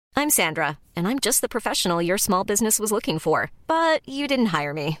I'm Sandra, and I'm just the professional your small business was looking for. But you didn't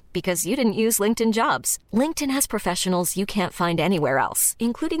hire me because you didn't use LinkedIn Jobs. LinkedIn has professionals you can't find anywhere else,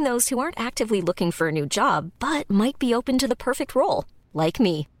 including those who aren't actively looking for a new job, but might be open to the perfect role, like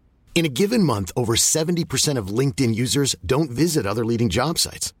me. In a given month, over 70% of LinkedIn users don't visit other leading job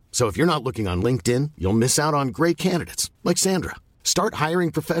sites. So if you're not looking on LinkedIn, you'll miss out on great candidates like Sandra. Start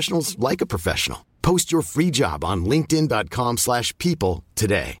hiring professionals like a professional. Post your free job on linkedin.com/people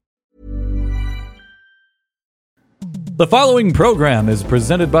today. The following program is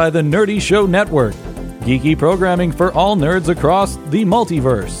presented by the Nerdy Show Network. Geeky programming for all nerds across the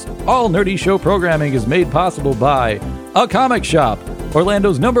multiverse. All Nerdy Show programming is made possible by A Comic Shop,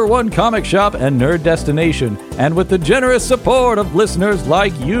 Orlando's #1 comic shop and nerd destination, and with the generous support of listeners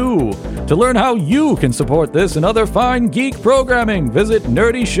like you. To learn how you can support this and other fine geek programming, visit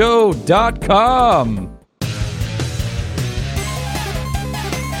nerdyshow.com.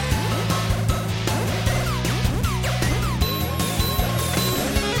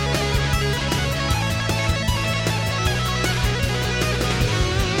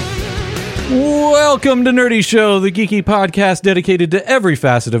 Welcome to Nerdy Show, the geeky podcast dedicated to every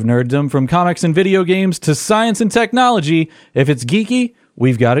facet of nerddom, from comics and video games to science and technology. If it's geeky,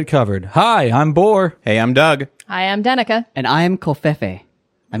 we've got it covered. Hi, I'm Boar. Hey, I'm Doug. Hi, I'm Danica. And I am Kofefe.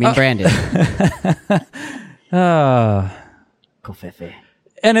 Brandon. Kofefe.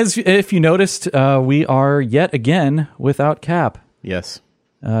 And if you noticed, we are yet again without Cap. Yes.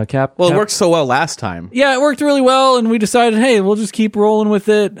 Cap. Well, it worked so well last time. Yeah, it worked really well, and we decided, hey, we'll just keep rolling with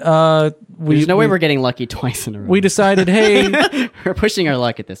it. There's no way we're getting lucky twice in a row. We decided, hey, we're pushing our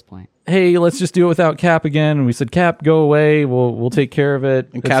luck at this point. Hey, let's just do it without Cap again. And we said, Cap, go away. We'll take care of it.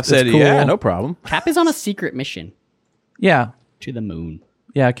 And Cap said, cool. Yeah, no problem. Cap is on a secret mission. Yeah. To the moon.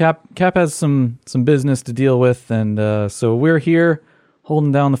 Yeah, Cap has some business to deal with, and so we're here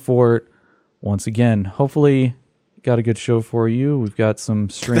holding down the fort once again. Hopefully, got a good show for you. We've got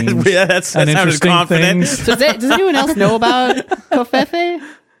some strange that and interesting confident. things. So does anyone else know about Kofefe?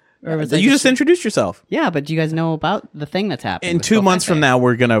 Or was you just introduced yourself. Yeah, but do you guys know about the thing that's happening? In 2 months from now,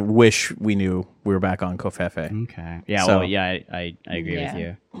 we're going to wish we knew we were back on Kofefe. Okay. Yeah, So- well, yeah, I agree with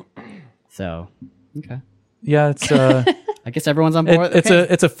you. So, okay. Yeah, it's I guess everyone's on board.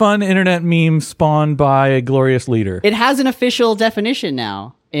 it's a fun internet meme spawned by a glorious leader. It has an official definition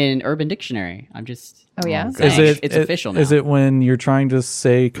now in Urban Dictionary. I'm just... Oh, yeah? saying it's official now. Is it when you're trying to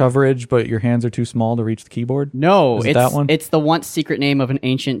say coverage, but your hands are too small to reach the keyboard? No, Is it it's that one? It's the once secret name of an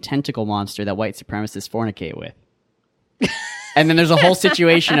ancient tentacle monster that white supremacists fornicate with. And then there's a whole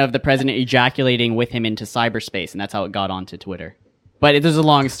situation of the president ejaculating with him into cyberspace, and that's how it got onto Twitter. But there's a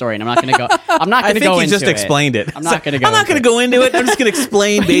long story, and I'm not going to go. I'm not going to go into it. I think you just explained it. I'm not going to go. I'm not going to go into it. I'm just going to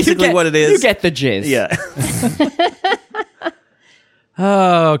explain basically what it is. You get the jizz. Yeah.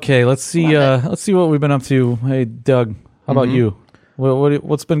 Okay, let's see what we've been up to. Hey, Doug, how about you?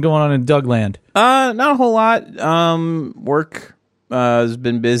 What's been going on in Dougland? Not a whole lot. Work has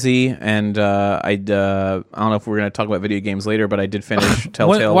been busy, and I don't know if we're going to talk about video games later, but I did finish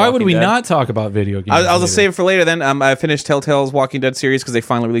Telltale. Why would we Walking Dead. not talk about video games? I'll just save it for later. Then I finished Telltale's Walking Dead series because they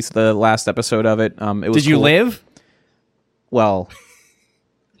finally released the last episode of it. It was Did you cool. live? Well,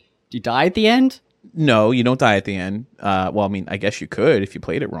 Did you die at the end? no, you don't die at the end. Well, I mean, I guess you could if you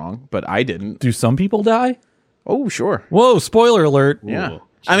played it wrong, but I didn't. Do some people die? Oh, sure. Whoa! Spoiler alert! Yeah. Ooh,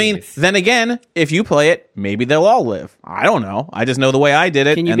 I mean, jeez. then again, if you play it, maybe they'll all live. I don't know. I just know the way I did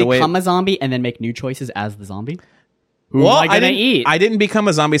it. Can you and the way become a zombie and then make new choices as the zombie? well, am I gonna didn't eat? I didn't become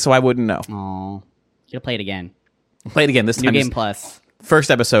a zombie, so I wouldn't know. Oh, you gotta play it again. Play it again. This New time, Game just- Plus.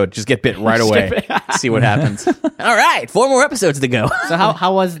 first episode, just get bit right away. See what happens. All right, 4 more episodes to go. So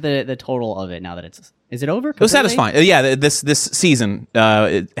how was the total of it now that is it over? It was satisfying. Yeah, this season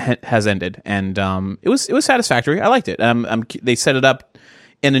has ended, and it was satisfactory. I liked it. They set it up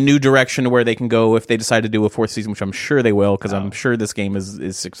in a new direction where they can go if they decide to do a 4th season, which I'm sure they will, because I'm sure this game is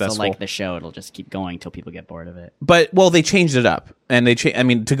successful. So like the show, it'll just keep going till people get bored of it. But they changed it up, and I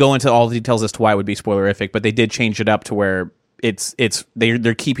mean, to go into all the details as to why it would be spoilerific, but they did change it up to where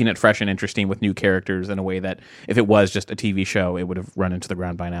they're keeping it fresh and interesting with new characters in a way that if it was just a TV show, it would have run into the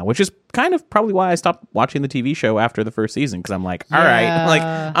ground by now, which is kind of probably why I stopped watching the TV show after the first season, because I'm like, all right, like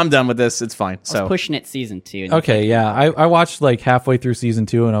I'm done with this. It's fine. I was pushing it season 2. and Okay, yeah, I watched like halfway through season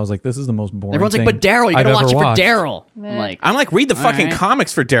 2, and I was like, this is the most boring. Everyone's like, thing but Daryl, you I've gotta watch ever it for watched. Daryl. I'm like, read the fucking right.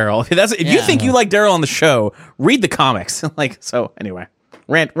 comics for Daryl. If you think you like Daryl on the show, read the comics. So anyway,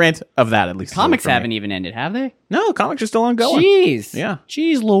 rant of that at least. comics for me. haven't even ended, have they? No, comics are still ongoing. Jeez. Yeah.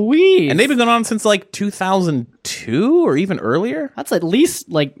 Jeez Louise. And they've been going on since like 2002 or even earlier. That's at least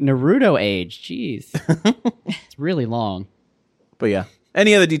like Naruto age. Jeez. It's really long. But yeah,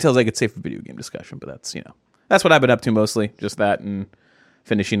 Any other details I could say for video game discussion, but that's that's what I've been up to mostly. Just that and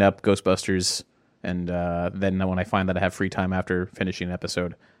finishing up Ghostbusters, and then when I find that I have free time after finishing an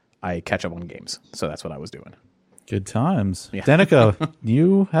episode, I catch up on games. So that's what I was doing. Good times. Yeah. Danica,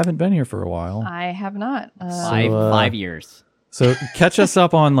 you haven't been here for a while. I have not. 5 years. So catch us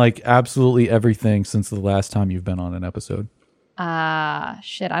up on like absolutely everything since the last time you've been on an episode.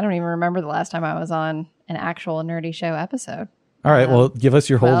 Shit, I don't even remember the last time I was on an actual Nerdy Show episode. All right, well, give us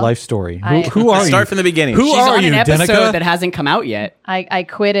your whole life story. Who are you? Start from the beginning. Who She's are on you, an episode Danica? that hasn't come out yet. I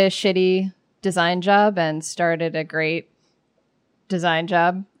quit a shitty design job and started a great design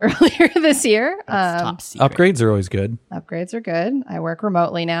job earlier this year. That's top secret. Upgrades are always good. Upgrades are good. I work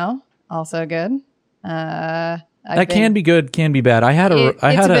remotely now. Also good. That can be good, can be bad. I had It's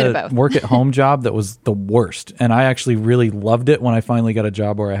a bit of a both. work at home job that was the worst, and I actually really loved it when I finally got a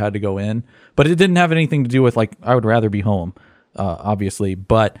job where I had to go in. But it didn't have anything to do with like I would rather be home, obviously.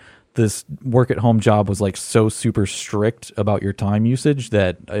 But this work at home job was like so super strict about your time usage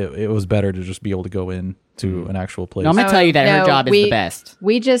that it was better to just be able to go in to an actual place. No, I'm going to tell you that her job is the best.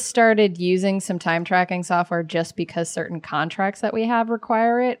 We just started using some time tracking software just because certain contracts that we have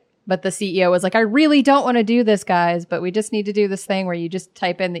require it. But the CEO was like, I really don't want to do this, guys, but we just need to do this thing where you just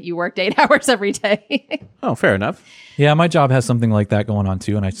type in that you worked 8 hours every day. Oh, fair enough. Yeah, my job has something like that going on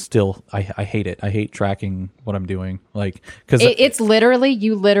too, and I hate it. I hate tracking what I'm doing, like because It's literally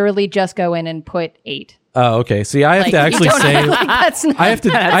you literally just go in and put 8. Oh, okay. See, I have Like, to you actually don't say like, that's not, I have to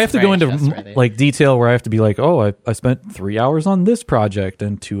go very into trustworthy. like detail where I have to be like, oh, I spent 3 hours on this project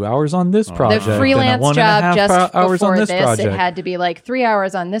and 2 hours on this project. the and freelance 1.5 job just hours before on this, project. it had to be like 3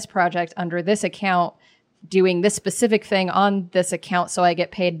 hours on this project under this account, doing this specific thing on this account, so I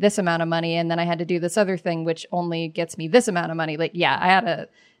get paid this amount of money, and then I had to do this other thing, which only gets me this amount of money. Like, yeah, I had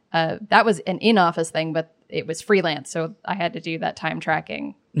that was an in-office thing, but it was freelance, so I had to do that time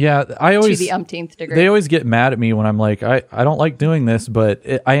tracking Yeah, I always to the umpteenth degree. They always get mad at me when I'm like, I don't like doing this, but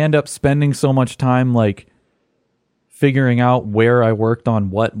I end up spending so much time like figuring out where I worked on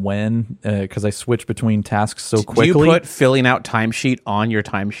what when because I switch between tasks so quickly. Do you put filling out timesheet on your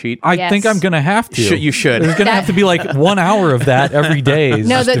timesheet? I Yes. think I'm gonna have to. You should. There's gonna have to be like 1 hour of that every day. Is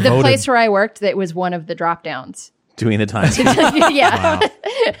no, just the devoted. place where I worked, that was one of the drop downs. Doing the time. Yeah,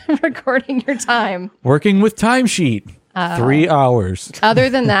 recording your time. Working with timesheet. 3 hours. Other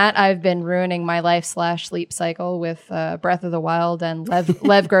than that, I've been ruining my life / sleep cycle with Breath of the Wild and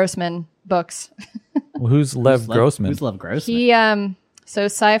Lev Grossman books. Who's Lev Grossman? Who's Lev Grossman? He so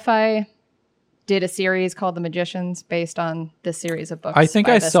Sci-Fi did a series called The Magicians based on this series of books. I think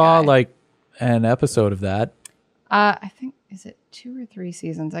by I this saw guy. like an episode of that. I think is it 2 or 3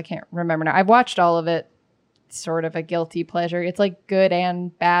 seasons? I can't remember now. I've watched all of it. It's sort of a guilty pleasure. It's like good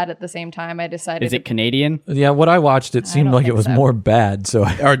and bad at the same time. I decided Is it Canadian? Yeah, what I watched, it seemed don't like it think was so. more bad. So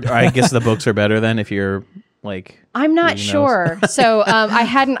Or I guess the books are better then if you're like. I'm not Who knows? sure. So I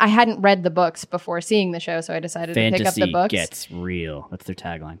hadn't read the books before seeing the show, so I decided to pick up Fantasy the books. gets real. That's their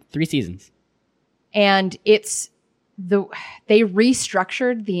tagline. 3 seasons. And they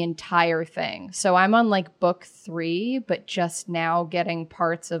restructured the entire thing. So I'm on like book 3, but just now getting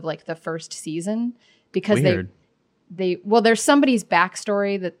parts of like the first season because Weird. there's somebody's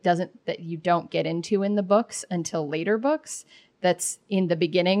backstory that you don't get into in the books until later books. That's in the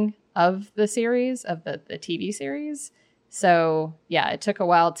beginning of the series, of the TV series. So yeah, it took a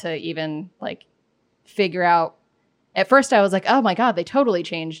while to even like figure out. At first I was like, oh my God, they totally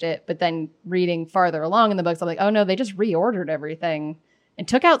changed it. But then reading farther along in the books, I'm like, oh no, they just reordered everything and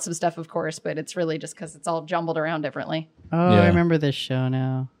took out some stuff, of course, but it's really just because it's all jumbled around differently. Oh, Yeah. I remember this show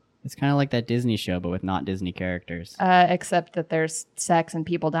now. It's kind of like that Disney show, but with not Disney characters. Except that there's sex and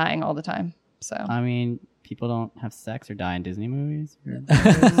people dying all the time. So I mean, people don't have sex or die in Disney movies.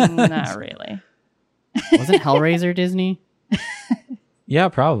 not really. Wasn't Hellraiser Disney? yeah,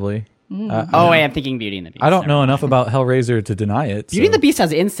 probably. Oh, wait, I'm thinking Beauty and the Beast. I don't Never know mind. enough about Hellraiser to deny it. Beauty and so- the Beast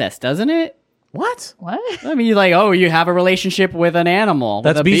has incest, doesn't it? What? What? I mean, like, oh, you have a relationship with an animal.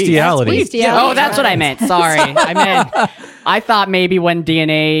 That's with a beast. bestiality. That's bestiality. Oh, that's what I meant. Sorry. I thought maybe when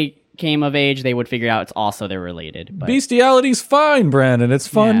DNA came of age, they would figure out it's also they're related. But Bestiality's fine, Brandon. It's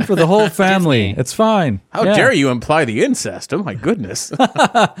fun Yeah. for the whole family. Disney. It's fine. How Yeah. dare you imply the incest? Oh my goodness.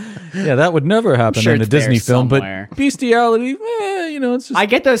 Yeah, that would never happen sure in a it's there Disney film. somewhere. But bestiality, it's just I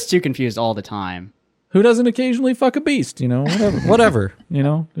get those two confused all the time. who doesn't occasionally fuck a beast? Whatever.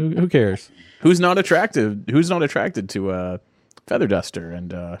 Who cares? Who's not attracted to a feather duster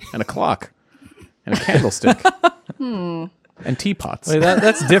and a clock and a candlestick and teapots? Wait,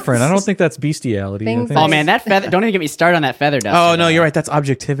 that's different. I don't think that's bestiality. I Things think Oh like- man, that feather! Don't even get me started on that feather duster. Oh no, though. you're right. That's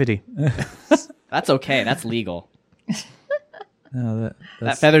objectivity. That's okay. That's legal. No,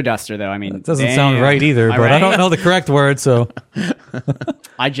 That feather duster, though, I mean, that doesn't sound right either, Am I but I right? don't know the correct word, so.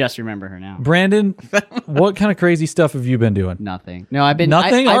 I just remember her now. Brandon, what kind of crazy stuff have you been doing? Nothing. No, I've been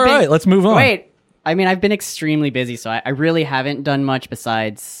Nothing? I've All been- right, let's move on. Wait, I mean, I've been extremely busy, so I really haven't done much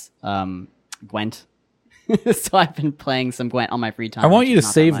besides Gwent. So I've been playing some Gwent on my free time. I want which you to is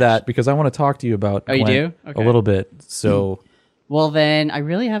not save much. that because I want to talk to you about Oh, you Gwent do? Okay. a little bit. So, Well, then I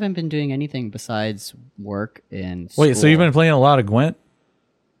really haven't been doing anything besides work and school. wait, so you've been playing a lot of Gwent?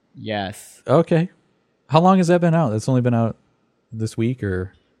 Yes. Okay. How long has that been out? That's only been out this week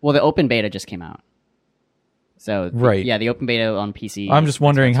or? Well, the open beta just came out. So, Right. yeah, the open beta on PC. I'm just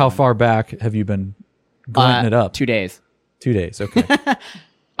wondering how far back have you been gwenting it up? 2 days. 2 days, okay.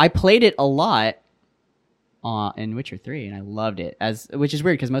 I played it a lot in Witcher 3, and I loved it, which is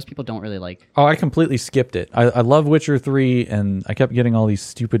weird because most people don't really like. Oh, I completely skipped it. I love Witcher 3, and I kept getting all these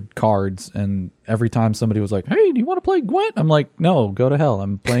stupid cards, and every time somebody was like, hey, do you want to play Gwent? I'm like, no, go to hell.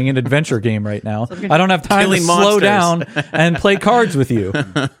 I'm playing an adventure game right now. I don't have time to Killing slow monsters. down and play cards with you.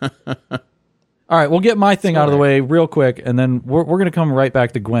 All right, we'll get my thing out of the way real quick, and then we're going to come right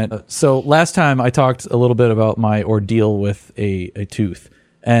back to Gwent. So last time I talked a little bit about my ordeal with a tooth.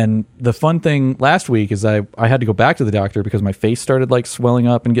 And the fun thing last week is I had to go back to the doctor because my face started like swelling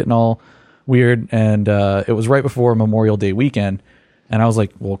up and getting all weird. And it was right before Memorial Day weekend. And I was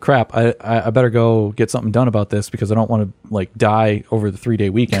like, well, crap, I better go get something done about this because I don't want to like die over the 3-day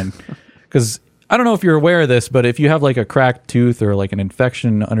weekend. Because I don't know if you're aware of this, but if you have like a cracked tooth or like an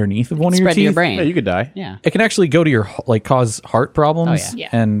infection underneath of one of your Spread to your teeth, brain. Yeah, you could die. Yeah. it can actually go to your like cause heart problems Oh, yeah.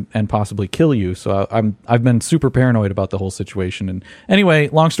 and possibly kill you. So I've been super paranoid about the whole situation. And anyway,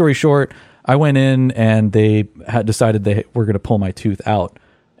 long story short, I went in and they had decided they were going to pull my tooth out,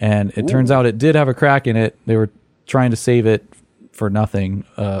 and it turns out it did have a crack in it. They were trying to save it for nothing.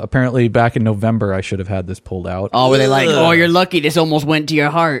 Apparently, back in November, I should have had this pulled out. Oh, were they like, oh, you're lucky this almost went to your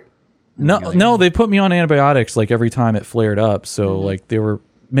heart? No, they put me on antibiotics like every time it flared up. So like they were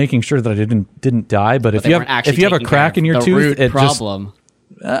making sure that I didn't die. But if They you weren't have actually if you have a taking crack care in of your the tooth, root it problem.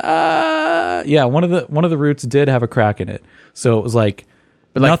 yeah, one of the roots did have a crack in it. So it was like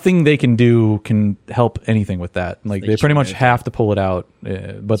nothing they can do can help anything with that. Like they pretty much have to pull it out, but So they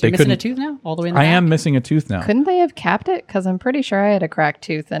you're missing couldn't. a tooth now, all the way in the I back? am missing a tooth now. Couldn't they have capped it? Because I'm pretty sure I had a cracked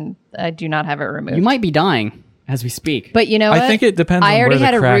tooth and I do not have it removed. You might be dying as we speak. but you know I what? think it depends I on already where the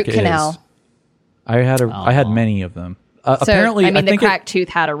had a crack root canal. is. I had many of them. So, Apparently, I mean, the think cracked tooth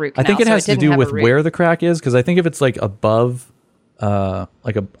had a root I canal. think it so has to didn't do have a with root. where the crack is, because I think if it's like above,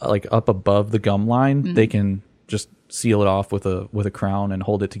 like up above the gum line, Mm-hmm. they can just seal it off with a crown and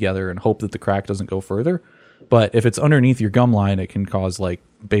hold it together and hope that the crack doesn't go further. But if it's underneath your gum line, it can cause like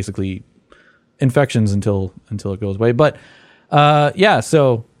basically infections until it goes away. But yeah,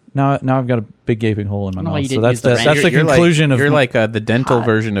 so now I've got a big gaping hole in my know why you mouth. So didn't that's use the the wrench. that's the conclusion of You're like the dental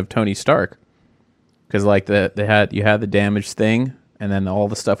version of Tony Stark, because like you had the damaged thing, and then all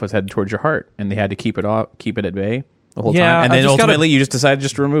the stuff was headed towards your heart, and they had to keep it at bay the whole Yeah, time, and I then just gotta- ultimately you just decided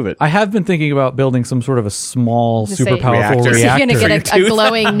just to remove it. I have been thinking about building some sort of a small, Just super say- powerful Reactor. So reactor. you're going to get a tooth?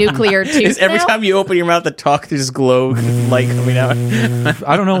 glowing nuclear tooth Is every now? time you open your mouth to talk, there's glow light coming out.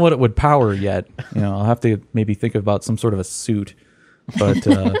 I don't know what it would power yet. I'll have to maybe think about some sort of a suit. But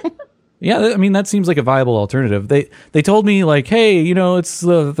yeah, I mean that seems like a viable alternative. They told me like, hey, it's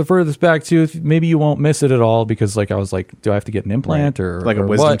the furthest back tooth. Maybe you won't miss it at all because like I was like, do I have to get an implant or Like a or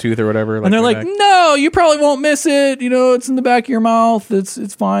wisdom what? tooth or whatever. And they're like, that. no, you probably won't miss it. It's in the back of your mouth.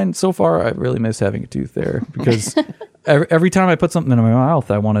 It's fine. So far, I really miss having a tooth there because every time I put something in my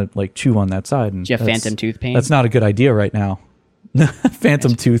mouth, I want to like chew on that side. And Do you have that's- phantom tooth pain? That's not a good idea right now.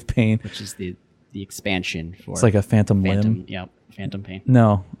 Phantom tooth pain. Which is the expansion for It's like a phantom phantom. limb. Yep, phantom pain.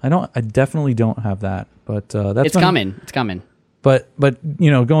 No, I don't. I definitely don't have that. But that's It's coming. It's coming. But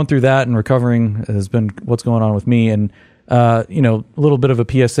going through that and recovering has been what's going on with me. And a little bit of a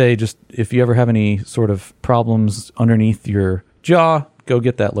PSA. Just if you ever have any sort of problems underneath your jaw, go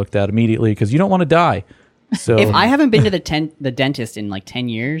get that looked at immediately because you don't want to die. So If I haven't been to the dentist in like 10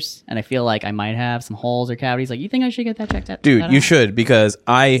 years, and I feel like I might have some holes or cavities, like you think I should get that checked out? Dude, that you out? should, because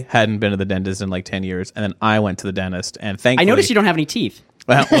I hadn't been to the dentist in like 10 years, and then I went to the dentist, and I thankfully... noticed you don't have any teeth.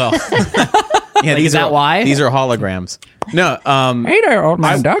 Well, yeah, these is that are, why? These are holograms. No, hey there, old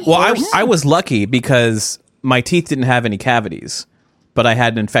man, Doug. I was lucky because my teeth didn't have any cavities, but I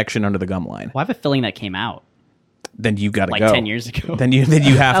had an infection under the gum line. Well, I have a feeling that came out Then you got to like go. 10 years ago. Then you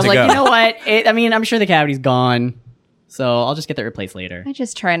have I was to like, go. you know what? I'm sure the cavity's gone. So I'll just get that replaced later. I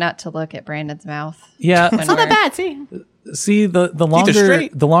just try not to look at Brandon's mouth. Yeah, when It's not that we're- bad. See, the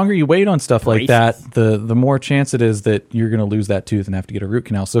longer you wait on stuff like that, Braces. the more chance it is that you're going to lose that tooth and have to get a root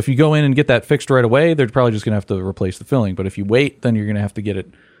canal. So if you go in and get that fixed right away, they're probably just going to have to replace the filling. But if you wait, then you're going to have to get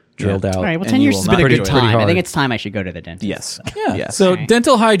it drilled out. all right. Well, And 10 you years will has been a not good enjoy it. Pretty time. I hard. think it's time I should go to the dentist. Yes. Yeah. Yes. So Okay.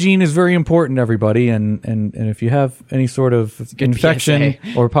 dental hygiene is very important, everybody, and if you have any sort of good infection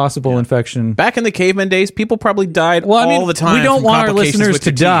PSA. or possible infection, Back in the caveman days, people probably died well, I mean, all the time. we don't from want our complications listeners with to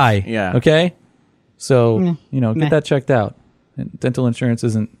their teeth. die. Yeah. Okay. So Meh. get that checked out. And dental insurance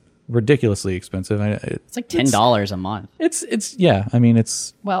isn't ridiculously expensive. It's like $10 a month. It's yeah. I mean,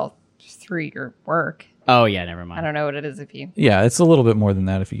 it's Well, through your work. Oh, yeah, never mind. I don't know what it is if you. yeah. It's a little bit more than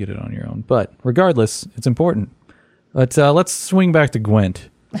that if you get it on your own. But regardless, it's important. But let's swing back to Gwent.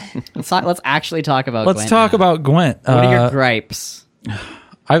 Let's actually talk about Let's Gwent talk now. about Gwent. What are your gripes?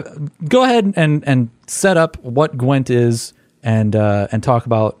 Go ahead and set up what Gwent is and talk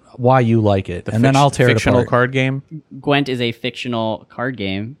about why you like it, and then I'll tear it fictional apart. card game. Gwent is a fictional card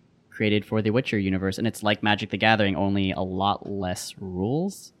game created for the Witcher universe, and it's like Magic the Gathering, only a lot less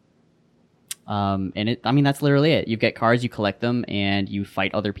rules. That's literally it. You get cards, you collect them, and you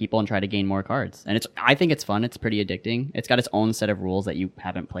fight other people and try to gain more cards. And I think it's fun. It's pretty addicting. It's got its own set of rules that you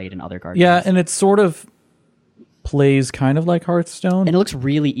haven't played in other card Yeah, games. and it sort of plays kind of like Hearthstone. And it looks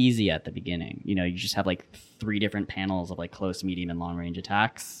really easy at the beginning. You just have like 3 different panels of like close, medium, and long range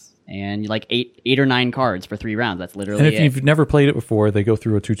attacks, and like eight or 9 cards for 3 rounds. That's literally And if it. you've never played it before, they go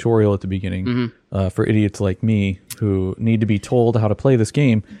through a tutorial at the beginning for idiots like me who need to be told how to play this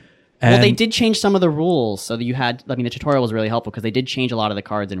game. And Well, they did change some of the rules, so that the tutorial was really helpful because they did change a lot of the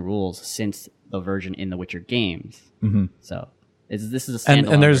cards and rules since the version in the Witcher games. Mm-hmm. So this is a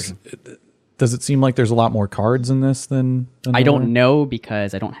standalone and there's version. does it seem like there's a lot more cards in this than I there don't were? know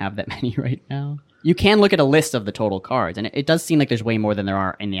because I don't have that many right now. You can look at a list of the total cards, and it does seem like there's way more than there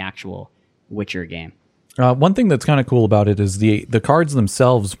are in the actual Witcher game. One thing that's kind of cool about it is the cards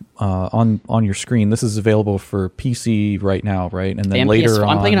themselves on your screen. This is available for PC right now, right? And then And later PS4 on,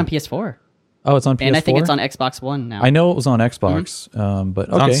 I'm playing it on PS4, oh, it's on PS4, and I think it's on Xbox One now. I know it was on Xbox, but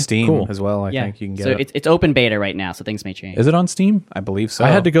It's okay, on Steam cool. as well. I yeah, think you can get so it. it's open beta right now, so things may change. Is it on Steam? I believe so. I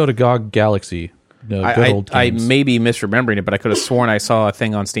had to go to GOG Galaxy. The good old I games. may be misremembering it, but I could have sworn I saw a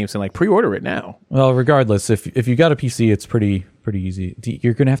thing on Steam saying like pre-order it now. Well, regardless, if you got a PC, it's pretty easy.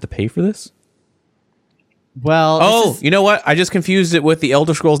 You're gonna have to pay for this. Well, Oh, you know what? I just confused it with the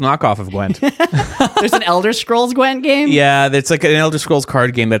Elder Scrolls knockoff of Gwent. there's an Elder Scrolls Gwent game. Yeah, it's like an Elder Scrolls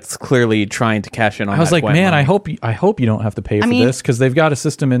card game that's clearly trying to cash in on. I was that like, Gwent man, money. I hope you don't have to pay for mean- this because they've got a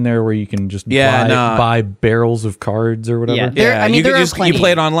system in there where you can just Yeah, no. buy barrels of cards or whatever. Yeah, Yeah, you you plenty.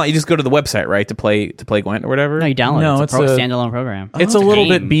 play it online. You just go to the website, right, to play Gwent or whatever. No, you download No, it. it's It's a a- standalone program. It's a little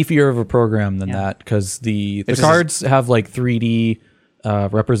bit game. beefier of a program than that because the It's just- cards have like 3D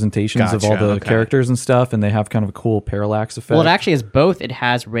representations of all Gotcha, the okay. characters and stuff, and they have kind of a cool parallax effect. Well, it actually has both. It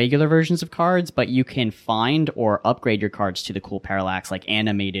has regular versions of cards, but you can find or upgrade your cards to the cool parallax, like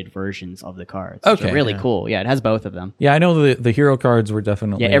animated versions of the cards. Which Okay, are really yeah. cool. Yeah, it has both of them. Yeah, I know the hero cards were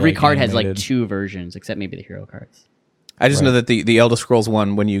definitely. Yeah, every like, card has like animated. 2 versions, except maybe the hero cards. I just know that the Elder Scrolls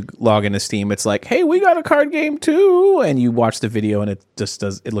one, when you log into Steam, it's like, hey, we got a card game too, and you watch the video, and it just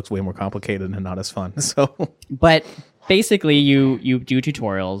does. It looks way more complicated and not as fun. So But basically, you do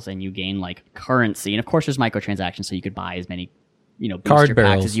tutorials and you gain like currency, and of course, there's microtransactions, so you could buy as many Card booster packs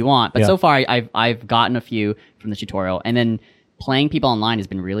barrels. as you want. But Yeah. so far, I've gotten a few from the tutorial, and then playing people online has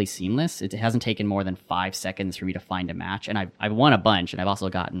been really seamless. It hasn't taken more than 5 seconds for me to find a match, and I've won a bunch, and I've also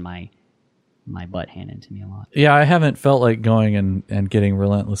gotten my butt handed to me a lot. Yeah, I haven't felt like going and getting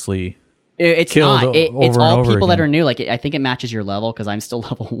relentlessly. It's Killed not. It's over and all over people that again. are new. Like I think it matches your level because I'm still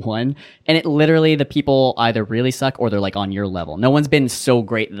level 1, and it literally the people either really suck or they're like on your level. No one's been so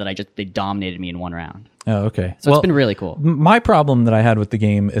great that they dominated me in 1 round. Oh, okay. So it's been really cool. My problem that I had with the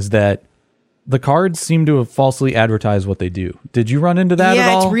game is that the cards seem to have falsely advertised what they do. Did you run into that at Yeah,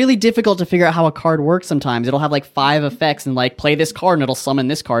 all? it's really difficult to figure out how a card works sometimes. It'll have like 5 effects and like play this card and it'll summon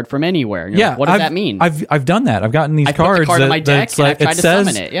this card from anywhere. And you're like, what does that mean? I've done that. I've gotten these I put the cards card in my deck that's and like, I've tried it to says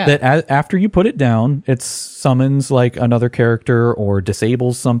summon it, yeah. that after you put it down, it summons like another character or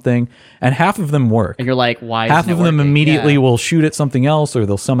disables something, and half of them work. and you're like, why Half isn't of it them working? immediately Yeah. will shoot at something else or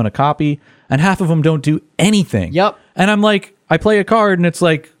they'll summon a copy, and half of them don't do anything. Yep. And I'm like, I play a card and it's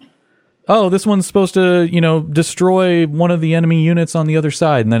like, oh, this one's supposed to, destroy one of the enemy units on the other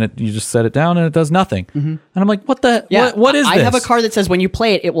side, and then you just set it down and it does nothing. And I'm like, what the? Yeah, what is I this? have a card that says when you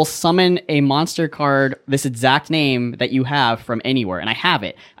play it, it will summon a monster card, this exact name that you have from anywhere, and I have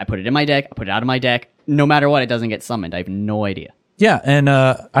it. I put it in my deck, I put it out of my deck. No matter what, it doesn't get summoned. I have no idea. Yeah, and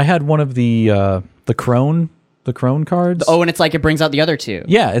I had one of the crone the Crone cards. Oh, and it's like it brings out the other two.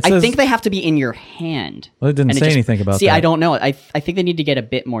 Yeah, it I says- think they have to be in your hand. Well, it didn't And say anything about see, that. I don't know. I think they need to get a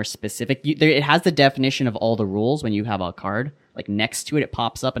bit more specific. It has the definition of all the rules when you have a card. Like next to it, it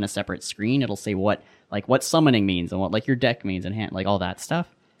pops up in a separate screen. It'll say what summoning means and what like your deck means and hand, like all that stuff.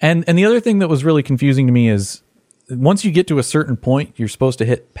 And the other thing that was really confusing to me is once you get to a certain point, you're supposed to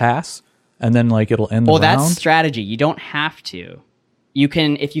hit pass, and then like it'll end the Well, round. that's strategy. You don't have to. You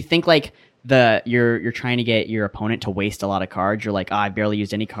can, if you think like you're trying to get your opponent to waste a lot of cards. You're like, I barely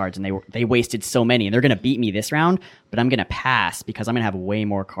used any cards, and they wasted so many, and they're gonna beat me this round, but I'm gonna pass because I'm gonna have way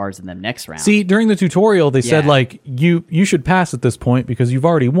more cards in the next round. See, during the tutorial, they said Yeah. like you should pass at this point because you've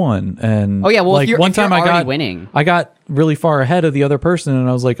already won. And Oh, yeah, well, like if you're- one if you're time I already got winning. I got really far ahead of the other person, and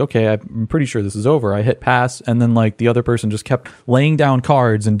I was like, okay, I'm pretty sure this is over. I hit pass, and then like the other person just kept laying down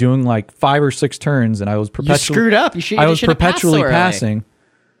cards and doing like 5 or 6 turns, and I was perpetually screwed up. I was should've passed perpetually so early. passing.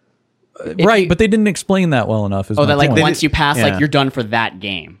 Right, you- but they didn't explain that well enough. Is Oh, my that like point. once you pass, yeah. like you're done for that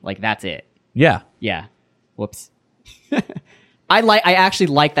game. Like that's it. Yeah. Yeah. Whoops. I actually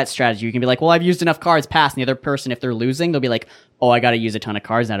like that strategy. You can be like, well, I've used enough cards, pass, and the other person, if they're losing, they'll be like, oh, I got to use a ton of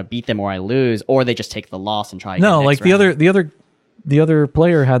cards now to beat them, or I lose, or they just take the loss and try. Again No, next like round. the other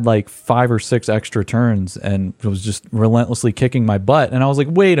player had like 5 or 6 extra turns and was just relentlessly kicking my butt, and I was like,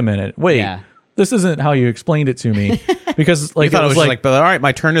 wait a minute, Yeah. this isn't how you explained it to me, because I like thought it was like, but all right,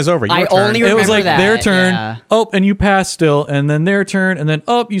 my turn is over. Your I turn. only it was remember like that, their turn, yeah. and you pass still, and then their turn, and then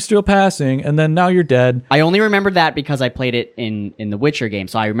you still passing, and then now you're dead. I only remembered that because I played it in the Witcher game,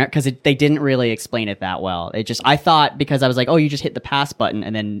 so I remember because they didn't really explain it that well. I thought because I was like, oh, you just hit the pass button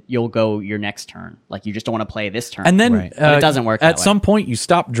and then you'll go your next turn. Like you just don't want to play this turn. And then But it doesn't work at that way. some point. You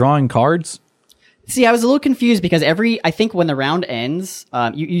stop drawing cards. See, I was a little confused because I think when the round ends,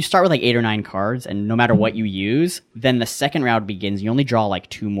 you start with like 8 or 9 cards, and no matter what you use, then the second round begins. You only draw like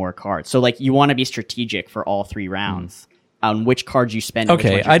 2 more cards. So like you want to be strategic for all 3 rounds on which cards you spend. and which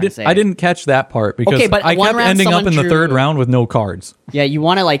Okay, ones you're I trying to save. didn't catch that part because Okay, but I one kept round ending up someone in the drew- third round with no cards. Yeah, you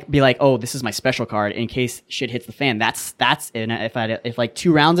want to like be like, oh, this is my special card in case shit hits the fan. That's and if like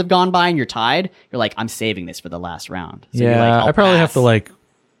 2 rounds have gone by and you're tied, you're like, I'm saving this for the last round. So you're like, Yeah, I'll I probably have pass. to like,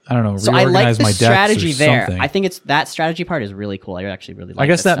 I don't know, So I reorganize like the my decks strategy or there. something. I think it's that strategy part is really cool. I actually really like. I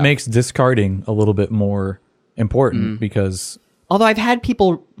guess that stuff. makes discarding a little bit more important because Although I've had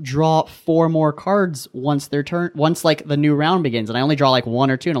people draw 4 more cards once their turn, once like the new round begins, and I only draw like 1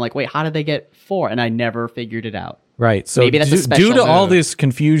 or 2, and I'm like, wait, how did they get 4? And I never figured it out. right. So Maybe that's a due special to all move. this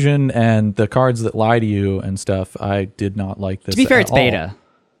confusion and the cards that lie to you and stuff, I did not like this. To be fair, at it's all. beta,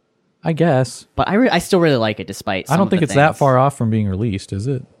 I guess. but I still really like it despite. I some don't of think the it's that things. far off from being released, is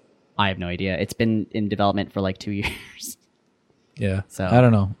it? I have no idea. It's been in development for like 2 years. Yeah. So- I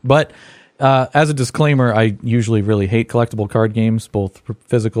don't know. But as a disclaimer, I usually really hate collectible card games, both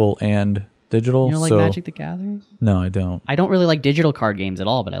physical and digital. You know, like so Magic the Gathering. no, I don't. I don't really like digital card games at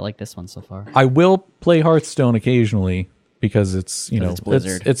all, but I like this one so far. I will play Hearthstone occasionally because it's it's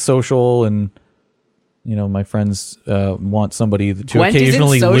Blizzard. it's social, and my friends want somebody to Gwent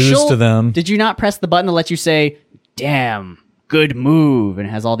occasionally isn't lose social? to them. Did you not press the button that lets you say, damn, good move, and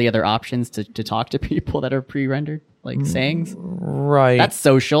it has all the other options to talk to people that are pre-rendered, like sayings? Right. That's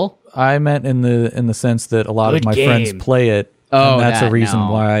social. I meant in the sense that a lot of Good my game. friends play it. Oh, and that's that, a reason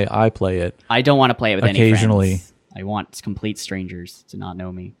no. why I play it. I don't want to play it with Occasionally. any friends. I want complete strangers to not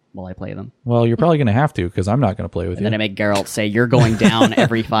know me while I play them. Well, you're probably going to have to because I'm not going to play with And you. then I make Geralt say, you're going down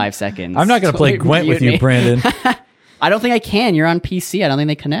every 5 seconds. I'm not going to play Totally Gwent with mute you, me. Brandon. I don't think I can. You're on PC. I don't think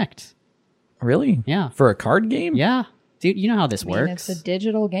they connect. Really? Yeah. For a card game? Yeah. Dude, you know how this I mean, works. it's a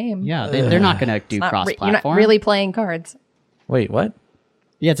digital game. Yeah, they're not going to do Not cross-platform. you're not really playing cards. Wait, what?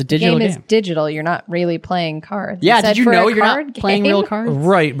 Yeah, it's a The digital game game. is digital. You're not really playing cards. Yeah, said did you for a know you're not card playing game? real cards?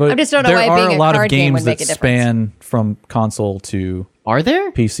 Right, but I just don't know there why are being a a lot of card game games would make that a difference. span from console to Are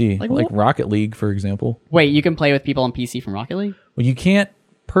there? PC, Like like what? Rocket League, for example. Wait, you can play with people on PC from Rocket League? Well, you can't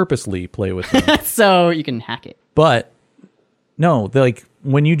purposely play with them, So you can hack it. but no, like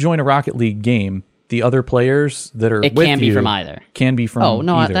when you join a Rocket League game, the other players that are It with can be you from either. Can be from Oh,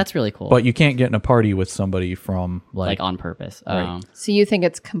 no, either. that's really cool. But you can't get in a party with somebody from Like on purpose. Right. So you think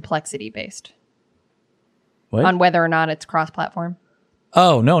it's complexity based what? on whether or not it's cross-platform?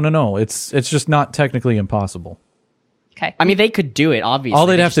 Oh no! It's just not technically impossible. Okay. I mean, they could do it, obviously. All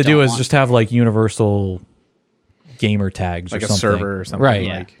they'd they have to just do don't is want just have like universal gamer tags, Like or a something. server or something, right?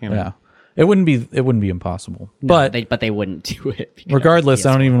 like, you know. Yeah, it wouldn't be impossible. No, but they wouldn't do it. because regardless, it's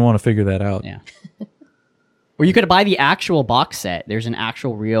I don't PS4. even want to figure that out. Yeah. Or you could buy the actual box set. There's an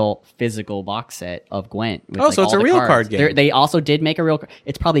actual real physical box set of Gwent. With, so it's all a the real cards. card game. They also did make a real.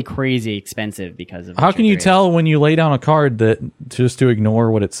 It's probably crazy expensive because of. How can you Witcher 3. tell when you lay down a card that just to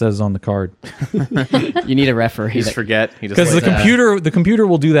ignore what it says on the card? You need a referee. You just forget. Because the computer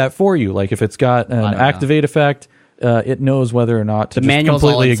will do that for you. Like if it's got an don't know. activate effect, it knows whether or not to The just manual's all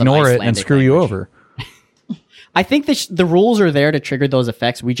completely in some ignore it and Icelandic screw you language. over. I think the rules are there to trigger those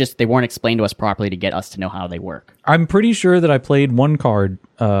effects. They weren't explained to us properly to get us to know how they work. I'm pretty sure that I played one card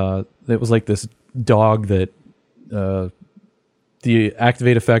that was like this dog that the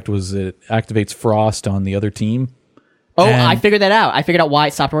activate effect was it activates frost on the other team. Oh, And- I figured that out. I figured out why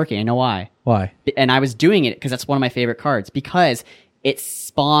it stopped working. I know why. Why? And I was doing it because that's one of my favorite cards because it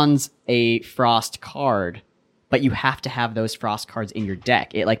spawns a frost card, but you have to have those frost cards in your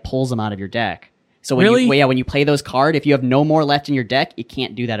deck. It like pulls them out of your deck. So when Really? when you play those cards, if you have no more left in your deck, you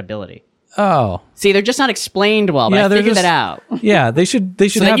can't do that ability. Oh. See, they're just not explained well, but Yeah, I they're figured just- that out. Yeah, they should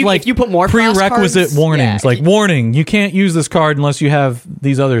that have you- like if you put more frost prerequisite cards, warnings, yeah, like warning, you can't use this card unless you have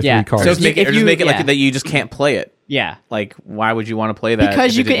these other Yeah, three cards. so just make it, if you- like yeah. that you just can't play it. Yeah. Like, why would you want to play that?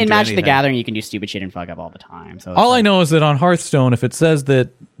 Because if you it can didn't in do Magic the anything? Gathering, you can do stupid shit and fuck up all the time. So it's All I like- know is that on Hearthstone, if it says that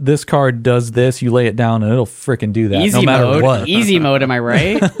this card does this, you lay it down and it'll frickin' do that, easy no matter mode, what. easy mode. Am I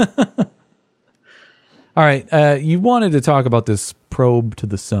right? All right, you wanted to talk about this probe to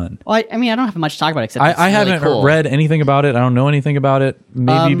the sun. Well, I mean, I don't have much to talk about except it's I really haven't cool. read anything about it. I don't know anything about it.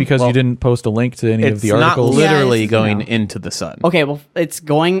 Maybe because you didn't post a link to any of It's the not articles. literally Yeah, it's- going into the sun. Okay, well, it's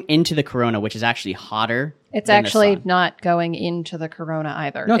going into the corona, which is actually hotter. It's than the actually sun. not going into the corona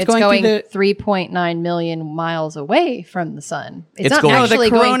either. No, it's it's going going through the- 3.9 million miles away from the sun. It's, It's not going- No, the actually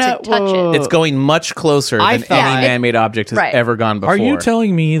going corona- to touch whoa. it. It's going much closer I than thought- any man-made object has Right. ever gone before. Are you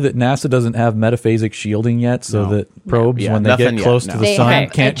telling me that NASA doesn't have metaphasic shielding yet, so that probes, Yeah, when they nothing get yet, close no. to the They sun,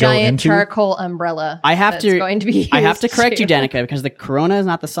 have can't a go giant into? charcoal umbrella. I have that's to. Going to be I have to used correct you, Danica, because the corona is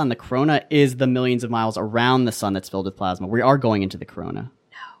not the sun. The corona is the millions of miles around the sun that's filled with plasma. We are going into the corona.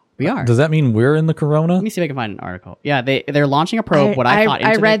 We are. Does that mean we're in the corona? Let me see if I can find an article. Yeah, they're launching a probe. What I thought. I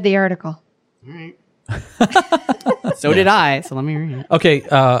Into read the article. So did I. So let me read it. Okay,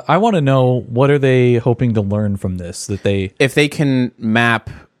 I want to know, what are they hoping to learn from this? That they If they can map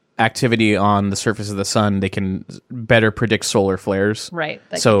activity on the surface of the sun, they can better predict solar flares. Right.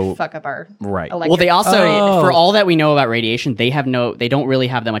 That So- can fuck up our Right. electric. Well, they also, Oh. for all that we know about radiation, they don't really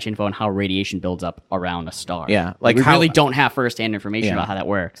have that much info on how radiation builds up around a star. Yeah, like we how- really don't have firsthand information Yeah. about how that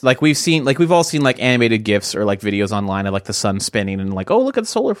works. Like we've all seen like animated GIFs or like videos online of like the sun spinning and like, oh, look at the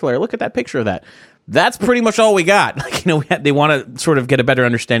solar flare, look at that picture of that. That's pretty much all we got. Like, they want to sort of get a better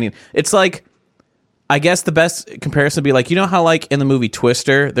understanding. It's like, I guess the best comparison would be like, you know how like in the movie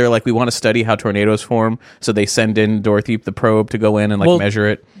Twister, they're like, we want to study how tornadoes form, so they send in Dorothy the probe to go in and like Well, measure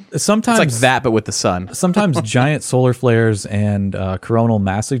it. sometimes It's like that, but with the sun. sometimes giant solar flares and coronal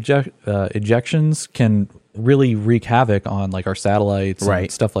mass ejections can really wreak havoc on like our satellites and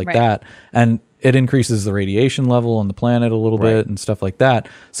Right. stuff like Right. that, and it increases the radiation level on the planet a little Right. bit and stuff like that.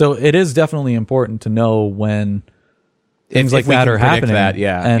 So it is definitely important to know when things If like we that can are predict happening. that,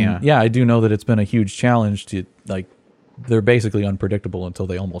 yeah, and yeah. I do know that it's been a huge challenge to like. They're basically unpredictable until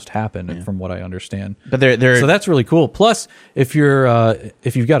they almost happen, from what I understand. But they're So that's really cool. Plus, if you've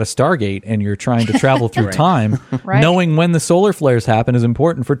got a Stargate and you're trying to travel through time, Right. knowing when the solar flares happen is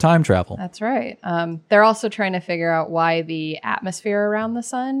important for time travel. That's right. They're also trying to figure out why the atmosphere around the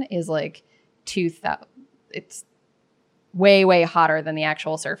sun is like 2,000. It's way, way hotter than the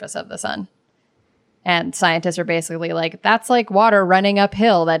actual surface of the sun. And scientists are basically like, that's like water running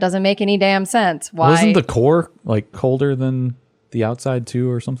uphill. That doesn't make any damn sense. Why? Wasn't the core like colder than the outside too,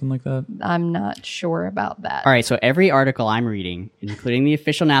 or something like that? I'm not sure about that. All right, so every article I'm reading, including the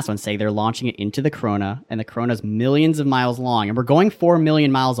official NASA one, say they're launching it into the corona, and the corona's millions of miles long, and we're going 4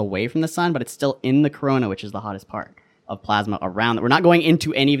 million miles away from the sun, but it's still in the corona, which is the hottest part of plasma around it. We're not going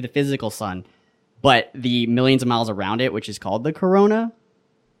into any of the physical sun, but the millions of miles around it, which is called the corona,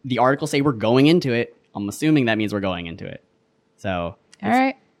 the articles say we're going into it. I'm assuming that means we're going into it. So All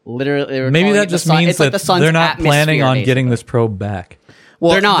right. literally, they were Maybe calling that it the just sun- means it's like that the sun's they're not planning atmosphere, on getting basically. this probe back.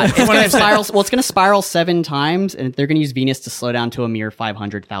 well, They're not. It's going to spiral. Well, it's going to spiral 7 times, and they're going to use Venus to slow down to a mere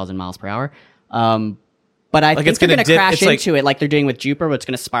 500,000 miles per hour. But I think it's they're gonna going to dip- crash it's like- into it like they're doing with Jupiter, but it's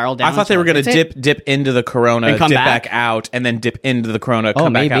going to spiral down. I thought they were going to It's it. dip into the corona, And come dip back? back out, and then dip into the corona,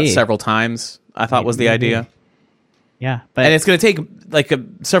 come back out maybe. several times. I thought was the idea. Yeah, but And it's going to take like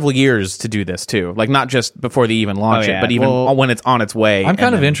several years to do this too. Like not just before they even launch Oh, yeah. it, but even Well, when it's on its way. I'm kind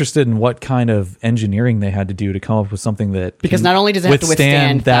and of then- interested in what kind of engineering they had to do to come up with something that Because can not only does it have to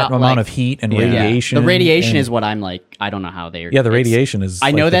withstand that that, amount like- of heat and Yeah. radiation. the radiation and- is what I'm like. I don't know how they. Yeah, the radiation is I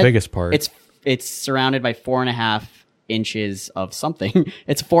like know the that biggest part. It's it's surrounded by 4.5 inches of something.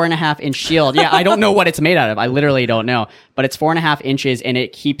 It's a 4.5-inch shield. Yeah, I don't know what it's made out of. I literally don't know. But it's 4.5 inches, and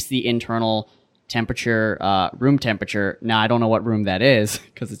it keeps the internal temperature, room temperature. Now, I don't know what room that is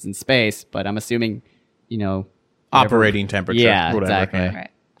because it's in space, but I'm assuming, whatever. Operating temperature. Yeah, whatever. exactly. Yeah. Right.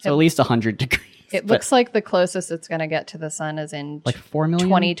 So at least 100 degrees. It looks like the closest it's going to get to the sun is in like 4 million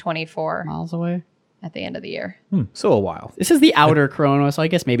 2024 miles away. at the end of the year. So a while. This is the outer corona, so I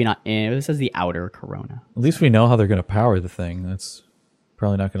guess maybe not in. This is the outer corona. At least we know how they're going to power the thing. That's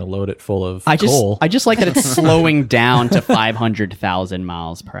probably not going to load it full of I coal. just like that it's slowing down to 500,000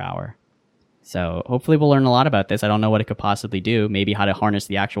 miles per hour. So hopefully we'll learn a lot about this. I don't know what it could possibly do. Maybe how to harness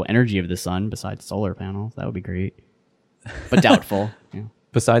the actual energy of the sun besides solar panels. That would be great. But doubtful. Yeah.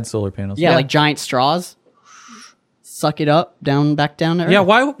 Besides solar panels. Yeah, like giant straws. Suck it up, back down to Earth. Yeah,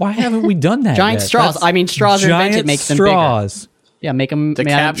 why haven't we done that Giant yet? straws. That's I mean, straws are invented, giant makes them bigger. straws. Yeah, make them To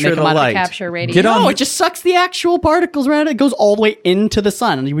capture the light. Capture radiation. Get on No, it just sucks the actual particles around it. It goes all the way into the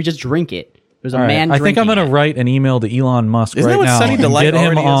sun, and we just drink it. There's a All right, man I think I'm drinking going to it. write an email to Elon Musk Isn't that right what now Sunny and Delight get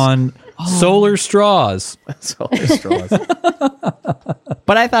him already is? on solar straws. Solar straws.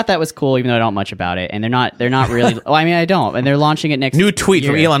 But I thought that was cool, even though I don't much about it. And they're not really. Well, I mean, I don't. And they're launching it next. New tweet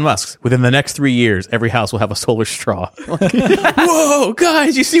from year. Elon Musk. Within the next 3 years, every house will have a solar straw. Whoa,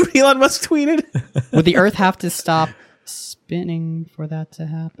 guys, you see what Elon Musk tweeted? Would the Earth have to stop spinning for that to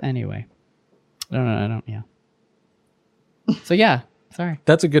happen? Anyway, I don't. Yeah. So yeah, sorry.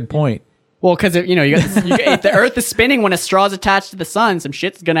 That's a good point. Well, because if the Earth is spinning when a straw's attached to the sun, some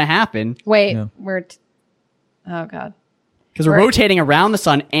shit's gonna happen. Wait, Yeah. oh God. Because we're rotating around the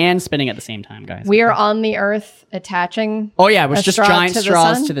sun and spinning at the same time, guys. We are on the Earth attaching. Oh yeah, it was a just straw giant to the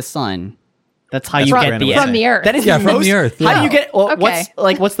straws sun? to the sun. That's how That's you from- get the from the Earth. That is Yeah, the from most, the Earth, How do yeah. you get? Well, Okay.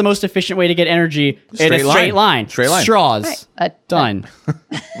 what's the most efficient way to get energy in a Straight line. straight line? Straight line. Straws. Right. Done.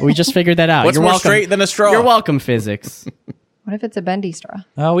 We just figured that out. What's You're more welcome. straight than a straw? You're welcome, physics. What if it's a bendy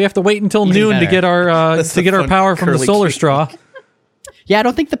straw? We have to wait until Even noon to better. get our That's to the get our fun power from the curly solar tweet. straw. Yeah, I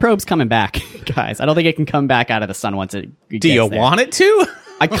don't think the probe's coming back, guys. I don't think it can come back out of the sun once it Do gets you there. want it to?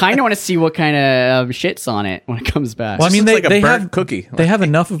 I kind of want to see what kind of shit's on it when it comes back. Well, I mean, looks they, like a they burnt have cookie. They have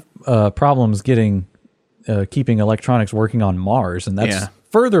enough problems getting keeping electronics working on Mars, and that's Yeah.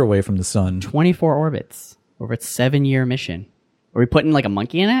 further away from the sun. 24 orbits over its 7-year mission. Are we putting like a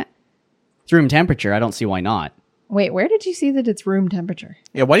monkey in it? It's room temperature. I don't see why not. Wait, where did you see that it's room temperature?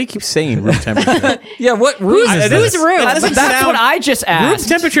 Yeah, why do you keep saying room temperature? Yeah, what room is this? Whose room? That doesn't That's sound- what I just Room asked.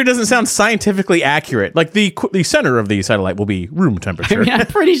 temperature doesn't sound scientifically accurate. Like the center of the satellite will be room temperature. I'm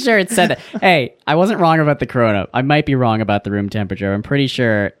pretty sure it said that. Hey, I wasn't wrong about the corona. I might be wrong about the room temperature. I'm pretty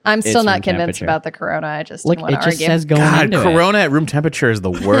sure. I'm still it's not room convinced temperature. about the corona. I just Look, want it to just argue. says going God, into it. Corona at room temperature is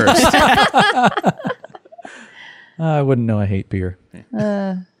the worst. I wouldn't know. I hate beer.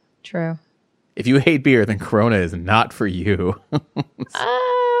 True. If you hate beer, then Corona is not for you.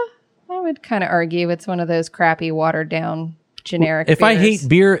 I would kind of argue it's one of those crappy, watered down, generic. If I beers. hate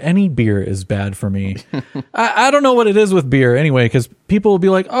beer, any beer is bad for me. I don't know what it is with beer anyway, because people will be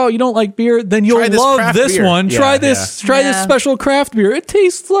like, "Oh, you don't like beer? Then you'll Try this love craft this beer." one. Yeah, Try this. yeah. Try this Yeah. special craft beer. It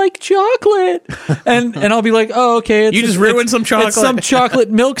tastes like chocolate." and I'll be like, "Oh, okay. It's You just ruined some chocolate. It's some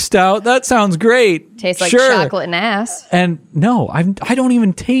chocolate milk stout. That sounds great. tastes like Sure." chocolate and ass. And no, I don't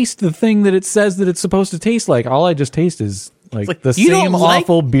even taste the thing that it says that it's supposed to taste like. All I just taste is like the you don't same like-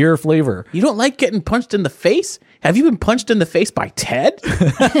 awful beer flavor. You don't like getting punched in the face? Have you been punched in the face by Ted?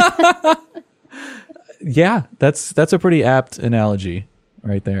 Yeah, that's a pretty apt analogy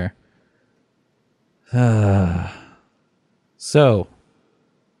right there. So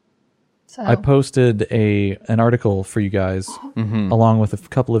So I posted an article for you guys along with a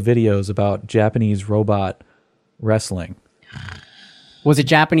couple of videos about Japanese robot wrestling. Was it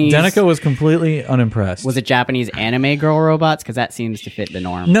Japanese? Denica was completely unimpressed. Was it Japanese anime girl robots? Because that seems to fit the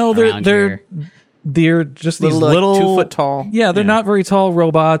norm. No, around they're here. just these Little, like, little 2 foot tall. Yeah, they're not very tall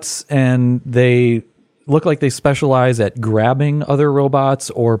robots, and they look like they specialize at grabbing other robots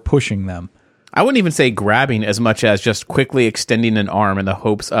or pushing them. I wouldn't even say grabbing as much as just quickly extending an arm in the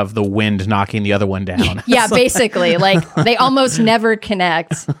hopes of the wind knocking the other one down. yeah, basically, like they almost never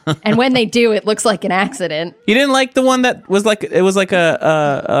connect, and when they do, it looks like an accident. You didn't like the one that was like it was like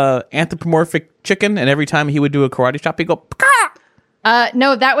a anthropomorphic chicken, and every time he would do a karate chop, he'd go. "Pka!"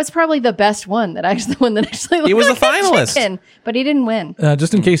 No, that was probably the best one. The one that actually looked He was like a finalist. chicken, but he didn't win.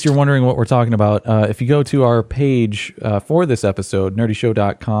 Just in case you're wondering what we're talking about, if you go to our page for this episode,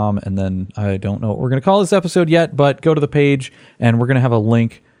 nerdyshow.com, and then I don't know what we're going to call this episode yet, but go to the page and we're going to have a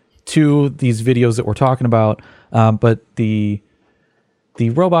link to these videos that we're talking about. But the the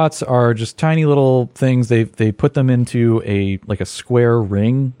robots are just tiny little things. They put them into a square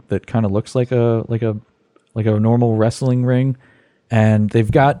ring that kind of looks like a normal wrestling ring, and they've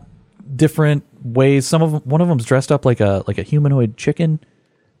got different ways. One of them's dressed up like a humanoid chicken,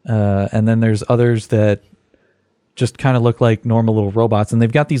 and then there's others that just kind of look like normal little robots, and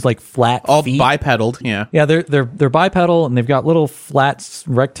they've got these like flat all feet. bipedal. Yeah, they're bipedal, and they've got little flat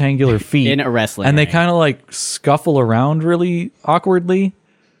rectangular feet In a wrestling and they ring. kind of like scuffle around really awkwardly.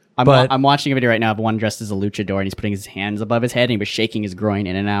 I'm watching a video right now of one dressed as a luchador, and he's putting his hands above his head, and he was shaking his groin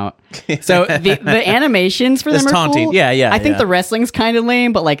in and out. So the animations for them It's are taunting. cool. Yeah, I think yeah. the wrestling's kind of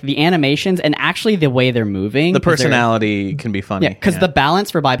lame, but like the animations and actually the way they're moving, the 'cause they're- personality can be funny. Yeah, because the balance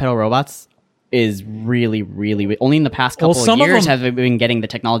for bipedal robots is really, really only in the past couple some of of years them- have we been getting the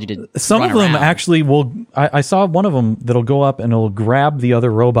technology to. Some run of them around. actually will. I saw one of them that'll go up and it'll grab the other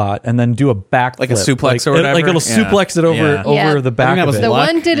robot and then do a backflip, Like a suplex or whatever? Like it'll Yeah. suplex it over Yeah. Yeah. the back that of was it. The luck.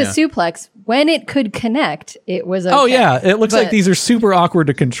 one did a Yeah. suplex when it could connect. It was okay. Oh yeah, it looks like But- these are super awkward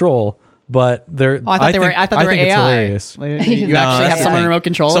to control, but they're. Oh, I thought they were. I thought they were think it's AI. hilarious. You No, actually that's have the someone thing. remote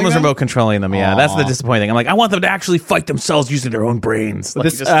controlling. Someone's them? remote controlling them. Yeah, that's the Aw. disappointing thing. I'm like, I want them to actually fight themselves using their own brains. Like,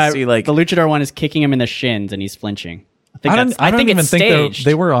 This just to see, like, the luchador one is kicking him in the shins, and he's flinching. I don't even it's think staged.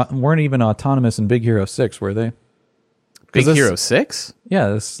 they weren't even autonomous in Big Hero 6, were they? Big 'Cause this- Hero 6. Yeah,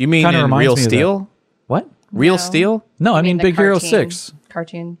 this You mean kinda in reminds Real me of that. Steel? What? Real No. Steel? No, I mean the Big Hero cartoon- 6.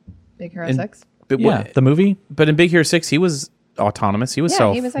 Cartoon Big Hero In- 6. But, Yeah, the movie. but in Big Hero 6, he was autonomous. He was Yeah,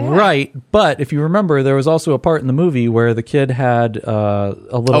 self. he was AI. Right, but if you remember, there was also a part in the movie where the kid had a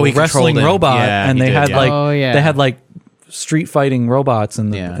little Oh, he wrestling controlled him. robot, Yeah, and he they did, had yeah. like Oh, yeah. they had like street fighting robots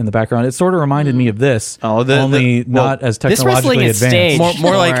in the Yeah. in the background. It sort of reminded me of this, Oh, only not as this wrestling technologically is advanced. staged.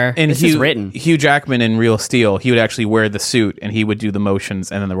 More Or like in this is Hugh, written. Hugh Jackman in Real Steel, he would actually wear the suit and he would do the motions,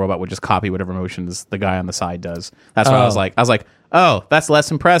 and then the robot would just copy whatever motions the guy on the side does. That's what I was like, oh, that's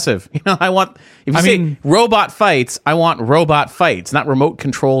less impressive. You know, if you say mean- robot fights, I want robot fights, not remote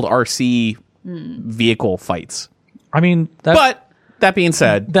controlled RC vehicle fights. I mean, But that being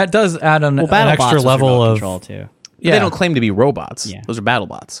said, that does add an BattleBots extra was level remote of control too. yeah. they don't claim to be robots. Yeah. Those are battle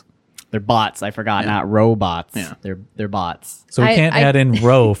bots. They're bots. I forgot, not robots. Yeah. They're bots. so we can't I- add in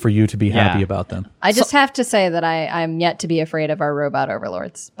row for you to be happy Yeah. about them. I just have to say that I'm yet to be afraid of our robot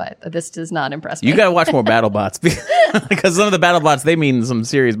overlords, but this does not impress me. You got to watch more battle bots because some of the battle bots, they mean some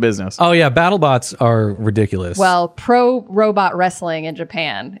serious business. Oh yeah, BattleBots are ridiculous. Well, pro robot wrestling in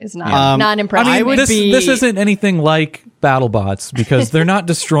Japan is not impressive. I mean, would this be- isn't anything like BattleBots because they're not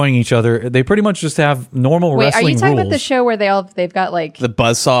destroying each other. They pretty much just have normal Wait, are wrestling you talking rules. about the show where they've got like The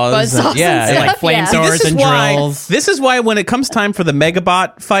buzzsaws. Buzzsaws yeah. and Like stuff? Yeah. flamethrowers This is and why. drills. This is why when it comes time for the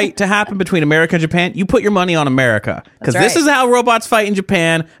Megabot fight to happen between America and Japan, you put your money on America because That's this right. is how robots fight in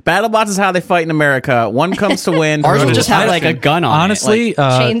Japan. BattleBots is how they fight in America. One comes to win. Ours will whoever's just have like a left. gun on Honestly, it.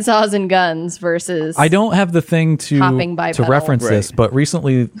 Like, chainsaws and guns versus I don't have the thing Hopping to bipedal. reference this, Right. but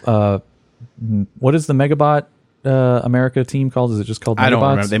recently, what is the Megabot America team called? Is it just called Megabots? I don't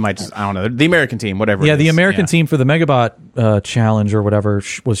remember. They might just. I don't know. The American team, whatever. Yeah, it the is. American Yeah. team for the Megabot challenge or whatever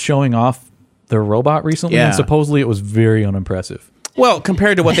was showing off their robot recently, Yeah. and supposedly it was very unimpressive. Well,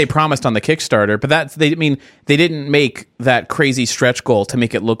 compared to what they promised on the Kickstarter, but they didn't make that crazy stretch goal to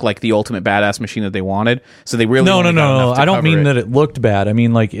make it look like the ultimate badass machine that they wanted. So they really No. only got enough to I don't cover mean it. that it looked bad. I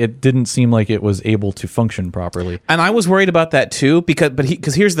mean like it didn't seem like it was able to function properly. And I was worried about that too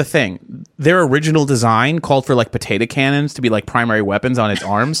because here's the thing: their original design called for like potato cannons to be like primary weapons on its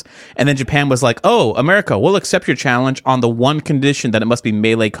arms, and then Japan was like, "Oh, America, we'll accept your challenge on the one condition that it must be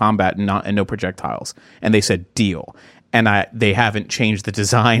melee combat and no projectiles." And they said, "Deal." And they haven't changed the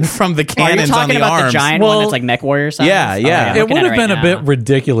design from the are you cannons on talking the about arms. the giant Well, one that's like Mech Warrior size? Yeah, yeah. I'm It looking would at have been right a bit now.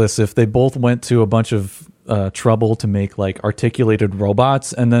 ridiculous if they both went to a bunch of trouble to make like articulated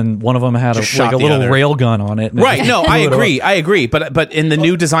robots, and then one of them had Just like shot a the little other. rail gun on it. and it Right? just No, blew I it up. agree. But in the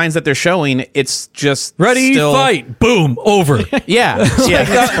new designs that they're showing, it's just Ready, still, fight, boom, over. Yeah, yeah.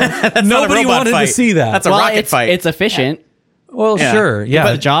 That's not a Nobody robot wanted fight. to see that. That's a Well, rocket it's, fight. It's efficient. Well, Yeah. sure, yeah,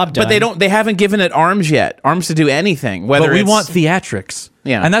 But the job done. But they haven't given it arms yet. Arms to do anything. Whether but we it's, want theatrics.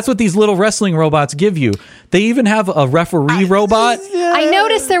 Yeah. And that's what these little wrestling robots give you. They even have a referee robot. I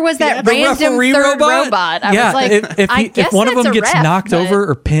noticed there was that The random referee third robot. I was like, if one of them gets knocked over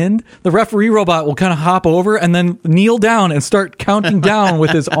or pinned, the referee robot will kind of hop over and then kneel down and start counting down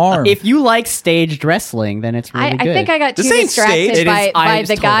with his arm. If you like staged wrestling, then it's really I good. think I got too This ain't distracted staged. by, It is- by it's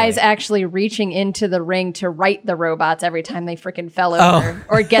the guys totally. actually reaching into the ring to right the robots every time they freaking fell over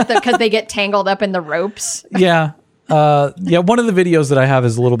or get the because they get tangled up in the ropes. yeah. One of the videos that I have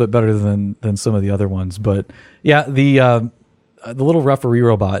is a little bit better than some of the other ones, but yeah, the little referee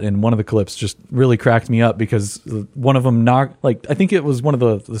robot in one of the clips just really cracked me up because one of them knocked, like, I think it was one of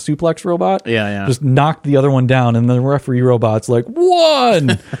the suplex robot. Yeah. Just knocked the other one down, and the referee robot's like,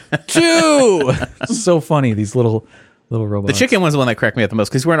 1, 2. So funny, these little robots. The chicken was the one that cracked me up the most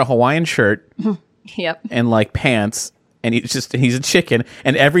because he's wearing a Hawaiian shirt Yep. and like pants, and he's a chicken.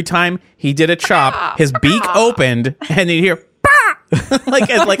 And every time he did a chop, his beak opened, and you hear like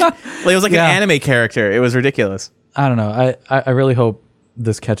it was like an anime character. It was ridiculous. I don't know. I really hope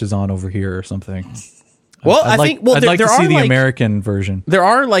this catches on over here or something. Well, I'd like to see the American version. There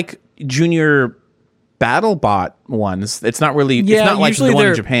are like junior BattleBot ones. It's not really. Yeah, it's not like usually the one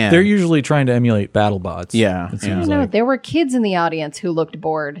in Japan. They're usually trying to emulate BattleBots. Yeah, it yeah. seems No, like. there were kids in the audience who looked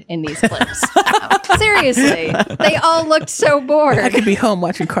bored in these clips. Seriously, they all looked so bored. I could be home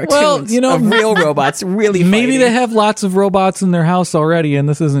watching cartoons. Well, you know, of real robots really. Maybe fighting. they have lots of robots in their house already, and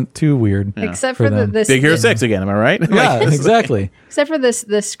this isn't too weird. Except for for them. this Big Hero 6 again. Am I right? Yeah, exactly. Except for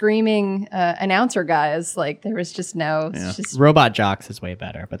the screaming announcer guys, like there was just no. It's just Robot Jocks is way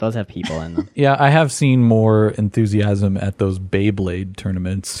better, but those have people in them. Yeah, I have seen more enthusiasm at those Beyblade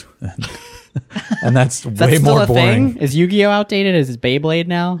tournaments, and that's Is that way still more a boring. thing? Is Yu-Gi-Oh outdated? Is it Beyblade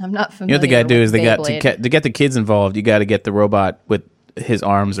now? I'm not You know familiar. what they got to do with is they got Beyblade. to get the kids involved. You got to get the robot with his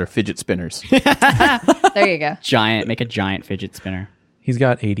arms or fidget spinners. There you go. Make a giant fidget spinner. He's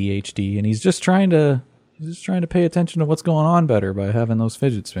got ADHD, and he's just trying to pay attention to what's going on better by having those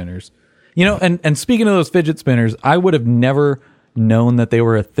fidget spinners. You know, and speaking of those fidget spinners, I would have never known that they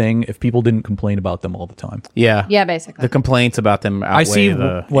were a thing if people didn't complain about them all the time. Yeah, Yeah, basically. The complaints about them outweigh I see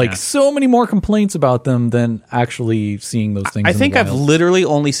the so many more complaints about them than actually seeing those things. I in think the I've wild. literally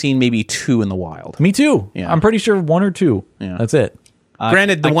only seen maybe 2 in the wild. Me too. Yeah. I'm pretty sure 1 or 2. Yeah. That's it.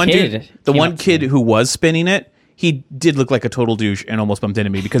 Granted, the a one kid kid came up who was spinning it, he did look like a total douche and almost bumped into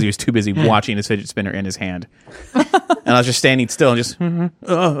me because he was too busy watching his fidget spinner in his hand. And I was just standing still and just, sorry.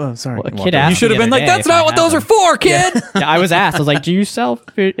 Well, a and kid walked asked away. You should have the been other like, day "That's if I not what had those them." are for, kid." Yeah, I was asked. I was like, "Do you sell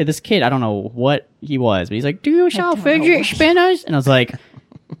this kid? I don't know what he was, but he's like, "Do you sell fidget spinners?" And I was like,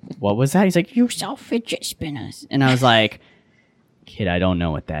 "What was that?" He's like, "You sell fidget spinners," and I was like, "Kid, I don't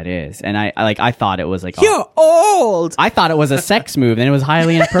know what that is." And I thought it was like, You're old. I thought it was a sex move, and it was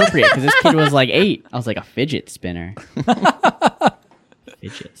highly inappropriate because this kid was like 8. I was like, a fidget spinner.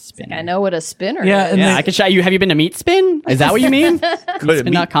 Fidget spinner. I know what a spinner Yeah, is. and Yeah, then- I could show you. Have you been to Meat Spin? Is that what you mean?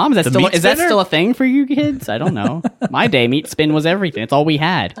 Meatspin.com? The meat Is that spinner? still a thing for you kids? I don't know. My day, Meat Spin was everything. It's all we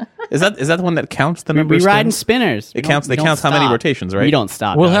had. Is that the one that counts the We number of riding spins? spinners. It counts how many rotations, right? We don't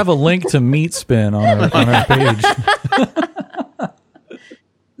stop. We'll dog. have a link to Meat Spin on our page.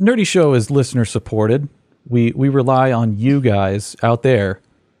 Nerdy Show is listener supported. We rely on you guys out there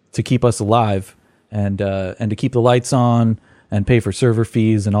to keep us alive and to keep the lights on and pay for server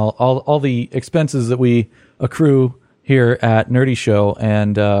fees and all the expenses that we accrue here at Nerdy Show.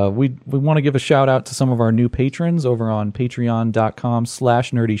 And we want to give a shout out to some of our new patrons over on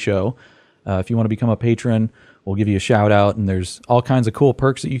patreon.com/Nerdy Show. If you want to become a patron, we'll give you a shout out, and there's all kinds of cool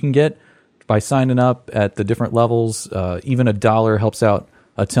perks that you can get by signing up at the different levels. Even $1 helps out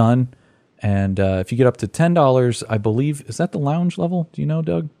a ton. And if you get up to $10, I believe, is that the lounge level? Do you know,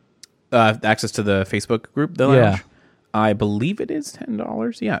 Doug? Access to the Facebook group, the Yeah. lounge? I believe it is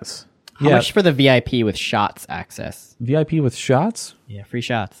 $10. Yes. How much for the VIP with shots access? VIP with shots? Yeah, free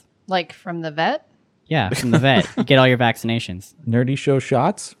shots. Like from the vet? Yeah, from the vet. You get all your vaccinations. Nerdy Show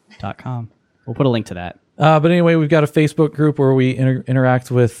shots? .com. We'll put a link to that. But anyway, we've got a Facebook group where we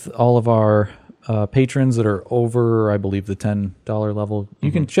interact with all of our patrons that are over, I believe, the $10 level.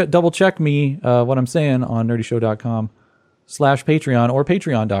 You can double check me what I'm saying on nerdyshow.com/Patreon or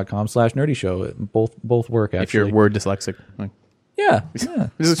patreon.com/nerdyshow. Both work, actually. If you're word dyslexic. Like, Yeah.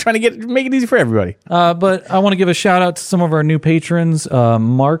 just trying to make it easy for everybody. But I want to give a shout out to some of our new patrons.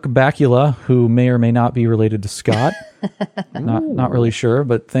 Mark Bakula, who may or may not be related to Scott. Not really sure,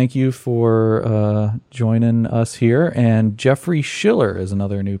 but thank you for joining us here. And Jeffrey Schiller is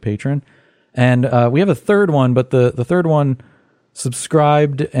another new patron. And we have a third one, but the third one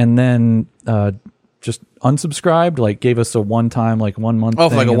subscribed and then just unsubscribed, like gave us a one-time, like 1 month Oh,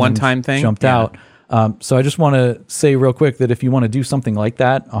 thing like a and then one-time thing? Jumped Yeah. out. So I just want to say real quick that if you want to do something like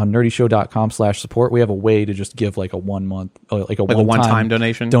that on nerdyshow.com/support, we have a way to just give like a 1 month, like a one-time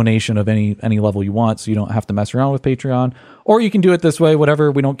donation of any level you want. So you don't have to mess around with Patreon, or you can do it this way,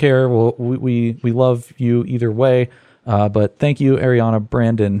 whatever. We don't care. We love you either way. But thank you, Ariana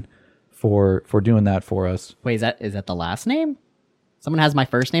Brandon, for doing that for us. Wait, is that the last name? Someone has my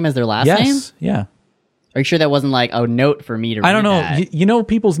first name as their last name? Yes. Yeah. Are you sure that wasn't like a note for me to read I don't know. that? You know,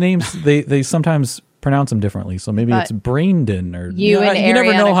 people's names, they sometimes pronounce them differently. So maybe But it's Brandon or You and you never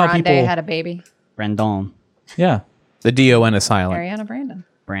Ariana know how Grande people had a baby. Brandon. Yeah. The D-O-N is silent. Ariana Brandon.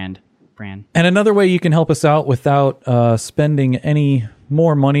 Brand. And another way you can help us out without spending any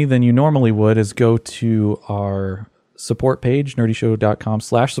more money than you normally would is go to our support page,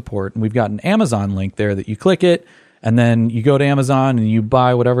 nerdyshow.com/support. And we've got an Amazon link there that you click it, and then you go to Amazon and you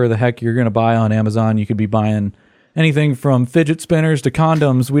buy whatever the heck you're going to buy on Amazon. You could be buying anything from fidget spinners to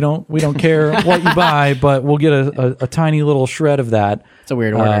condoms. We don't care what you buy, but we'll get a tiny little shred of that. It's a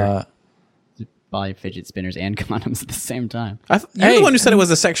weird order. Buy fidget spinners and condoms at the same time. You're the one who said it was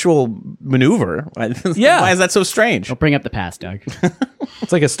a sexual maneuver. Yeah. Why is that so strange? Don't bring up the past, Doug.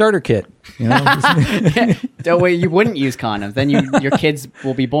 It's like a starter kit. You know? Don't wait, you wouldn't use condoms. Then your kids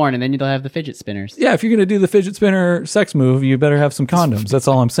will be born, and then they'll have the fidget spinners. Yeah, if you're going to do the fidget spinner sex move, you better have some condoms. That's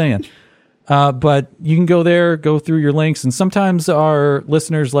all I'm saying. But you can go there, go through your links, and sometimes our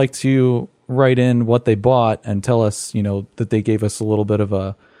listeners like to write in what they bought and tell us, that they gave us a little bit of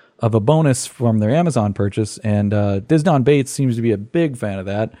a bonus from their Amazon purchase. And Dizdon Bates seems to be a big fan of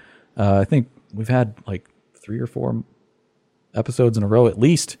that. I think we've had like 3 or 4 episodes in a row at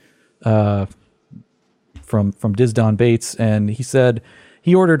least from Dizdon Bates, and he said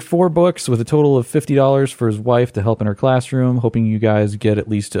he ordered 4 books with a total of $50 for his wife to help in her classroom, hoping you guys get at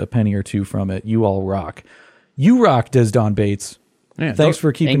least a penny or 2 from it. You all rock. You rock, Dizdon Bates. Yeah, Thanks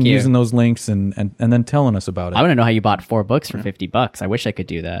for keeping using those links and then telling us about it. I want to know how you bought 4 books for $50. I wish I could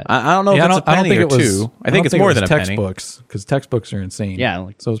do that. I don't know if it's a penny or 2. I think it's more than a penny. Textbooks, because textbooks are insane. Yeah,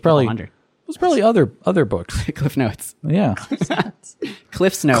 so it's probably 100. It was probably other books. Cliff Notes. Yeah.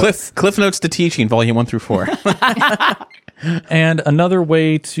 Cliff's Notes. Cliff Notes to Teaching, Volume 1 through 4. And another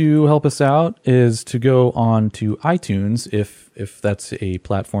way to help us out is to go on to iTunes, if that's a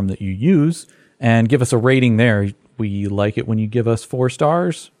platform that you use, and give us a rating there. We like it when you give us 4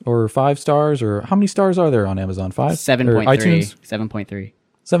 stars or 5 stars, or how many stars are there on Amazon? 5? 7.3. iTunes? 7.3.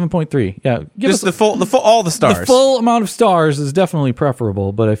 7.3. Yeah. Give Just us the full all the stars. The full amount of stars is definitely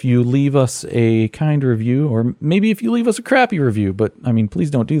preferable, but if you leave us a kind review, or maybe if you leave us a crappy review, but I mean, please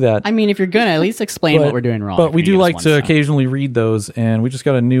don't do that. I mean, if you're going to at least explain what we're doing wrong. But we do like to star. occasionally read those, and we just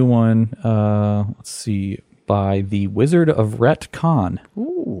got a new one, let's see, by the Wizard of Rhett Khan.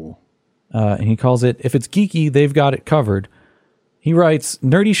 Ooh. And he calls it, "If it's geeky, they've got it covered." He writes,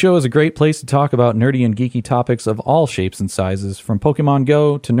 "Nerdy Show is a great place to talk about nerdy and geeky topics of all shapes and sizes, from Pokemon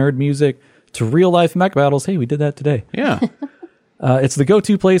Go to nerd music to real-life mech battles." Hey, we did that today. Yeah. It's the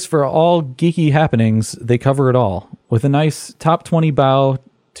go-to place for all geeky happenings. They cover it all. With a nice top 20 bow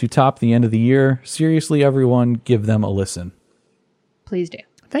to top the end of the year. Seriously, everyone, give them a listen. Please do.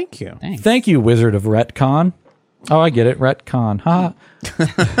 Thank you. Thanks. Thank you, Wizard of Rhett Khan. Oh, I get it. Rhett Khan. Ha.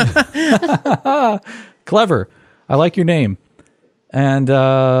 Clever. I like your name. And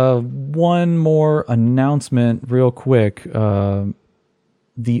one more announcement real quick. The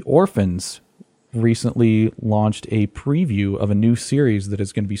Orphans recently launched a preview of a new series that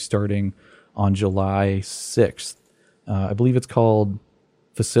is going to be starting on July 6th. I believe it's called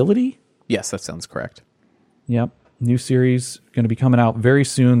Facility? Yes, that sounds correct. Yep. New series going to be coming out very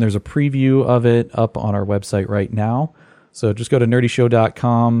soon. There's a preview of it up on our website right now. So just go to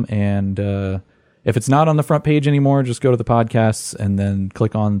nerdyshow.com, and if it's not on the front page anymore, just go to the podcasts and then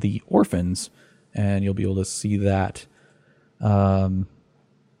click on The Orphans, and you'll be able to see that. So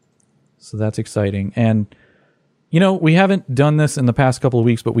that's exciting. And, we haven't done this in the past couple of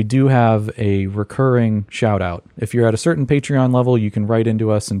weeks, but we do have a recurring shout out. If you're at a certain Patreon level, you can write into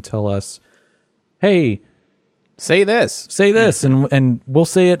us and tell us, hey, say this, and we'll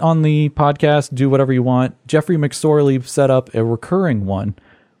say it on the podcast. Do whatever you want. Jeffrey McSorley set up a recurring one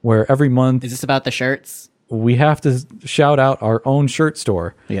where every month, Is this about the shirts? we have to shout out our own shirt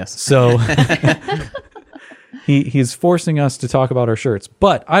store. Yes. So he's forcing us to talk about our shirts,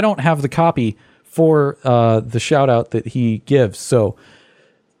 but I don't have the copy for the shout out that he gives. So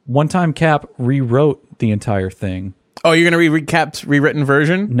One Time Cap rewrote the entire thing. Oh, you're going to recap's rewritten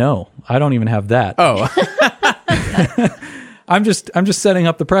version? No, I don't even have that. Oh. I'm just setting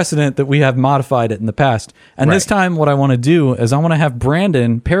up the precedent that we have modified it in the past. And this time what I want to do is I want to have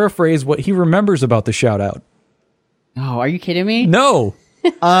Brandon paraphrase what he remembers about the shout out. Oh, are you kidding me? No.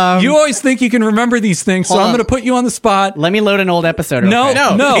 You always think you can remember these things, so I'm going to put you on the spot. Let me load an old episode. No.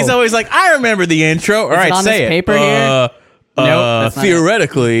 No. He's always like, I remember the intro. All right, on say this it. paper here? Nope, that's not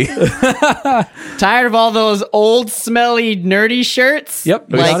theoretically. Tired of all those old, smelly, nerdy shirts? Yep.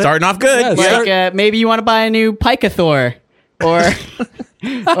 We're starting off good. Yeah, Maybe you want to buy a new Pikathor. Or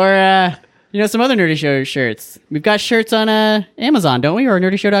some other Nerdy Show shirts. We've got shirts on Amazon, don't we? Or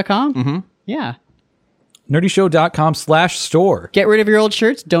nerdyshow.com? Mm-hmm. Yeah. nerdyshow.com/store. Get rid of your old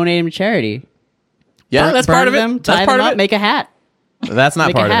shirts, donate them to charity. Yeah, that's Burn part of it. them, tie That's part them of up, it. make a hat. That's not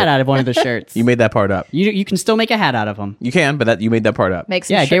Make part a hat of it. out of one of the shirts. You made that part up. You can still make a hat out of them. You can, but you made that part up. Make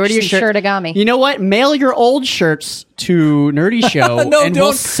some Yeah, get rid of your some shirt. shirtagami. You know what? Mail your old shirts to Nerdy Show, and we'll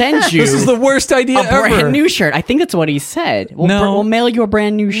don't. send you This is the worst idea a brand ever. new shirt. I think that's what he said. No. We'll mail you a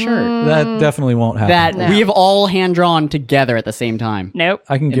brand new shirt That definitely won't happen. that No. we have all hand drawn together at the same time. Nope.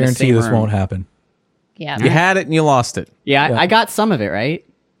 I can the guarantee same this room. won't happen. Yeah. You had it and you lost it. Yeah, I got some of it right.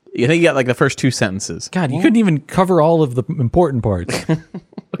 You think you got like the first 2 sentences. God, you couldn't even cover all of the important parts.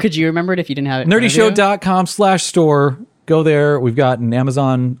 Could you remember it if you didn't have it? in front of you? nerdyshow.com/store. Go there. We've got an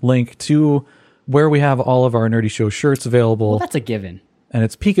Amazon link to where we have all of our Nerdy Show shirts available. Well, that's a given. And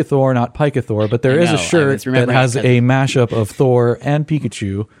it's Pikathor, not Pikathor, but there I is know, a I shirt was that remembering has because a mashup of Thor and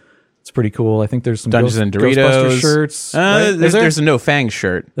Pikachu. It's pretty cool. I think there's some Dungeons and Ghostbuster Doritos shirts. right? Is There's there? a No Fangs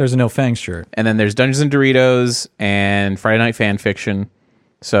shirt. There's a No Fangs shirt. And then there's Dungeons and Doritos and Friday Night Fan Fiction.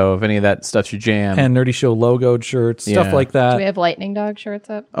 So if any of that stuff's your jam. And Nerdy Show logoed shirts, stuff Yeah. like Do we that. have Lightning Dog shirts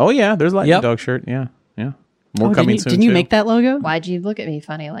up? Oh yeah, there's Lightning Yep. Dog shirt. Yeah. More Oh, coming didn't soon. you too. make that logo? Why'd you look at me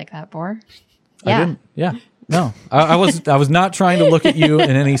funny like that, Bor? I Yeah. didn't. Yeah. No. I was not trying to look at you in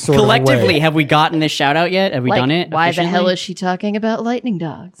any sort of Collectively, way. have we gotten this shout out yet? Have we done it? Why the hell efficiently? is she talking about lightning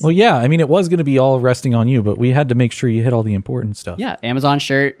dogs? Well, yeah. I mean, it was going to be all resting on you, but we had to make sure you hit all the important stuff. Yeah, Amazon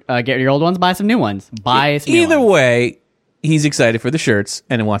shirt. Get your old ones. Buy some new ones. Buy some new Either ones. way, he's excited for the shirts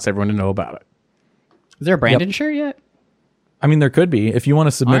and wants everyone to know about it. Is there a Brandon shirt yet? I mean, there could be if you want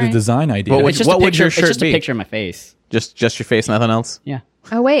to submit All right. a design idea. But It's just what a would picture. your It's shirt just be? a picture of my face. Just your face, nothing else. Yeah.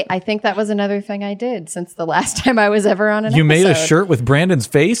 Oh wait, I think that was another thing I did since the last time I was ever on an you made a episode. shirt with Brandon's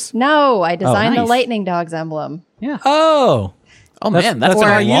face? No, I designed the nice. lightning dogs emblem. Yeah. Oh. Oh man, that's that's been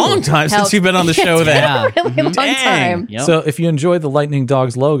about a you. long time since Help. you've been on the show. It's Then Yeah. been a really long Dang. time. Yep. So if you enjoy the Lightning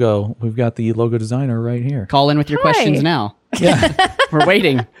Dogs logo, we've got the logo designer right here. Call in with your Hi. questions now. Yeah. We're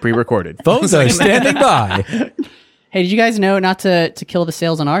waiting. pre-recorded. Phones are standing by. Hey, did you guys know, not to kill the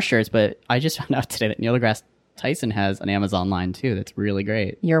sales on our shirts, but I just found out today that Neil deGrasse Tyson has an Amazon line too. That's really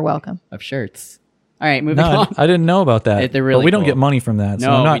great You're welcome. of shirts. All right, moving No, on. I didn't know about that. They're really but we don't cool. get money from that, so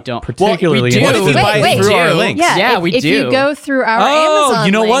No, I'm not we don't. particularly Well, we do. interested. Wait, buy wait. through our do. links. Yeah, we if do. you go through our Oh, Amazon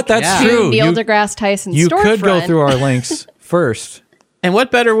you know what? link That's Yeah. to true. Neil You, deGrasse Tyson's you could go storefront, through our links first. And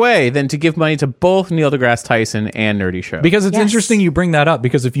what better way than to give money to both Neil deGrasse Tyson and Nerdy Show? Because it's Yes. interesting you bring that up,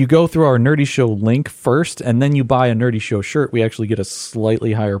 because if you go through our Nerdy Show link first and then you buy a Nerdy Show shirt, we actually get a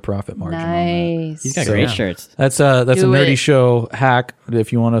slightly higher profit margin on that. Nice. He's got So, great yeah. shirts. That's a Do Nerdy it. Show hack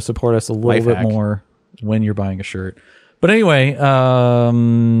if you want to support us a little Life bit hack. more when you're buying a shirt. But anyway,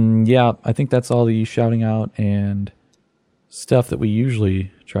 yeah, I think that's all the shouting out and stuff that we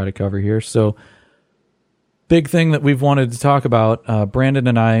usually try to cover here. So big thing that we've wanted to talk about, Brandon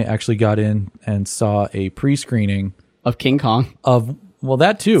and I actually got in and saw a pre-screening Of King Kong. of, well,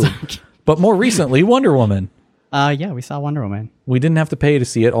 that too, but more recently, Wonder Woman. Yeah, we saw Wonder Woman. We didn't have to pay to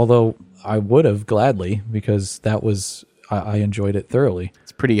see it, although I would have gladly, because that was, I enjoyed it thoroughly.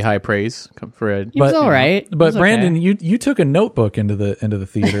 it's pretty high praise for a. It was all right. It But was Brandon, okay. you took a notebook into the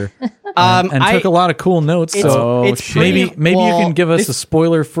theater and I- took a lot of cool notes. It's, So it's shit. pretty- maybe well, you can give us it's- a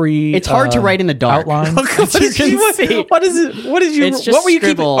spoiler free. It's hard to write in the dark. outline. What is see. what is it? What did you? It's just what were you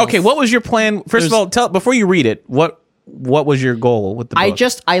keeping? scribbles. Okay, what was your plan? First of all, tell before you read it. What was your goal with the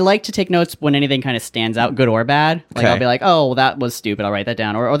book? I like to take notes when anything kind of stands out, good or bad. Like Okay. I'll be like, oh, well, that was stupid. I'll write that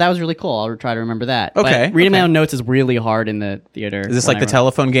down. Or oh, that was really cool. I'll try to remember that. Okay, But reading my okay. own notes is really hard in the theater. Is this when like the I write.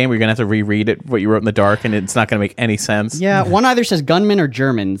 telephone game where you're gonna have to reread it what you wrote in the dark and it's not gonna make any sense? Yeah, one either says gunmen or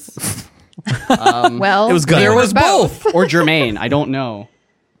Germans Well, It was good. there There was both. or Germain. I don't know.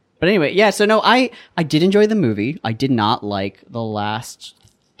 But anyway, yeah. So no, I did enjoy the movie. I did not like the last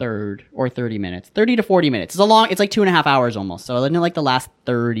third or 30 minutes, 30 to 40 minutes. It's a long. It's like 2.5 hours almost. So I didn't like the last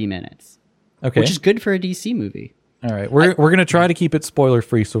 30 minutes, Okay. which is good for a DC movie. All right. We're gonna try to keep it spoiler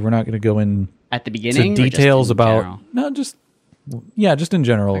free, so we're not gonna go in At the to beginning, or just details in about general? just in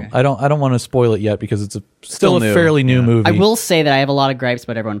general. I don't want to spoil it yet because it's still a new. fairly new movie. I will say that I have a lot of gripes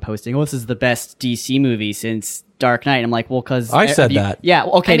about everyone posting, oh, this is the best DC movie since Dark Knight. I'm like, well, because I said that. Yeah,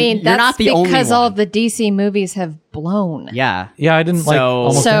 okay. I mean, you're that's not the only because one. all of the DC movies have blown. Yeah. Yeah, I didn't like So-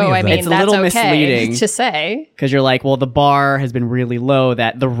 almost any So of I them. mean, It's a that's little okay misleading. to say. Because you're like, well, the bar has been really low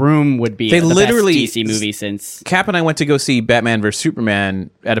that The Room would be They the literally- best DC movie since. Cap and I went to go see Batman vs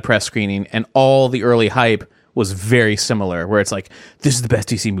Superman at a press screening, and all the early hype was very similar, where it's like, this is the best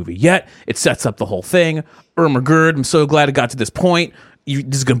DC movie yet. It sets up the whole thing. Irma Gerd, I'm so glad it got to this point.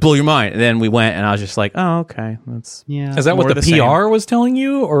 This is going to blow your mind. And then we went, and I was just like, oh, okay. That's Is that what more the the PR same. was telling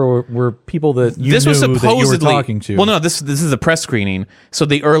you, or were people that you This knew was that you supposedly were talking to? Well, no, this is a press screening. So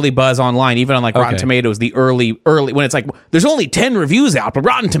the early buzz online, even on like Rotten Okay. Tomatoes, the early when it's like there's only 10 reviews out, but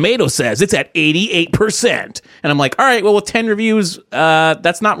Rotten Tomatoes says it's at 88%. And I'm like, all right, well, with 10 reviews,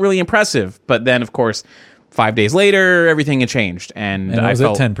 that's not really impressive. But then, of course, 5 days later, everything had changed, and And it I was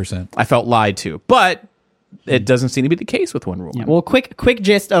felt at 10%. I felt lied to, but it doesn't seem to be the case with Wonder Woman. Well, quick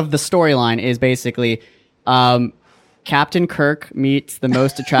gist of the storyline is basically Captain Kirk meets the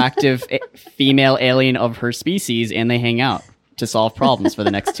most attractive female alien of her species, and they hang out to solve problems for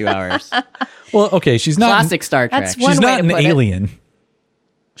the next 2 hours. Well, okay, she's not. Classic Star Trek. That's She's one way not to an put it. alien.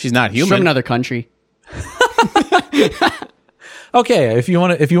 She's not She's human. from another country. Okay, if you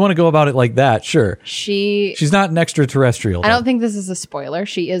want to go about it like that, sure. She's She's not an extraterrestrial. I don't think this is a spoiler.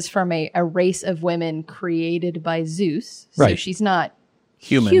 She is from a race of women created by Zeus. So Right. she's not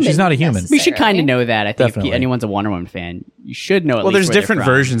Human. She's not a human. We should kind necessarily. of know that. I think Definitely. if anyone's a Wonder Woman fan, you should know at Well, least there's where they're different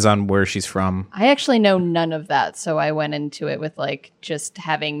from. versions on where she's from. I actually know none of that, so I went into it with like just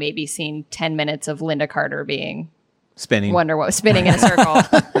having maybe seen 10 minutes of Linda Carter being Spinning. Wonder Woman spinning in a circle.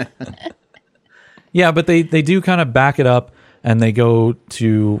 Yeah, but they do kind of back it up, and they go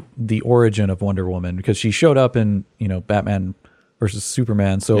to the origin of Wonder Woman, because she showed up in, Batman versus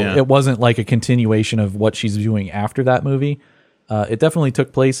Superman. So Yeah. it wasn't like a continuation of what she's doing after that movie. It definitely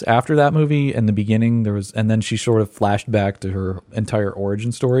took place after that movie. In the beginning, and then she sort of flashed back to her entire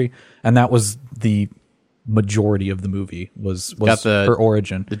origin story, and that was the majority of the movie was Got the- her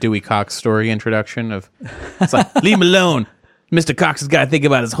origin. The Dewey Cox story introduction of, it's like, leave him alone. Mr. Cox has got to think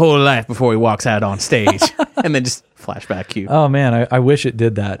about his whole life before he walks out on stage. And then just flashback cue. Oh man, I wish it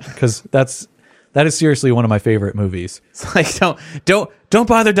did that, because that is seriously one of my favorite movies. It's like, don't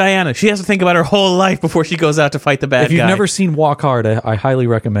bother Diana. She has to think about her whole life before she goes out to fight the bad If you've guy. never seen Walk Hard, I highly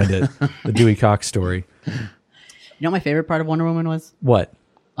recommend it. The Dewey Cox story. You know what my favorite part of Wonder Woman was? What?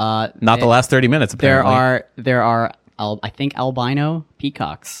 Not the last 30 minutes, apparently. There are I think albino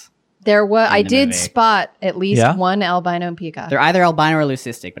peacocks. I the did movie. spot at least Yeah? one albino peacock. They're either albino or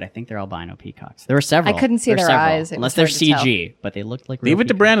leucistic, but I think they're albino peacocks. There were several. I couldn't see There were their several. eyes. It unless was they're hard to CG, but they looked like real Leave it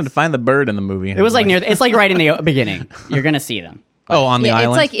to peacocks. Brandon to find the bird in the movie. It was like it's like right in the beginning. You're gonna see them oh, on the yeah,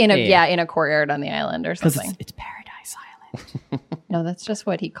 island? it's like in a Yeah. in a courtyard on the island or because something. it's Paradise Island. No, that's just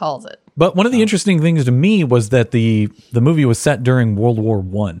what he calls it. But one of the interesting things to me was that the movie was set during World War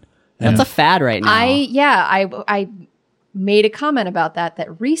One. That's a fad right now. I made a comment about that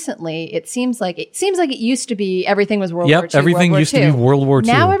recently it seems like it used to be everything was World War II. Everything World War used to II. be World War II.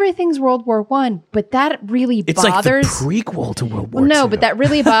 Now everything's World War One, but that really It's like the bothers. prequel to World War Well, no, II. but that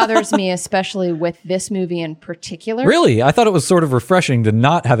really bothers me, especially with this movie in particular. Really, I thought it was sort of refreshing to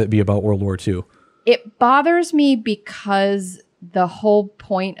not have it be about World War II. It bothers me because the whole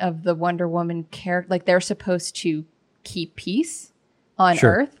point of the Wonder Woman character, like they're supposed to keep peace on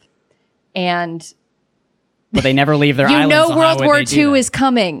Sure. Earth, and but they never leave their you islands. know so how World would War they do II that? is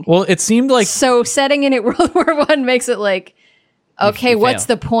coming. Well, it seemed like So setting in at World War One makes it like, okay, you what's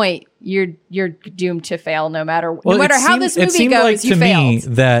fail. the point? You're doomed to fail no matter well, no matter it how seemed- this it movie seemed goes. like You to me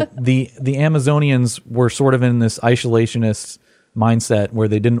failed. that the Amazonians were sort of in this isolationist mindset where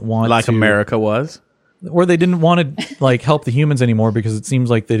they didn't want like to, America was. where they didn't want to like help the humans anymore because it seems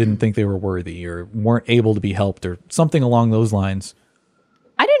like they didn't think they were worthy or weren't able to be helped or something along those lines.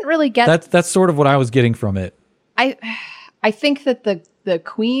 I didn't really get That's sort of what I was getting from it. I think that the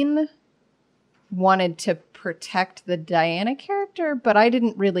Queen wanted to protect the Diana character, but I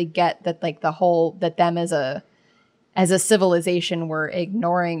didn't really get that like the whole that them as a civilization were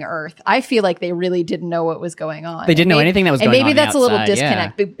ignoring Earth. I feel like they really didn't know what was going on. They didn't know anything that was and going maybe on that's a little outside,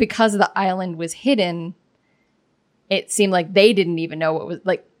 disconnect because the island was hidden. It seemed like they didn't even know what was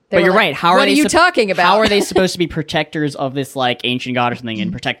like. They But were you're like, right. How what are they you talking about? How are they supposed to be protectors of this like ancient god or something and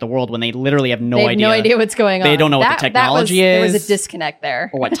protect the world when they literally have no They have idea? no idea what's going on. They don't know what the technology There is. was a disconnect there.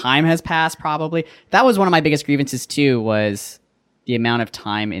 or what time has passed. Probably that was one of my biggest grievances too. Was the amount of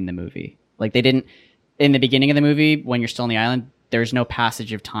time in the movie. Like they didn't in the beginning of the movie when you're still on the island. There's no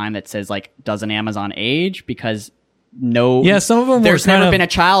passage of time that says like does an Amazon age because Yeah, some of them there's were kind never of- been a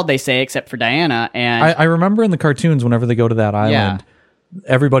child they say except for Diana and I remember in the cartoons whenever they go to that island,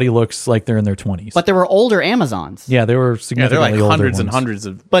 everybody looks like they're in their 20s. but there were older Amazons. yeah, they were Yeah, significantly they're like older hundreds and ones. hundreds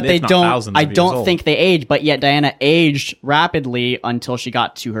of, But if they not don't. thousands I of years don't old. think they aged. But yet Diana aged rapidly until she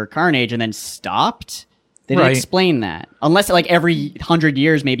got to her current age and then stopped. They didn't Right. explain that unless like every 100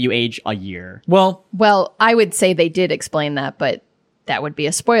 years maybe you age a year. Well, Well, I would say they did explain that, but that would be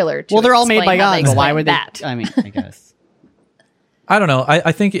a spoiler. Well, they're all made by explain how they God, but why explain would they? that? I mean, I guess. I don't know.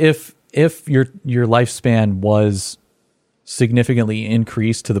 I think if your lifespan was significantly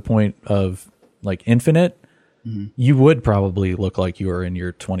increased to the point of like infinite, you would probably look like you were in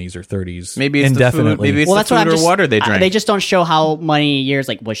your 20s or 30s. Maybe it's indefinitely. the food. Maybe it's Well, the that's what food I'm or just. water they drank. They just don't show how many years.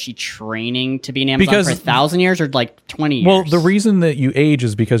 Like, was she training to be an Amazon Because- for 1,000 years or like 20 years? Well, the reason that you age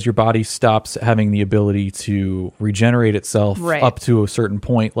is because your body stops having the ability to regenerate itself Right. up to a certain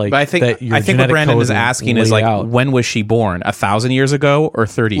point. Like, But I think that your what genetic Brandon code is asking laid is like, out. when was she born? 1,000 years ago or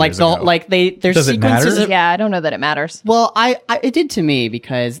 30 like years ago? there's Does it sequences. matter? Of, Yeah, I don't know that it matters. Well, it did to me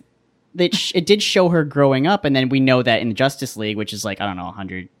because it did show her growing up, and then we know that in Justice League, which is like, I don't know,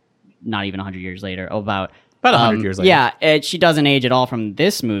 100, not even 100 years later, about 100 years later. Yeah, she doesn't age at all from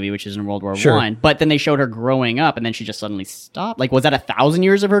this movie, which is in World War Sure. One. But then they showed her growing up, and then she just suddenly stopped. Like, was that 1,000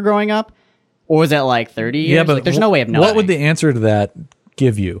 years of her growing up, or was that like 30 years? Yeah, but like, there's no way of knowing. What would the answer to that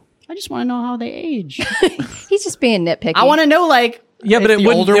give you? I just want to know how they age. He's just being nitpicky. I want to know, like, Yeah, but if it the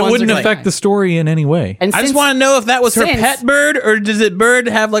wouldn't. older It ones wouldn't are like- affect the story in any way. And I just since- want to know if that was her since- pet bird, or does it bird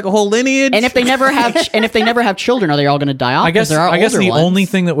have like a whole lineage? And if they never have children, are they all going to die off? I 'Cause guess. there are I guess older the ones. only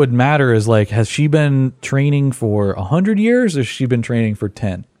thing that would matter is like, has she been training for 100 years, or has she been training for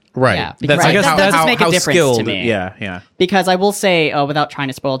 10? right, Yeah, that's right. like That how, does how, make a how difference skilled. to me. Yeah. Because I will say, without trying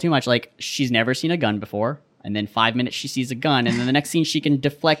to spoil too much, like, she's never seen a gun before. And then 5 minutes she sees a gun. And then the next scene she can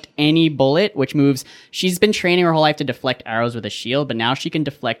deflect any bullet, which moves. She's been training her whole life to deflect arrows with a shield, but now she can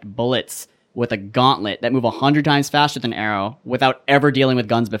deflect bullets with a gauntlet that move 100 times faster than arrow without ever dealing with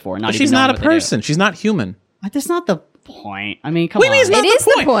guns before. But she's not a person. She's not human. That's not the point. I mean, come What do on. you mean it's not It is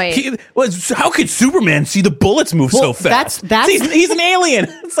the point. How could Superman see the bullets move so Well, fast? that's- he's an alien.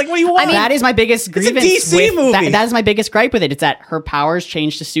 It's like, what do you want? That is my biggest a grievance. DC with, movie. That is my biggest gripe with it. It's that her powers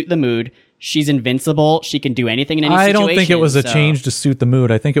change to suit the mood. She's invincible. She can do anything in any I situation. don't think it was a so- change to suit the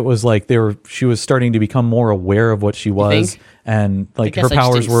mood. I think it was like she was starting to become more aware of what she was, think? and like guess her I just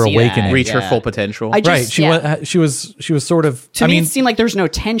powers didn't were see that. awakening. reach her Yeah. full potential. I just- Right. She was sort of. To I me, mean, it seemed like there was no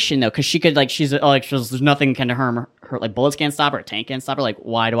tension though, because she could there's nothing can harm her. Like bullets can't stop her, a tank can't stop her. Like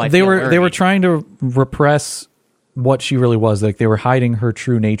why do I? they feel were worried? trying to repress what she really was. Like they were hiding her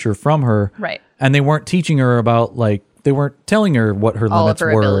true nature from her. Right. And they weren't teaching her about like they weren't telling her what her All of limits her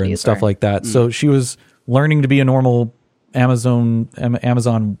were and abilities stuff were. like that. So she was learning to be a normal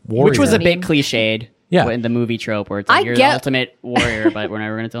Amazon warrior, which was a bit cliched. Yeah. in the movie trope where it's like I you're get- the ultimate warrior, but we're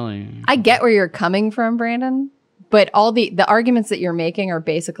never going to tell you. I get where you're coming from, Brandon, but all the arguments that you're making are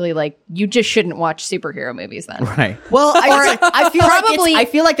basically like you just shouldn't watch superhero movies then. right. Well, I feel Probably I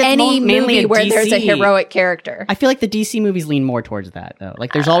feel like that's any mainly movie a where DC. there's a heroic character. I feel like the DC movies lean more towards that, though.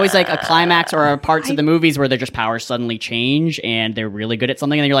 Like, there's always like a climax or parts of the movies where their just powers suddenly change and they're really good at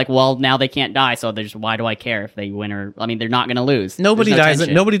something, and then you're like, well, now they can't die, so there's why do I care if they win or? I mean, they're not going to lose. Nobody There's no dies.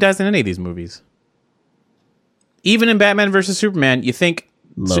 tension. Nobody dies in any of these movies. Even in Batman versus Superman, you think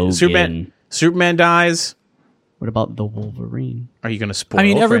Logan. Superman dies. What about the Wolverine? Are you going to spoil? I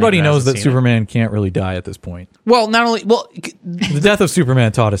mean, for everybody anyone who knows that hasn't seen it? Superman can't really die at this point. Well, not only The death of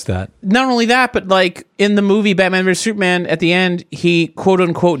Superman taught us that. not only that, but like in the movie Batman vs Superman, at the end he quote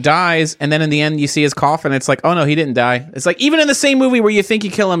unquote dies, and then in the end you see his coffin. It's like, oh no, he didn't die. It's like even in the same movie where you think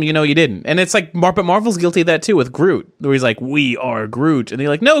you kill him, you know you didn't. And it's like, but Marvel's guilty of that too with Groot, where he's like, "We are Groot," and they're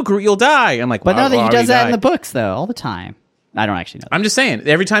like, "No, Groot, you'll die." I'm like, But well, no, he well, does already that in died. the books, though, all the time. I don't actually know. I'm just saying,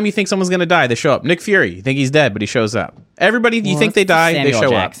 every time you think someone's gonna die, they show up. Nick Fury, you think he's dead, but he shows up. Everybody, you think they die, they Samuel show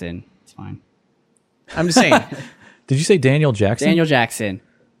Jackson. It's fine. up. I'm just saying. Did you say Daniel Jackson? Daniel Jackson.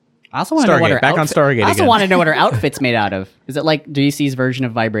 I also want to know what Stargate. her Back on outfit- Stargate I also again. want to know what her outfit's made out of. Is it like DC's version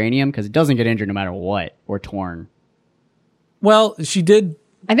of vibranium? Because it doesn't get injured no matter what or torn. Well, she did.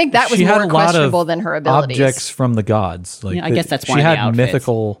 I think that was she had more a lot questionable of than her abilities. objects from the gods. Like Yeah, I guess that's she one of the had outfits.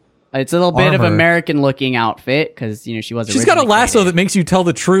 mythical. It's a little bit of Armor. American looking outfit because she was. She's got a originally lasso created. that makes you tell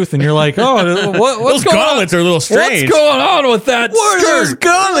the truth, and you're like, oh, what's Those going gauntlets on? are a little strange. What's going on with that? What are those skirt?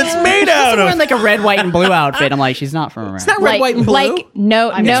 gauntlets made out She's wearing of? like a red, white, and blue outfit. I'm like, she's not from America. Red, white, and blue. Like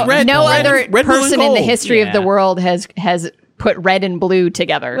no mean, it's red, no red, other red, blue, and person in the gold. history of the Yeah. world has put red and blue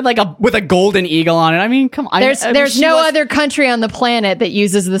together. with a golden eagle on it. I mean, come on. There's no other country on the planet that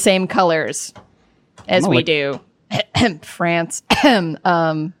uses the same colors as we do. France,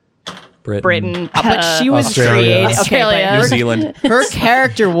 Britain, But she was Australia. created. Australia. Okay, New but Zealand. her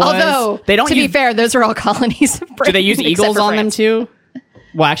character was. Although, they don't to use, be fair, those are all colonies of Britain. do they use except eagles for on them France. too?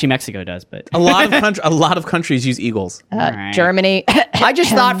 Well, actually, Mexico does, but A lot of countries use eagles. Alright. Germany. I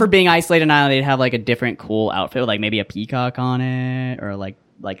just thought for being isolated island, they'd have like a different cool outfit, with, like maybe a peacock on it, or like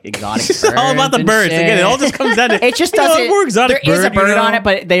exotic. It's all about the and birds. shit. Again, it all just comes down to It just you know, doesn't. more exotic There is a bird, you bird know? on it,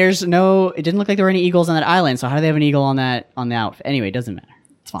 but there's no. It didn't look like there were any eagles on that island. So how do they have an eagle on the outfit? Anyway, it doesn't matter.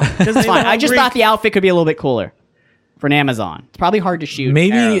 It's fine. It's fine. I just thought the outfit could be a little bit cooler for an Amazon. It's probably hard to shoot.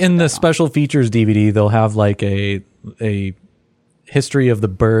 Maybe arrows in with the that on. special features DVD, they'll have like a history of the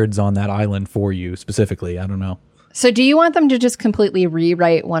birds on that island for you specifically. I don't know. So do you want them to just completely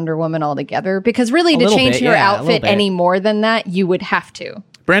rewrite Wonder Woman altogether? Because really, to little change bit, her yeah, a little outfit bit. any more than that, you would have to.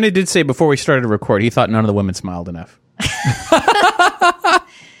 Brandon did say before we started to record, he thought none of the women smiled enough.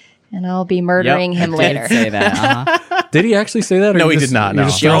 And I'll be murdering him I did later. Say that. Did he actually say that? Or No, you he just- did not. you're No,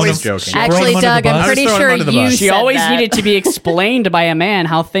 just he throwing was him- joking. throwing him Actually, under the Doug, I'm bus? pretty I was throwing him sure under the you bus. She said always that. needed to be explained by a man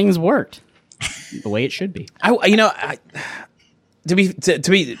how things worked, the way it should be. To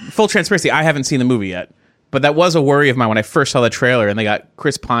be full transparency, I haven't seen the movie yet, but that was a worry of mine when I first saw the trailer and they got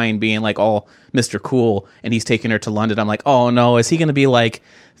Chris Pine being like all Mr. Cool and he's taking her to London. I'm like, oh no, is he going to be like,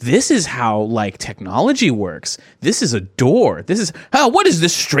 this is how like technology works. This is a door. This is what is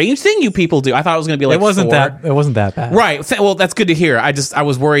this strange thing you people do? I thought it was going to be like It wasn't Thor. that. It wasn't that bad. Right. Well, that's good to hear. I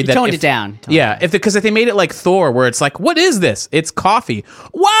was worried that toned if- it down. Yeah, because if they made it like Thor, where it's like, what is this? It's coffee.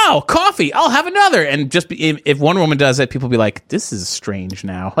 Wow, coffee. I'll have another. And just if Wonder Woman does it, people be like, this is strange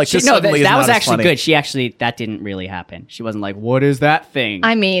now. Like, this No, suddenly is that was not as actually funny. good. She actually, that didn't really happen. She wasn't like, what is that thing?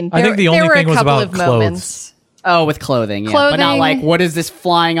 I mean, I think the there only were thing a was couple about of clothes. moments. Oh, with clothing, yeah. But not Clothing. like, what is this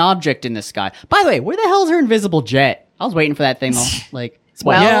flying object in the sky? By the way, where the hell is her invisible jet? I was waiting for that thing, though. Like,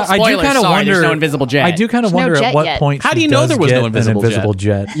 Well, Yeah, I do spoilers, kind of sorry, wonder. there's no invisible jet. I do kind of There's no wonder jet at what yet. point. How she do you know does there was no get invisible an invisible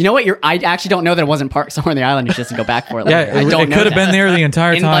jet? You know what? I actually don't know that it wasn't parked somewhere on the island. She just didn't go back for it. Yeah, later. I it don't know could have that. been there the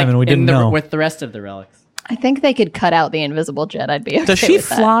entire In, time, like, and we didn't in the, know. with the rest of the relics. I think they could cut out the invisible jet. I'd be okay Does she with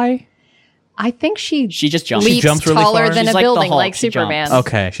that. fly? I think she She just jumps. leaps jumps really taller far? than She's a like the building, Hulk. like She Superman. jumps.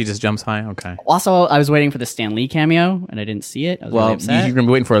 Okay, she just jumps high. Okay. Also, I was waiting for the Stan Lee cameo, and I didn't see it. I was really Well, upset. you're gonna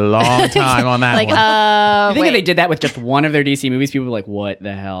be waiting for a long time on that Like, one. I think wait. if they did that with just one of their DC movies, people would be like, "What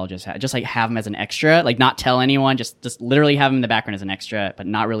the hell?" Just like have him as an extra, like not tell anyone, just literally have him in the background as an extra, but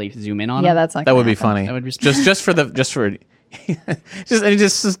not really zoom in on Yeah, him. that's not. That gonna would be happen. funny. That would be- just for it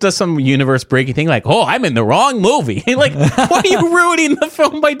just does some universe breaking thing like, oh, I'm in the wrong movie. Like, why are you ruining the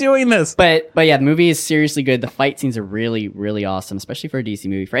film by doing this? But yeah, the movie is seriously good. The fight scenes are really, really awesome, especially for a DC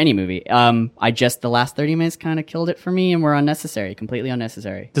movie, for any movie. The last 30 minutes kind of killed it for me and were unnecessary, completely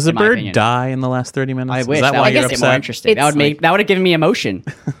unnecessary. Does a in my bird opinion. die in the last 30 minutes? I wish Is that that why would you're make it more upset? interesting. That It's would have given me emotion.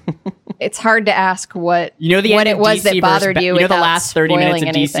 It's hard to ask what You know the what end it of was DC that bothered versus you. You know the without last 30 minutes of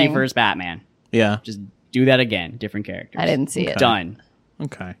spoiling DC anything. versus Batman. Yeah. Just do that again, different characters. I didn't see it. Done.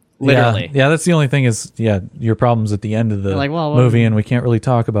 Okay. Literally. Yeah, that's the only thing is, your problems at the end of the Like, well, movie, and we can't really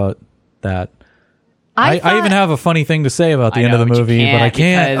talk about that. I even have a funny thing to say about the I end of know, the but you movie, but I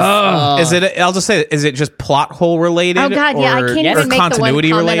can't. because, Is it? I'll just say, is it just plot hole related? Oh God, yeah, I or- can't or even make the one continuity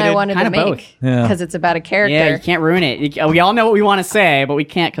comment related? I wanted to Kinda both. make Yeah. because it's about a character. yeah, you can't ruin it. We all know what we want to say, but we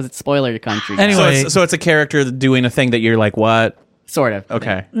can't because it's spoiler country. Anyway. So it's a character doing a thing that you're like, what? Sort of.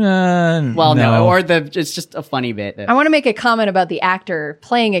 Okay. Well, no. Or it's just a funny bit. I want to make a comment about the actor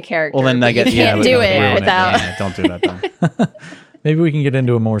playing a character. Well, then but I get you can't but do don't it ruin without. Yeah, don't do that. Then. Maybe we can get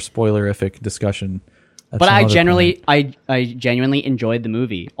into a more spoilerific discussion. at But some I other genuinely enjoyed the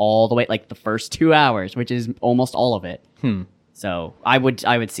movie all the way, like the first 2 hours, which is almost all of it. So I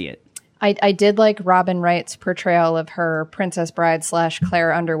would see it. I did like Robin Wright's portrayal of her Princess Bride /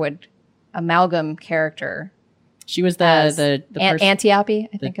 Claire Underwood amalgam character. She was the as person, Antiope,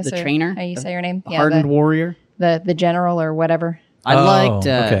 I think is the her- trainer, How you say her name? hardened warrior. the general or whatever. I Oh, liked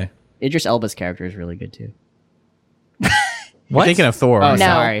okay. Idris Elba's character is really good too. You're thinking of Thor. Oh, aren't you?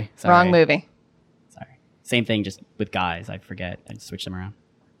 No, sorry. wrong movie. Sorry. Same thing, just with guys. I forget. I just switch them around.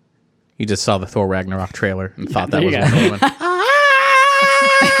 You just saw the Thor Ragnarok trailer and thought that there was you Wonder go. Woman.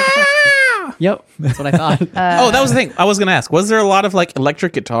 Yep, that's what I thought. Oh, that was the thing. I was going to ask. Was there a lot of like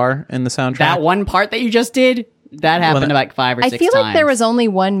electric guitar in the soundtrack? That one part that you just did, that happened about 5 or 6 I feel times. like there was only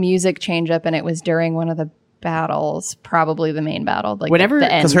one music change up, and it was during one of the battles, probably the main battle, like Whenever-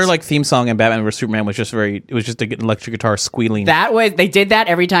 the end. Because her like theme song in Batman vs Superman was just it was just an electric guitar squealing. they did that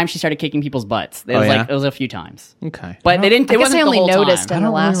every time she started kicking people's butts. It was yeah? it was a few times. Okay. But they didn't. I It guess wasn't I only the whole noticed time. in the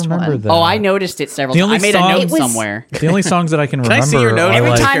last remember one. that. Oh, I noticed it several The times. only I made a song- note It was- somewhere. The only songs that I can Can I remember see your notes? are Every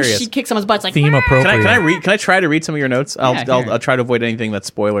like time curious. she kicks someone's butt, it's like theme appropriate. Can I try to read some of your notes? I'll here. try to avoid anything that's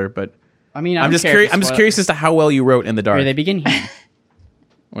spoiler. But I mean, I'm just curious. I'm just curious as to how well you wrote in the dark. Where they begin here.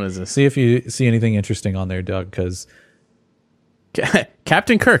 What is this? See if you see anything interesting on there, Doug, because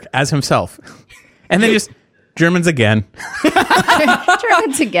Captain Kirk as himself, and then just Germans again.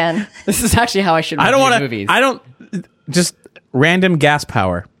 Germans again. This is actually how I should review I don't want to. movies. I don't. Just random gas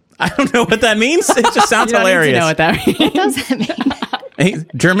power. I don't know what that means. It just sounds you don't hilarious. Need to know what that means. What does that mean? Hey,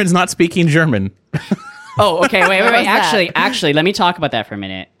 German's not speaking German. Oh, okay. Wait. was that? Actually, let me talk about that for a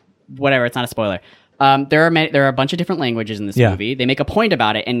minute. Whatever. It's not a spoiler. There are a bunch of different languages in this movie. They make a point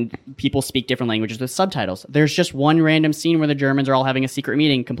about it, and people speak different languages with subtitles. There's just one random scene where the Germans are all having a secret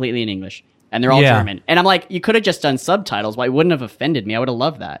meeting completely in English, and they're all German. And I'm like, you could have just done subtitles. Why wouldn't have offended me? I would have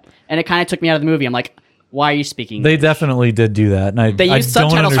loved that. And it kind of took me out of the movie. I'm like, why are you speaking They English? definitely did do that. And They I use don't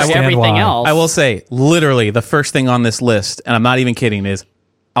subtitles for understand everything why. else. I will say, literally, the first thing on this list, and I'm not even kidding, is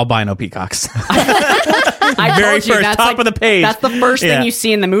albino peacocks. I very told you, first, that's top of the page. That's the first Yeah. thing you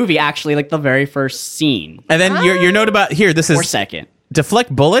see in the movie, actually, like the very first scene. And then your note about here, this Or is second.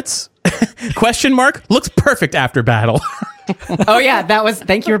 deflect bullets? Question mark? Looks perfect after battle. Oh yeah, that was.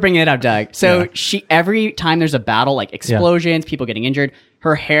 Thank you for bringing it up, Doug. So every time there's a battle, like explosions, people getting injured,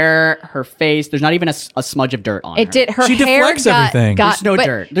 her hair, her face, there's not even a smudge of dirt on her. It did. Her She hair deflects got, everything. got There's no but-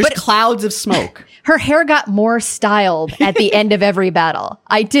 dirt. There's but clouds of smoke. her hair got more styled at the end of every battle.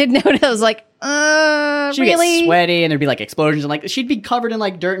 I did notice. I was like, She'd really? get sweaty, and there'd be like explosions, and like she'd be covered in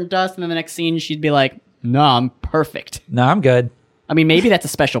like dirt and dust, and then the next scene she'd be like, "No, I'm perfect." No, I'm good. I mean, maybe that's a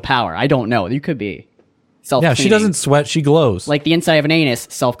special power. I don't know. You could be self. Yeah, she doesn't sweat. She glows. like the inside of an anus,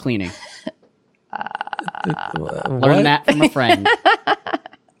 self cleaning. Learn that from a friend.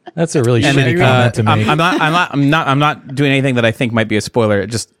 That's a really And shitty then, comment to make. I'm not doing anything that I think might be a spoiler.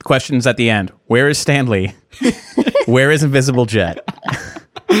 Just questions at the end. Where is Stanley? Where is Invisible Jet?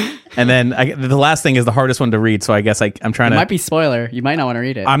 And then the last thing is the hardest one to read. So I guess I'm trying It to. might be spoiler. You might not want to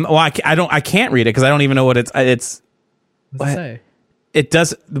read it. I can't read it because I don't even know what it's. What does it say? It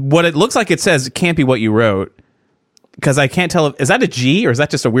does what it looks like. It says it can't be what you wrote because I can't tell. Is that a G or is that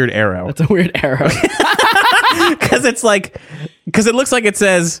just a weird arrow? It's a weird arrow. Because it looks like it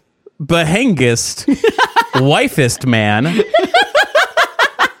says behangest wifest man.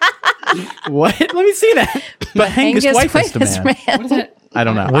 What? Let me see that. Behangest wifest man. What is it? I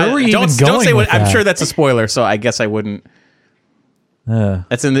don't know. Where were you don't, even don't going say what. with I'm that? sure that's a spoiler, so I guess I wouldn't.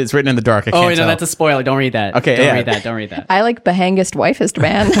 It's written in the dark. I Oh, can't no, tell. that's a spoiler. Don't read that. Okay, Don't yeah. read that. Don't read that. I like behangest wifest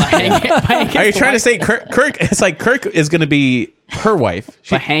man. Are you trying to say Kirk? It's like Kirk is going to be her wife.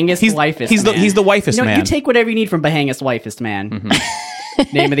 Behangest wifest He's man. the wifest You know, man. you take whatever you need from Behangest Wifest Man.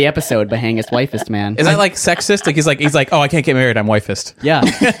 Name of the episode, Behangest Wifest Man. Is that like sexist? Like he's like, oh, I can't get married. I'm wifest. Yeah.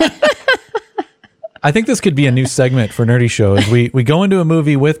 I think this could be a new segment for Nerdy Show. Is we go into a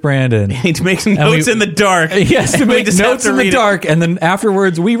movie with Brandon. He makes notes in the dark. Yes, to And we make just have notes to in the read it. dark, and then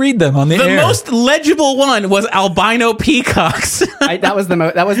afterwards we read them on the The air. most legible one was albino peacocks. That was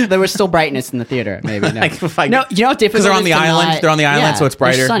there was still brightness in the theater. Maybe no. Like, if I- No, you know how difficult 'Cause they're on it is the to island. not- They're on the island, so it's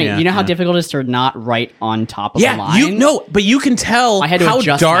brighter. they're sunny. Yeah. You know how Yeah. difficult it is to not write on top of a Yeah, line. but you can tell I had to how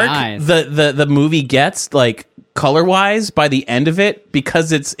adjust my dark eyes. the movie gets, like color wise, by the end of it,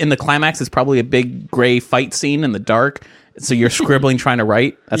 because it's in the climax. It's probably a big gray fight scene in the dark. So you're scribbling trying to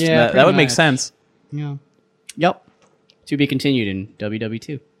write. That pretty would make much. sense. Yeah. Yep. To be continued in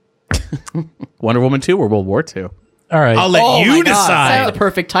WW2. Wonder Woman 2 or World War 2? All right. I'll let you my God, decide. That's the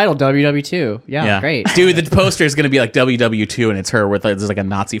perfect title, WW2. Yeah, great. Dude, the poster is going to be like WW2 and it's her with there's like a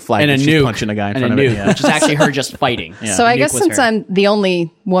Nazi flag And a and she's nuke. punching a guy in and a front of nuke, it. Yeah. which is actually her just fighting. So I The guess nuke was since her. I'm the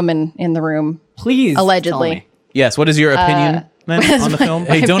only woman in the room, Please allegedly. tell me. Yes, what is your opinion then on the film?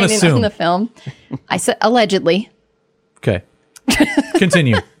 Hey, my don't opinion assume. on the film, I said allegedly, Okay.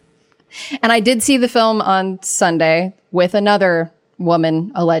 Continue. and I did see the film on Sunday with another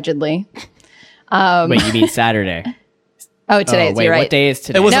woman allegedly. Wait, you mean Saturday? Oh, today's wait, you're right. what day is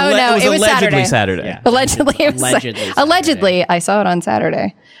today? It was, No, it was Saturday. allegedly Saturday. Yeah. Allegedly, it was Allegedly Saturday. allegedly, I saw it on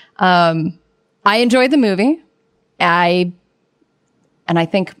Saturday. I enjoyed the movie. I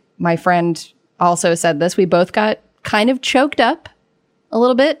think my friend also said this. We both got kind of choked up a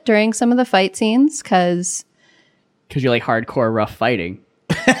little bit during some of the fight scenes because Because you like hardcore rough fighting.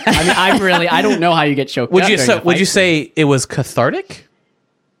 I mean, I don't know how you get choked Would up. you during a would fight you scene. say it was cathartic?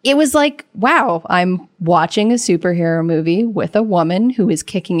 it was like, wow, I'm watching a superhero movie with a woman who is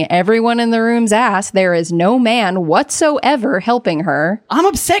kicking everyone in the room's ass. There is no man whatsoever helping her I'm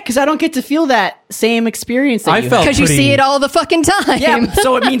upset because I don't get to feel that same experience that I you felt- had. because you pretty- see it all the fucking time. Yeah,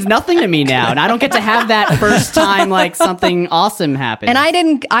 so it means nothing to me now, and I don't get to have that first time like something awesome happens. And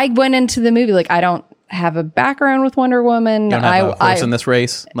I went into the movie like, I don't have a background with Wonder Woman. You don't have a horse in this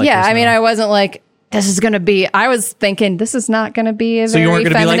race? Like yeah, there's I mean, no- I wasn't like, this is going to be, I was thinking, this is not going to be a So you very weren't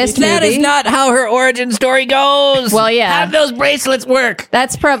gonna be like, feminist "That movie. is not how her origin story goes. Well, yeah. Have those bracelets work.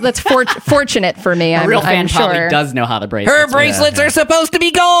 That's fortunate for me. a real fan I'm probably sure. does know how the bracelets Her work. bracelets are supposed to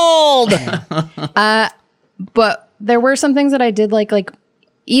be gold. But there were some things that I did like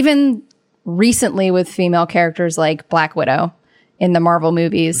even recently with female characters like Black Widow in the Marvel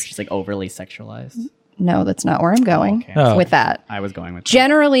movies. She's like overly sexualized. No, that's not where I'm going with that. I was going with that.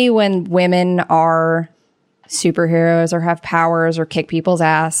 Generally, when women are superheroes or have powers or kick people's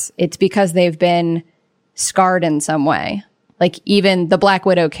ass, it's because they've been scarred in some way. Like even the Black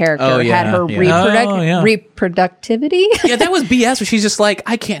Widow character had her reproductivity. Yeah, that was BS. Where she's just like,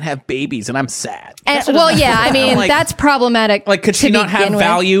 I can't have babies, and I'm sad. And, well, yeah, I mean like, that's problematic. Like, could she not have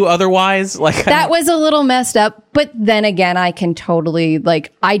value otherwise? Like that was a little messed up. But then again, I can totally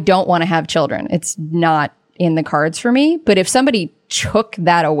I don't want to have children. It's not in the cards for me. But if somebody took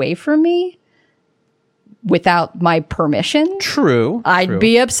that away from me without my permission, I'd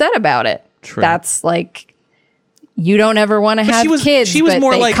be upset about it. That's like. You don't ever want to have kids, she was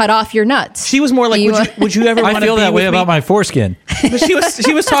more they cut off your nuts. She was more like, would you ever want to be with me? I feel that way about my foreskin. But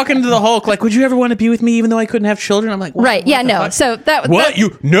she was talking to the Hulk, like, would you ever want to be with me even though I couldn't have children? I'm like, right, yeah, no. Fuck? So that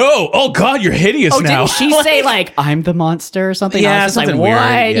you no, oh God, you're hideous now. Didn't she say like I'm the monster or something? Yeah, something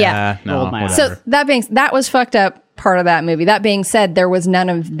like, weird. Yeah. No, so that was fucked up. Part of that movie. That being said, there was none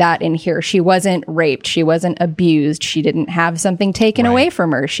of that in here. She wasn't raped. She wasn't abused. She didn't have something taken away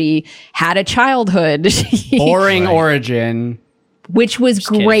from her. She had a childhood. Boring origin. Which was just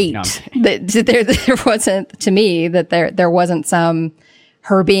great. No, there wasn't, to me, that there wasn't some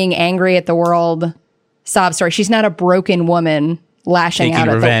her being angry at the world sob story. She's not a broken woman lashing out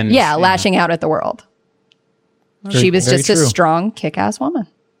at lashing out at the world. She was just a strong, kick-ass woman.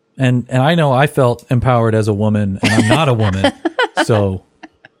 And I know I felt empowered as a woman, and I'm not a woman. So,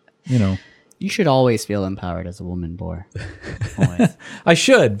 You should always feel empowered as a woman, Boar. Always. I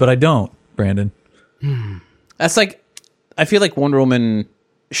should, but I don't, Brandon. That's like, I feel like Wonder Woman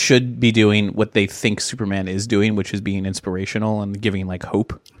should be doing what they think Superman is doing, which is being inspirational and giving like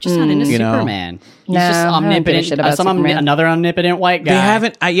hope. Just not into Superman. He's just omnipotent. Another omnipotent white guy. They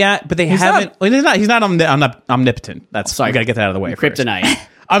haven't, but they haven't. He's not omnipotent. That's I gotta get that out of the way. Kryptonite.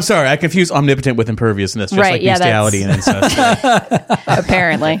 I'm sorry, I confuse omnipotent with imperviousness, just like bestiality and incest.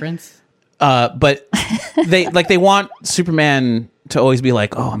 Apparently. But they want Superman to always be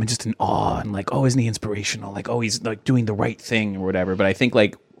like, oh, I'm just in awe, and like, oh, isn't he inspirational? Like, oh, he's like doing the right thing or whatever. But I think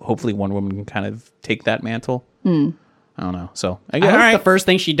like hopefully Wonder Woman can kind of take that mantle. I don't know. So I hope the first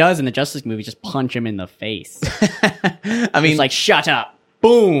thing she does in the Justice movie is just punch him in the face. I mean, it's like, shut up.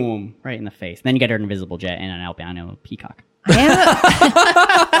 Boom. Right in the face. And then you get her invisible jet and an albino peacock.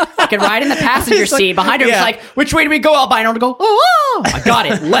 I could ride in the passenger seat behind her. It's like, which way do we go, albino? And go, oh, I got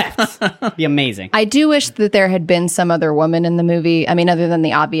it, left. Be amazing. I do wish that there had been some other woman in the movie. I mean, other than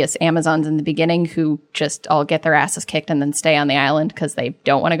the obvious Amazons in the beginning who just all get their asses kicked and then stay on the island because they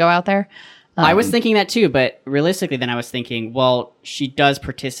don't want to go out there. I was thinking that too, but realistically, then I was thinking, well, she does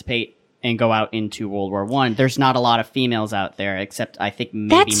participate and go out into World War I. There's not a lot of females out there, except I think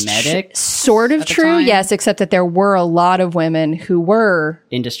maybe medics. Sort of true, yes, except that there were a lot of women who were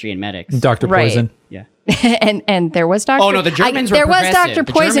industry and medics. Dr. Poison. Yeah. and there was Dr. Oh no, the Germans were there was progressive.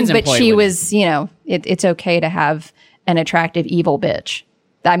 Dr. Poison, but she was, it's okay to have an attractive evil bitch.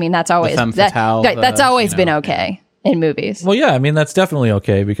 I mean, that's always that's always been okay in movies. Well, yeah, I mean that's definitely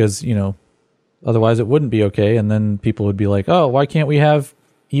okay because, otherwise it wouldn't be okay and then people would be like, "Oh, why can't we have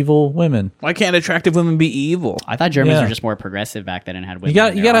evil women? Why can't attractive women be evil?" I thought Germans were just more progressive back then and had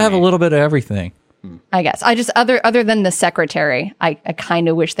women. You got to have a little bit of everything. I guess. I just other than the secretary, I kind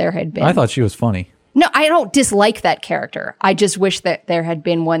of wish there had been. I thought she was funny. No, I don't dislike that character. I just wish that there had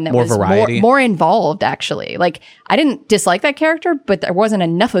been one that was variety. more involved. Actually, like I didn't dislike that character, but there wasn't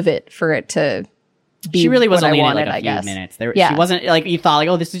enough of it for it to. She really was only in it like a few minutes. She wasn't like you thought.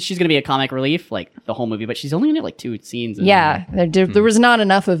 Like, she's going to be a comic relief like the whole movie, but she's only in it like 2 scenes. There was not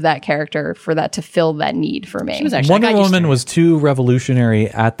enough of that character for that to fill that need for me. Wonder Woman was too revolutionary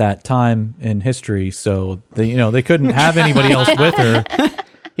at that time in history, so they couldn't have anybody else with her.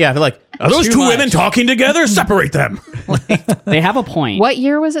 Yeah, they're like, are those two women talking together? Separate them. They have a point. What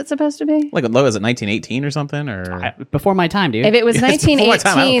year was it supposed to be? Like, was it 1918 or something? Or before my time, dude. If it was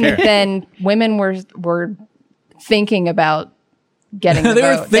 1918, then women were thinking about getting the they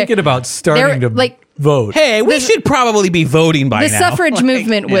vote. were thinking about starting to vote. Hey, we should probably be voting by now. The suffrage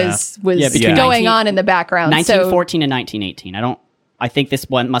movement was going on in the background. 1914 and 1918. I think this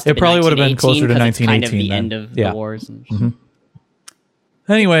one must have been 1918. It probably would have been closer to 1918. Kind of the end of the wars. And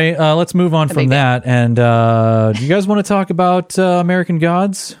Anyway, let's move on from that. And do you guys want to talk about American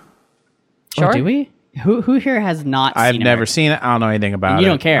Gods? Sure. Oh, do we? Who here has not seen it? I've never seen it. I don't know anything about it. You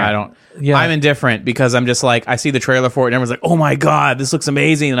don't care. I don't. Yeah. I'm indifferent because I'm just like, I see the trailer for it and everyone's like, oh my God, this looks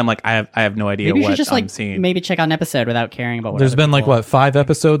amazing. And I'm like, I have no idea what I'm seeing. Maybe check out an episode without caring about what There's been 5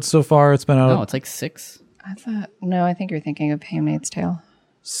 episodes so far. It's been out. No, it's like 6. I think you're thinking of Handmaid's Tale.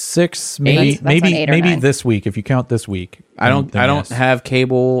 6, maybe That's on 8 or maybe 9. this week if you count this week. I don't yes. have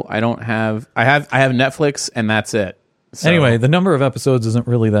cable. I have Netflix, and that's it. So, Anyway, the number of episodes isn't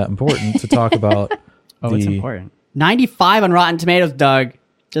really that important to talk about. It's important. 95 on Rotten Tomatoes, Doug.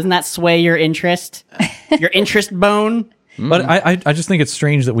 Doesn't that sway your interest? Your interest bone? But I just think it's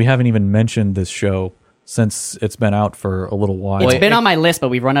strange that we haven't even mentioned this show since it's been out for a little while. It's been on my list, but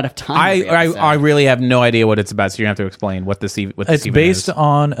we've run out of time. I really have no idea what it's about, so you have to explain what this even It's based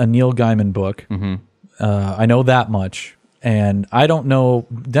on a Neil Gaiman book. Mm-hmm. I know that much. And I don't know.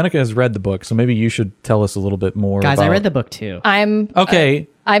 Danica has read the book, so maybe you should tell us a little bit more. Guys, about... I read the book too. Okay.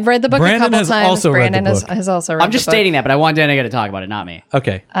 I've read the book Brandon a couple has times. also read the Brandon book. has also read I'm just the book. stating that, but I want Danica to talk about it, not me.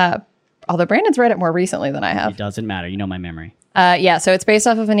 Okay. Although Brandon's read it more recently than I It have. doesn't matter. You know my memory. Yeah, so it's based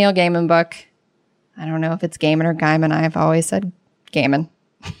off of a Neil Gaiman book. I don't know if it's Gaiman or Gaiman. I've always said Gaiman.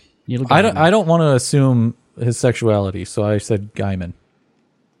 I don't want to assume his sexuality, so I said Gaiman.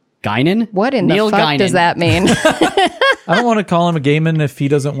 Guinan? What in Neil the fuck Gaiman. does that mean? I don't want to call him a Gaiman if he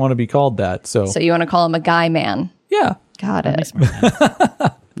doesn't want to be called that. So, So you want to call him a guy man? yeah. Got it. Makes more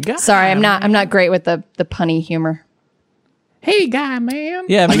sense. Sorry, I'm not great with the punny humor. Hey, guy, man.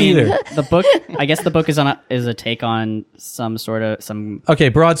 Yeah, me neither. The book, I guess the book is a take on some sort of Okay,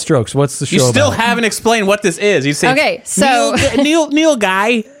 broad strokes. What's the show You still about? haven't explained what this is. You say, Okay, so- Neil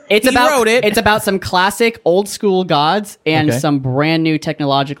guy. It's he about wrote it. It's about some classic old school gods and Okay. some brand new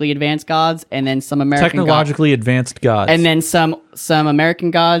technologically advanced gods, and then some American Technologically advanced gods. gods, and then some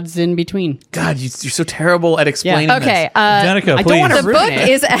American gods in between. God, you're so terrible at explaining. Okay, this. Danica, I please. don't want the to ruin book it.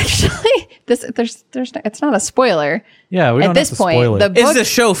 is actually this. It's not a spoiler. Yeah, we don't At this have to point, spoil the it. book Is the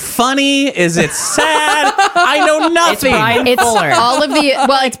show funny? Is it sad? I know It's nothing. Brian it's Fuller. all of the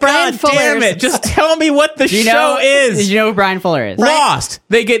it's Brian God Fuller. damn it! Just tell me what the Do you show know is. Do you know who Brian Fuller is? Lost.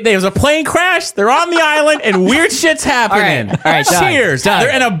 There's a plane crash. They're on the island, and weird shit's happening. All right, Doug, Cheers. Doug,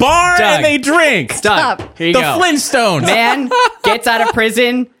 They're in a bar Doug. and they drink. Doug, Stop. here you The go. Flintstones. Man gets out of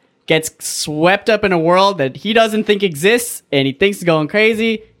prison, gets swept up in a world that he doesn't think exists, and he thinks is going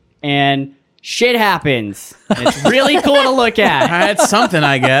crazy, and shit happens. And it's really cool to look at. That's something,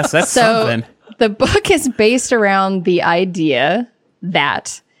 I guess. That's So something. the book is based around the idea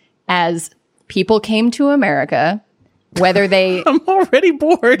that as people came to America, whether they I'm already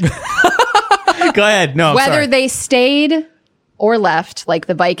bored. Go ahead. No, I'm whether sorry. they stayed or left, like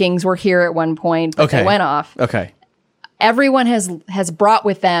the Vikings were here at one point, but Okay. they went off. Okay. Everyone has brought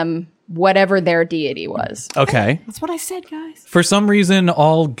with them whatever their deity was. Okay. That's what I said, guys. For some reason,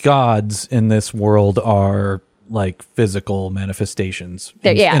 all gods in this world are like physical manifestations.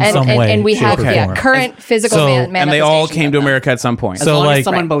 There- in some way, and we shape, have or form. current physical So- manifestations. And they all came to of them. America at some point. As So, long like- as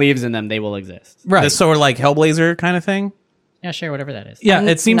someone believes in them, they will exist. Right. This sort of like Hellblazer kind of thing. Yeah, sure, whatever that is. Yeah, I'm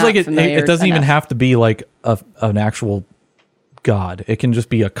it seems not like it familiar doesn't even enough. have to be like an actual god. It can just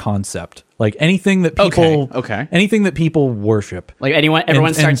be a concept. Like anything that people Okay. anything that people worship. Like everyone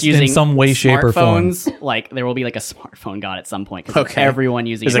In- starts in using some way, shape, or form. smartphones. Like there will be like a smartphone god at some point. 'Cause Okay. everyone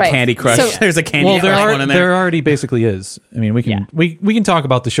using There's it. a Right. Candy Crush. So- There's a Candy Well, Crush one in there. there already basically is. I mean, we can Yeah. we can talk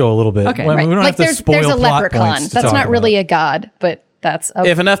about the show a little bit. Okay. Well, Right. we don't Like have to spoil there's a plot leprechaun. points to That's talk not really about. a god, but that's a,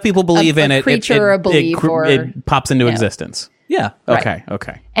 If enough people believe a in it, creature or a belief or- it pops into yeah. existence. Yeah. Okay.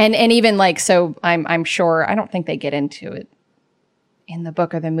 Okay. and even like so I'm sure I don't think they get into it in the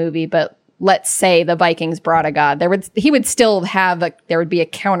book or the movie, but let's say the Vikings brought a god, there would be a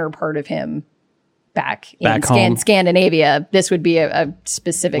counterpart of him back in home. Scandinavia. This would be a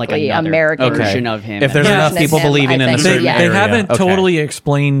specifically another American version of him. If there's Yeah. enough people Version of him, believing in I a think. certain Yeah. They area. haven't Okay. totally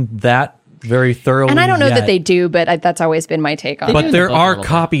explained that very thoroughly. And I don't know yet. that they do, but that's always been my take on They it. do But in there the book a are little bit.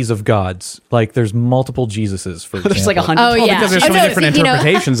 copies of gods. Like there's multiple Jesuses, for example. There's like 100. Oh, yeah. because there's so Oh, many no, different you know,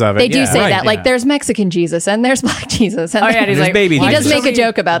 interpretations of it. They do Yeah. say Right, that. Like yeah. there's Mexican Jesus and there's Black Jesus. And Oh, yeah, and he's There's like, baby he does Jesus. make a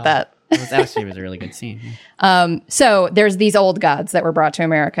joke about that. That was a really good scene. So there's these old gods that were brought to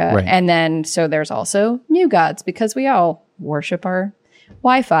America. Right. And then so there's also new gods because we all worship our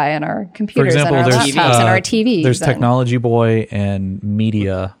Wi-Fi and our For computers example, and our there's laptops and our TVs. There's and- Technology Boy and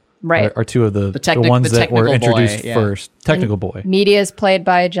Media. Right. Are two of the technic- ones the that were technical boy, introduced yeah. first. Technical Boy. Media is played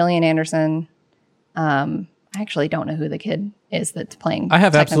by Gillian Anderson. I actually don't know who the kid is that's playing. I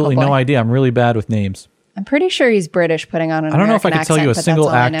have Technical absolutely Boy. no idea. I'm really bad with names. I'm pretty sure he's British, putting on an I don't know if I American could tell you a accent, but single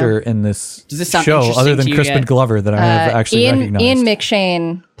that's all I know. actor in this Does this sound show interesting other than to you Crispin yet? Glover that I have actually Ian recognized.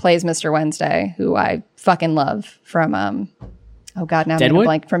 McShane plays Mr. Wednesday, who I fucking love from oh god, now I'm Deadwood? gonna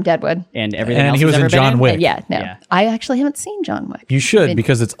blank from Deadwood. And everything And else he was he's in ever been John Wick. Yeah, no, Yeah. I actually haven't seen John Wick. You should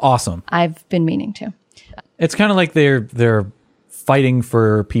because it's awesome. I've been meaning to. It's kind of like they're fighting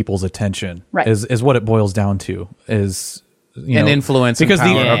for people's attention. Right. Is what it boils down to. Is And influence and because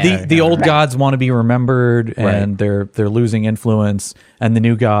power. the old gods want to be remembered, and they're losing influence, and the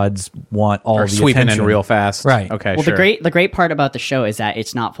new gods want all Are the sweeping attention. in real fast. Right. Okay. Well, sure. the great part about the show is that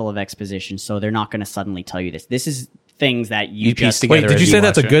it's not full of exposition, so they're not going to suddenly tell you this. This is things that you piece just together. Wait, did you as say you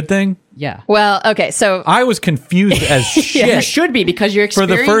that's a watch it. good thing? yeah. Well, okay, so I was confused as shit. You should be because you're For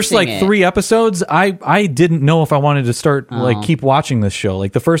experiencing the first like it. 3 episodes, I didn't know if I wanted to start like keep watching this show.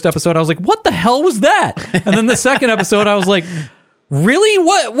 Like the first episode, I was like, "What the hell was that?" And then the second episode, I was like, "Really?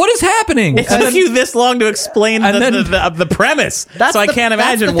 What is happening?" It took you this long to explain And then- the premise, That's so I the- can't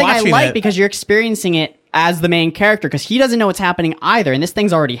imagine that's the thing watching I like it. because you're experiencing it as the main character because he doesn't know what's happening either, and this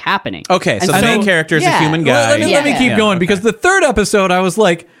thing's alalady happening. Okay, so And the main character is a human guy. Let me Yeah. keep going because the third episode, I was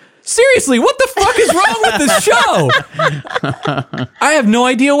like, seriously, what the fuck is wrong with this show? I have no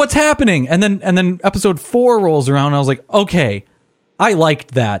idea what's happening. And then episode 4 rolls around, and I was like, okay, I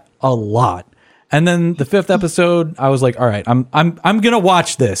liked that a lot. And then the 5th episode, I was like, all right, I'm gonna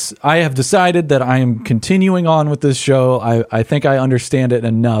watch this. I have decided that I am continuing on with this show. I think I understand it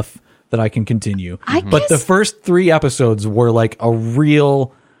enough that I can continue. But the first 3 episodes were like a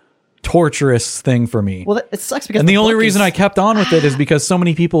real torturous thing for me. Well, it sucks because And the only book reason is- I kept on with it is because so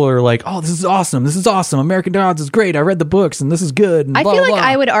many people are like, "Oh, this is awesome! This is awesome! American Gods is great! I read the books, and this is good." And I blah, feel blah, like blah."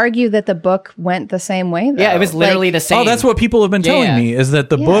 I would argue that the book went the same way. Though. Yeah, it was literally Like, the same. Oh, that's what people have been telling Yeah. me is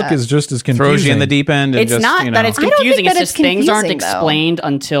that the book is just as confusing. Throws you in the deep end. And It's just, not you that know. it's I don't think confusing. that It's it's just things aren't confusing, though. explained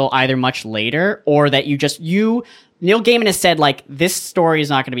until either much later or that Neil Gaiman has said, like, this story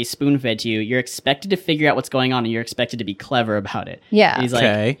is not going to be spoon-fed to you. You're expected to figure out what's going on, and you're expected to be clever about it. Yeah. He's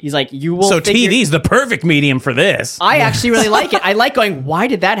Okay. like, you will. So figure- TV's the perfect medium for this. I actually really like it. I like going, why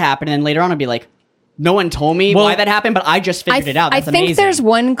did that happen? And then later on, I'd be like, no one told me Well, why that happened, but I just figured it out. That's I think amazing. there's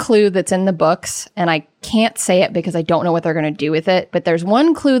one clue that's in the books, and I can't say it because I don't know what they're going to do with it. But there's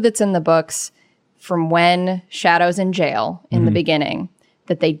one clue that's in the books from when Shadow's in jail in the beginning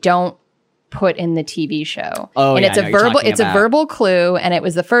that they don't put in the TV show. Oh, and yeah, it's I a know what you're verbal talking it's a about. verbal clue, and it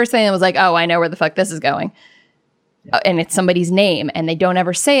was the first thing that was like, oh, I know where the fuck this is going. And it's somebody's name, and they don't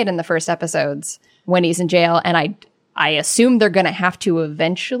ever say it in the first episodes when he's in jail, and I assume they're going to have to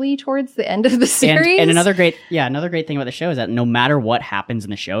eventually towards the end of the series. And another great thing about the show is that no matter what happens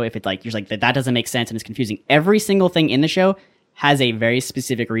in the show, if it's like you're like that doesn't make sense and it's confusing, every single thing in the show has a very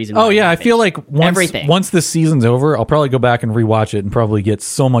specific reason. Oh why it yeah, I happens. feel like Everything. once this season's over, I'll probably go back and rewatch it and probably get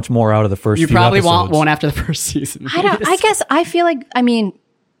so much more out of the first. you few probably episodes. won't after the first season. I guess I feel like, I mean,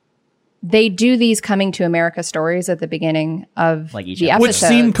 they do these coming to America stories at the beginning of Like each the episode. which episodes.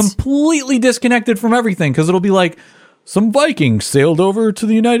 seem completely disconnected from everything because it'll be like some Vikings sailed over to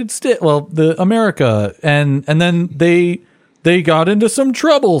the United States, well, the America, and then they got into some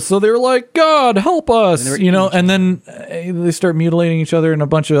trouble, so they're like, God help us, and then they start mutilating each other and a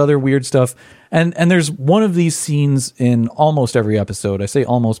bunch of other weird stuff. And there's one of these scenes in almost every episode. I say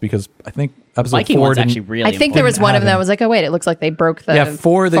almost because I think episode Viking 4 one's didn't. actually really. I think there was one of them that was like, oh wait, it looks like they broke the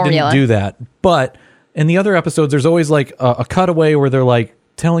 4 they formula. didn't do that, but in the other episodes there's always like a cutaway where they're like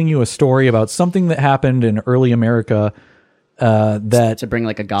telling you a story about something that happened in early America that to bring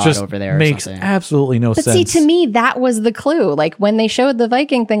like a god just over there. Or makes something. absolutely no But sense. see, to me, that was the clue. Like when they showed the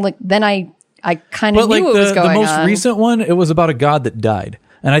Viking thing, like then I kind but of like knew what was the going most on. recent one, it was about a god that died,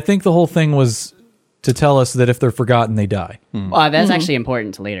 and I think the whole thing was to tell us that if they're forgotten, they die. That's actually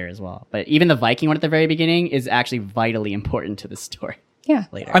important to later as well. But even the Viking one at the very beginning is actually vitally important to the story. Yeah.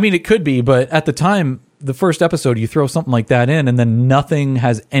 Later. I mean, it could be, but at the time, the first episode, you throw something like that in, and then nothing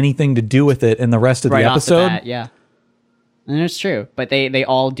has anything to do with it in the rest of right the off episode. the bat, yeah. And it's true, but they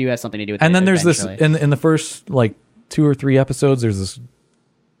all do have something to do with it. And then there's eventually. this in the first like 2 or 3 episodes. There's this.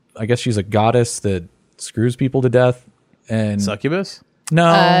 I guess she's a goddess that screws people to death. And Succubus?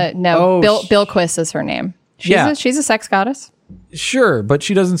 no, No, Bilquis is her name. She's a sex goddess. sure, but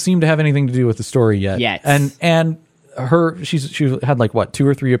she doesn't seem to have anything to do with the story yet. Yet. And she had like what 2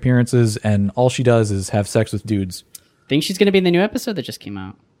 or 3 appearances, and all she does is have sex with dudes. Think she's going to be in the new episode that just came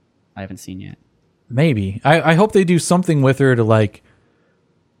out. I haven't seen yet. Maybe I hope they do something with her to like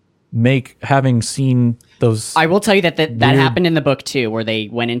make having seen those. I will tell you that that Weird. happened in the book too, where they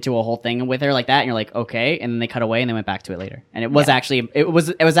went into a whole thing with her like that, and you're like, okay, and then they cut away and they went back to it later. And it was actually it was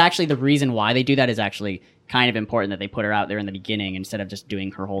actually the reason why they do that is actually kind of important that they put her out there in the beginning instead of just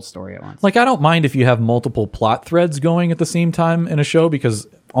doing her whole story at once. Like, I don't mind if you have multiple plot threads going at the same time in a show, because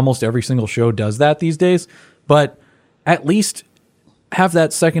almost every single show does that these days. But at least have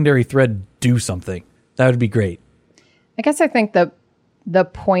that secondary thread do something. That would be great. I guess I think the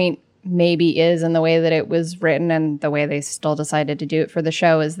point maybe is in the way that it was written and the way they still decided to do it for the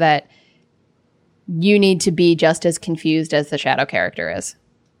show is that you need to be just as confused as the shadow character is.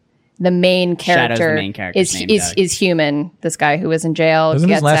 the main Shadow's the character, main character's name, Doug. is human. This guy who was in jail Isn't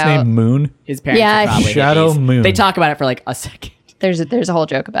his gets last out. name Moon? His parents Yeah, are probably Shadow hippies. Moon. They talk about it for like a second. There's a whole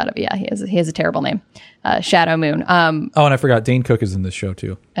joke about it. But yeah, he has a terrible name, Shadow Moon. Oh, and I forgot Dane Cook is in this show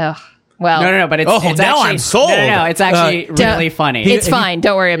too. Ugh. Well, No, but it's Oh, it's now actually, I'm sold. No, it's actually really funny. it's fine.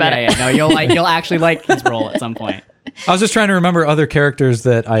 Don't worry about it. No, you'll actually like his role at some point. I was just trying to remember other characters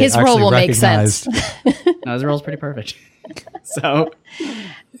that I His actually role will make recognized. sense. No, his role's pretty perfect. So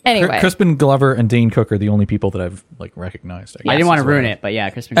Anyway, Crispin Glover and Dane Cook are the only people that I've like recognized. I didn't want to ruin it, but yeah,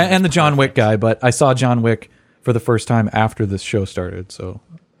 Crispin And the Glover's John Wick perfect. guy, but I saw John Wick for the first time after this show started, so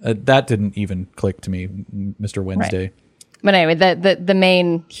that didn't even click to me, Mr. Wednesday. but anyway, the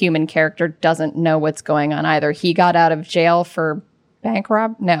main human character doesn't know what's going on either. He got out of jail for bank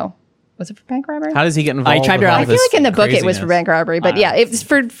rob. No, was it for bank robbery? How does he get involved? tried to- with all I I feel this like in the book it was for craziness? bank robbery, but yeah, it was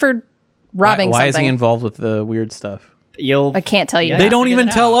for robbing Why is he something. involved with the weird stuff? You'll. I can't tell you. Yeah. They that. don't figure even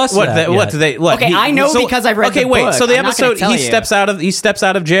it tell out. us What? that What yet. do they? What? Okay, I know because I've read Okay, the wait. book. So the I'm not gonna episode tell he you. steps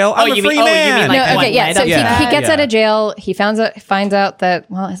out of jail. I'm Oh, a you free mean- oh, you man. mean like No, what okay, yeah. led So up to he that? gets Yeah. out of jail. He finds out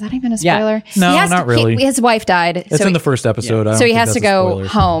that, well, is that even a Yeah. spoiler? No, He has not really. his wife died. It's so in he- the first episode. I So don't he think has that's to a go spoiler.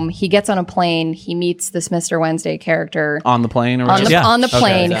 home. He gets on a plane. He meets this Mr. Wednesday character on the plane or on whatever? the Yeah. on the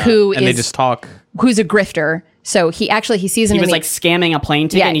plane who and they is just talk. who's a grifter. So he sees him. He in was the- like scamming a plane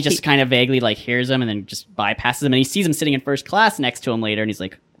ticket, Yeah, and he just he- kind of vaguely like hears him, and then just bypasses him, and he sees him sitting in first class next to him later, and he's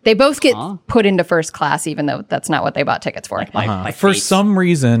like, they both get put into first class, even though that's not what they bought tickets for. by For fate. some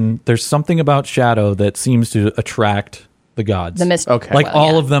reason, there's something about Shadow that seems to attract the gods. The Mr. Okay. Like well,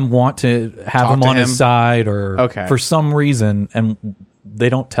 all yeah. of them want to have Talk him to on him. his side, or Okay. for some reason, and they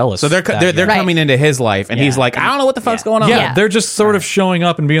don't tell us. So they're that yet. Right. coming into his life, and he's like, I don't know what the fuck's going on. Yeah, Yeah. they're just sort of showing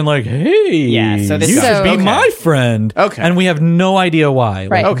up and being like, "Hey, Yeah, so this you guy- should be Okay. my friend." Okay. and we have no idea why.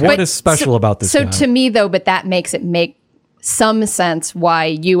 Right. Like, Okay. what But is special about this? So guy? to me, though, but that makes it make some sense why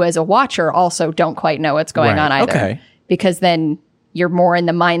you as a watcher also don't quite know what's going Right. on either. Okay. Because then you're more in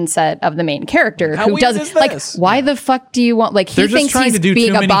the mindset of the main character How who weird doesn't is like, this? why the fuck do you want, like, he they're just thinks trying he's to do being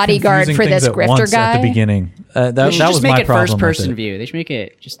too a many bodyguard confusing for things this at grifter once guy. at the beginning. That You should was just make my it problem first with person it. view. They should make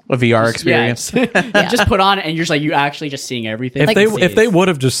it just A VR experience. You just put on it, and you're just like you actually just seeing everything. If they would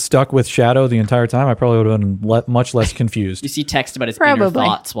have just stuck with Shadow the entire time, I probably would have been much less confused. you see text about his inner Probably.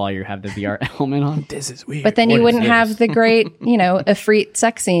 thoughts while you have the VR helmet on. This is weird. But then you What wouldn't is have the great, Ifrit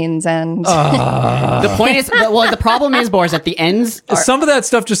sex scenes and The point is, the problem is, Boris, at the ends. Some of that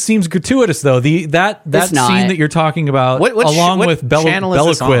stuff just seems gratuitous, though. That It's not. scene that you're talking about, What along what with Bella channel is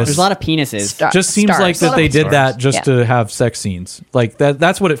this on? Quist, There's a lot of penises. just seems like that they did that just Yeah. to have sex scenes. Like that.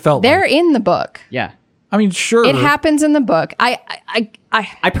 That's what it felt they're like. in the book. Yeah, I mean, sure, It happens in the book.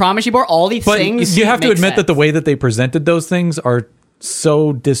 I promise you, Boris, all these but things. you have to make admit that the sense. way that they presented those things are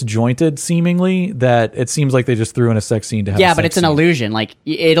so disjointed, seemingly, that it seems like they just threw in a sex scene to have. Yeah, a but sex it's an scene. illusion. Like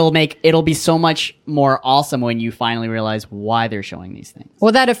it'll be so much more awesome when you finally realize why they're showing these things.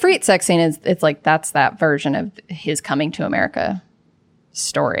 Well, that Ifrit sex scene it's like that's that version of his coming to America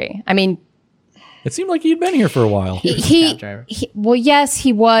story. I mean, It seemed like he'd been here for a while. he well, yes,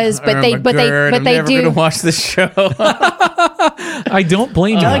 he was, but they I'm they never do. gonna watch this show. I don't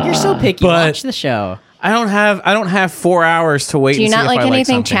blame you. Doug, you're so picky. But- Watch the show. I don't have 4 hours to wait. Do you and see not if like I anything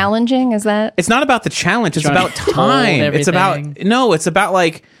something. challenging? Is that It's not about the challenge. It's Trying about to hold time. It's about everything. It's about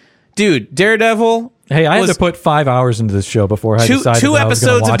like, dude, Daredevil. Hey, I had was to put 5 hours into this show before I two decided two that I was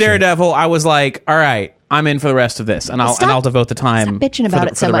gonna episodes of watch it. Daredevil. I was like, all right, I'm in for the rest of this, and I'll devote the time. stop bitching for about the- it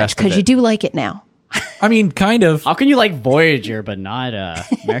for so the much rest of because you it. do like it now? I mean, kind of. How can you like Voyager but not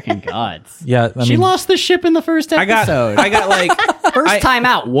American Gods? Yeah, I She mean, lost the ship in the first I got episode. like First time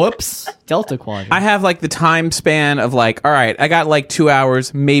out. Whoops. Delta Quadrant. I have like the time span of like, all right, I got like 2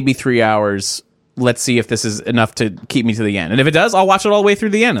 hours, maybe 3 hours. Let's see if this is enough to keep me to the end. And if it does, I'll watch it all the way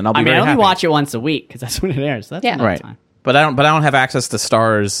through the end, and I'll be I very only happy. watch it once a week because that's when it airs. So that's Yeah. enough right, time. but I don't have access to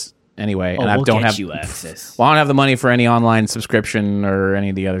Stars anyway, and I we'll don't get have you access. Well, I don't have the money for any online subscription or any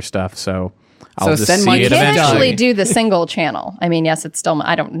of the other stuff, so I'll So just send see money it to You can eventually. actually do the single channel. I mean, yes, it's still.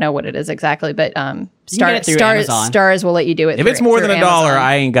 I don't know what it is exactly, but get it through Amazon. Stars will let you do it. If it's more than $1,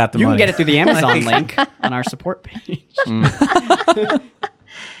 I ain't got the You money. can get it through the Amazon link on our support page.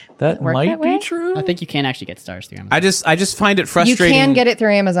 that work might that be way? true. I think you can actually get stars through Amazon. I just find it You frustrating. can get it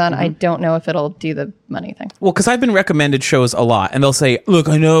through Amazon. Mm-hmm. I don't know if it'll do the money thing. Well, because I've been recommended shows a lot, and they'll say, "Look,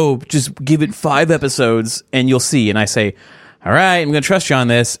 I know, just give it 5 episodes, and you'll see." And I say, "All right, I'm going to trust you on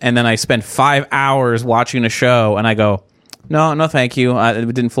this." And then I spend 5 hours watching a show, and I go, "No, thank you.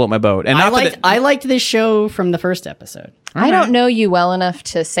 It didn't float my boat." And not that I liked this show from the first episode. I don't know you well enough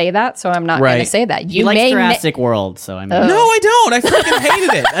to say that, so I'm not going to Right. say that. You You liked may Jurassic World, so I mean. no, I don't. I freaking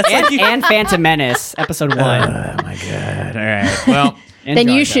hated it. That's like and, you. and Phantom Menace, episode 1. Oh my god! All right. Well, then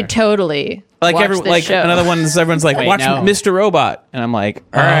Jar you Jar. should totally Like watch this show. another one is everyone's like, Wait, watch no. Mr. Robot. And I'm like,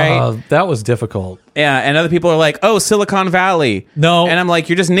 all right. That was difficult. Yeah, and other people are like, oh, Silicon Valley. No. And I'm like,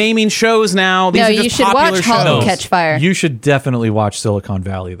 you're just naming shows now. These No, are you just should popular watch *Halt and shows. Catch Fire*. You should definitely watch Silicon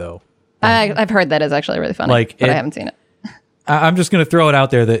Valley, though. I've heard that is actually really funny, Like, but I it- haven't seen it. I'm just going to throw it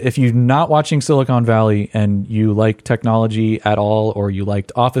out there that if you're not watching Silicon Valley and you like technology at all, or you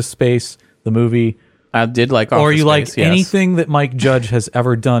liked Office Space, the movie, I did like or Office you liked Space, yes. anything that Mike Judge has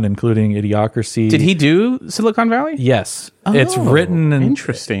ever done, including Idiocracy. Did he do Silicon Valley? Yes. It's Oh, written and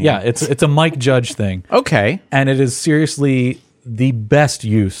interesting. Yeah, it's a Mike Judge thing. Okay. And it is seriously the best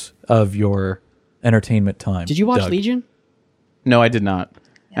use of your entertainment time. Did you watch Doug. Legion? No, I did not.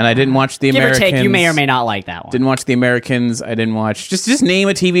 And I didn't watch The Give or Americans. take, you may or may not like that one. Didn't watch The Americans. I didn't watch. Just name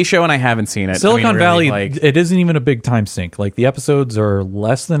a TV show, and I haven't seen it. Silicon I mean, really, Valley, like, it isn't even a big time sink. Like the episodes are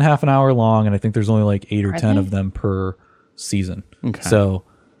less than half an hour long, and I think there's only like 8 or 10 of them per season. Okay. So,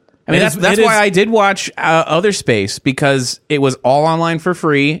 I mean, it that's is- why I did watch Other Space, because it was all online for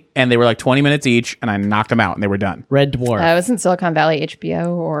free, and they were like 20 minutes each, and I knocked them out, and they were done. Red Dwarf. Wasn't Silicon Valley HBO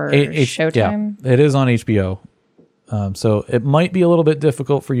or Showtime? Yeah, it is on HBO. So it might be a little bit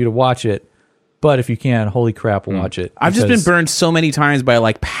difficult for you to watch it, but if you can, holy crap, watch it. I've just been because- burned so many times by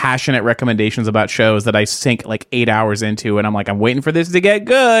like passionate recommendations about shows that I sink like 8 hours into, and I'm like, I'm waiting for this to get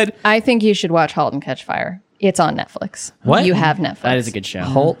good. I think you should watch *Halt and Catch Fire*. It's on Netflix. What? You have Netflix. That is a good show.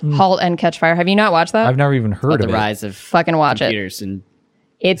 *Halt and Catch Fire*. Have you not watched that? I've never even heard About of the it. rise of Fucking watch it. computers in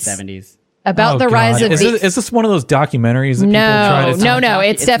It's 70s. about Oh, the rise God. of is, the. is this one of those documentaries that people try to No. It's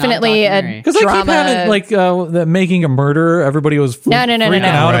It's not a definitely a documentary. Because I keep drama. having like the Making a Murderer. Everybody was freaking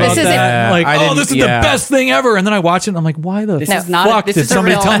out This about isn't- that. Like, I oh, didn't- this is yeah. the best thing ever. And then I watch it, and I'm like, why the This fuck is not- this did is a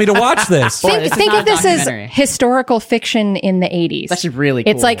somebody real- tell me to watch this? Boy, this is Think not of a this as documentary. historical fiction in the 80s. It's actually really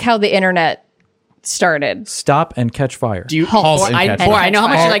It's cool. like how the internet started. Stop and Catch Fire. Do you, Halt Boy, and I, Catch boy, Fire. I know how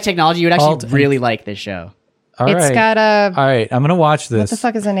much you Halt- like technology. You would Halt actually really like this show. All It's right. got a. All right, I'm gonna watch What this the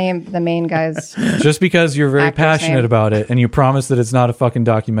fuck is the name? The main guy's. just because you're very Actor's passionate name. about it, and you promise that it's not a fucking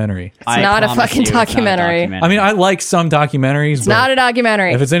documentary. It's not a fucking documentary. I mean, I like some documentaries. It's not a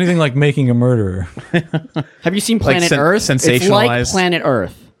documentary. If it's anything like Making a Murderer, Have you seen Planet sen- Earth? It's like sensationalized. Planet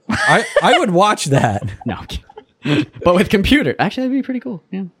Earth. I would watch that. No, I'm kidding. But with computer. Actually, that'd be pretty cool.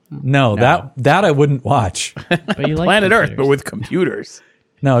 Yeah. No, that I wouldn't watch. But you like Planet Earth, computers. but with computers.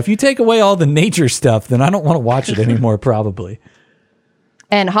 No, if you take away all the nature stuff, then I don't want to watch it anymore. Probably.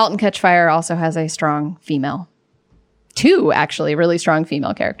 And *Halt and Catch Fire* also has a strong female. 2 actually really strong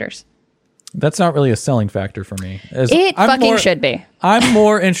female characters. That's not really a selling factor for me. It fucking should be. I'm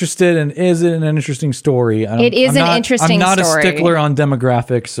more interested in, is it an interesting story? It is an interesting I'm not story. a stickler on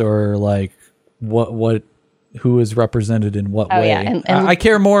demographics or like who is represented in what way. yeah, and- I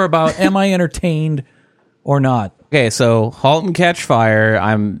care more about am I entertained or not. Okay, so *Halt and Catch Fire*,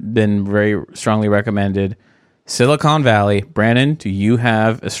 I've been very strongly recommended. *Silicon Valley*, Brandon, do you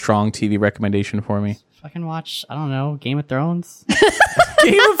have a strong TV recommendation for me? Fucking watch, I don't know, Game of Thrones?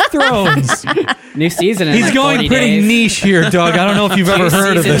 Game of Thrones. New season in He's like going 40 pretty days. niche here, Doug. I don't know if you've ever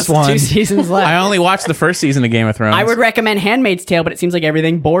heard of this one. 2 seasons left. I only watched the first season of Game of Thrones. I would recommend *Handmaid's Tale*, but it seems like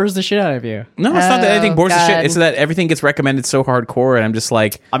everything bores the shit out of you. No, it's not that anything bores the God. shit. It's that everything gets recommended so hardcore, and I'm just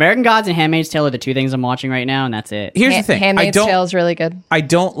like, American Gods and *Handmaid's Tale* are the 2 things I'm watching right now, and that's it. here's the thing. *Handmaid's Tale* is really good. I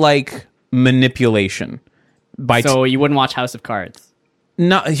don't like manipulation. So you wouldn't watch *House of Cards*?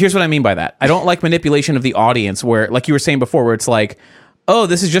 No, here's what I mean by that. I don't like manipulation of the audience where, like you were saying before, where it's like, oh,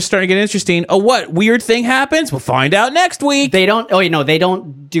 this is just starting to get interesting. Oh, what weird thing happens? We'll find out next week. They don't. Oh, no, they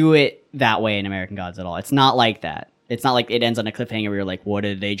don't do it that way in *American Gods* at all. It's not like that. It's not like it ends on a cliffhanger where you're like, what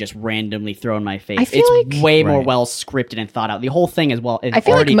did they just randomly throw in my face? I feel it's like- way more Right. well scripted and thought out. The whole thing is well. Is I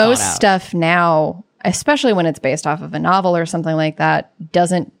feel like already most thought out. stuff now, especially when it's based off of a novel or something like that,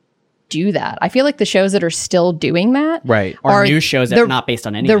 doesn't do that. I feel like the shows that are still doing that Right. Or new shows that are not based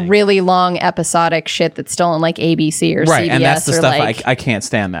on The anything. really long episodic shit that's still on like ABC or Right, CBS and that's the or stuff like I can't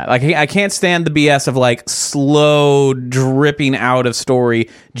stand that. Like I can't stand the BS of like slow dripping out of story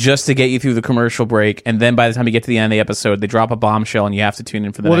just to get you through the commercial break, and then by the time you get to the end of the episode, they drop a bombshell and you have to tune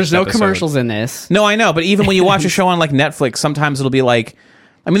in for the Well, next there's no episode. commercials in this. No, I know, but even when you watch a show on like Netflix, sometimes it'll be like,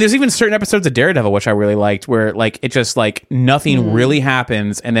 I mean, there's even certain episodes of Daredevil which I really liked, where like it just like nothing really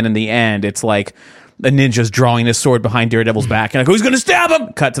happens, and then in the end, it's like a ninja's drawing his sword behind Daredevil's back, and I go, "Who's going to stab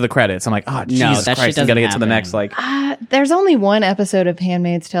him?" Cut to the credits. I'm like, "Oh, Jesus that shit Christ! I got to doesn't get to the happen. next like." there's only one episode of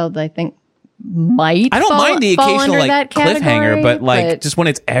 *Handmaid's Tale* that I think might I don't mind the fall occasional under like that category, cliffhanger, but like just when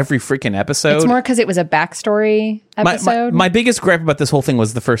it's every freaking episode. it's more because it was a backstory episode. My biggest gripe about this whole thing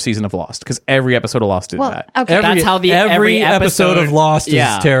was the first season of Lost, because every episode of Lost did that. Okay. That's how every episode of Lost is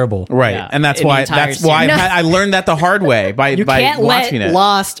terrible. Right, Yeah. and that's In the why entire I learned that the hard way by You can't watching let it.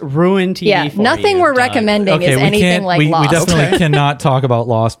 Lost ruin TV Yeah, for nothing you, we're Doug. recommending is we anything can't. like we Lost. definitely cannot talk about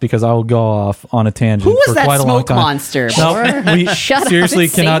Lost because I will go off on a tangent Who was for that quite a long smoke time. monster? No, we Shut up seriously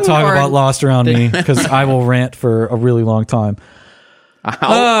and cannot sing, talk or- about Lost around me because I will rant for a really long time.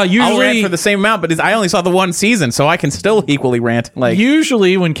 I'll Usually- rant for the same amount, but I only saw the one season, so I can still equally rant. Like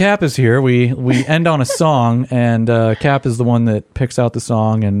Usually when Cap is here, we end on a song, and Cap is the one that picks out the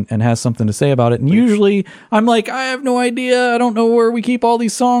song and has something to say about it. And usually I'm like, I have no idea. I don't know where we keep all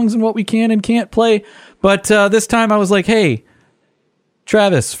these songs and what we can and can't play. But this time I was like, hey,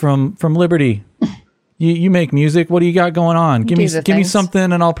 Travis from Liberty, you make music. What do you got going on? Give me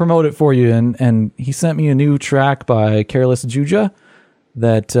something and I'll promote it for you. And he sent me a new track by Careless Juja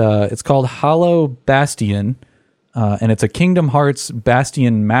that it's called Hollow Bastion, and it's a Kingdom Hearts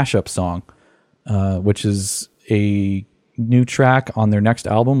Bastion mashup song, which is a new track on their next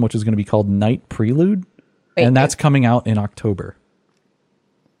album, which is going to be called Night Prelude, and that's coming out in October.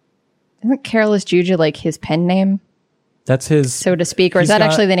 Isn't Careless Juju like his pen name, That's his, so to speak, or is that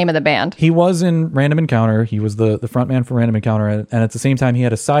actually the name of the band? He was in Random Encounter. He was the frontman for Random Encounter, and at the same time, he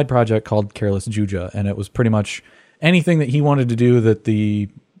had a side project called Careless Juja, and it was pretty much anything that he wanted to do that the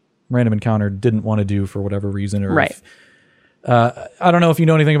Random Encounter didn't want to do for whatever reason. Or Right. I don't know if you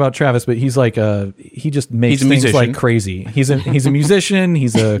know anything about Travis, but he's like he just makes He's a things musician. like crazy. He's a musician.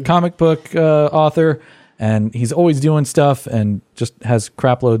 He's a comic book author, and he's always doing stuff and just has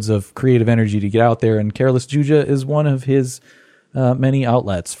crap loads of creative energy to get out there. And Careless Juja is one of his many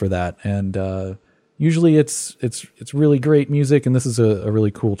outlets for that. And usually it's really great music, and this is a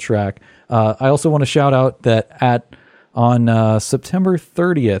really cool track. I also want to shout out that on September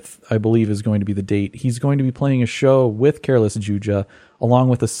 30th, I believe is going to be the date, he's going to be playing a show with Careless Juja along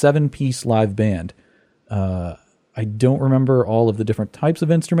with a 7-piece live band. I don't remember all of the different types of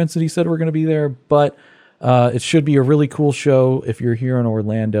instruments that he said were going to be there, but it should be a really cool show. If you're here in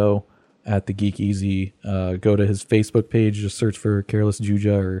Orlando at the Geek Easy, go to his Facebook page, just search for Careless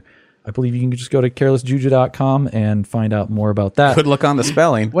Juja, or I believe you can just go to carelessjuja.com and find out more about that. Good look on the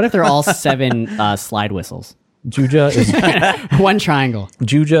spelling. What if they're all 7 slide whistles? Juja is One triangle.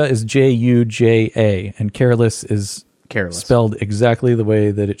 Juja is Juja, and Careless is Careless. spelled exactly the way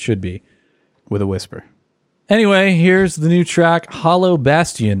that it should be. With a whisper. Anyway, here's the new track Hollow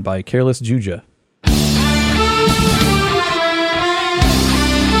Bastion by Careless Juja.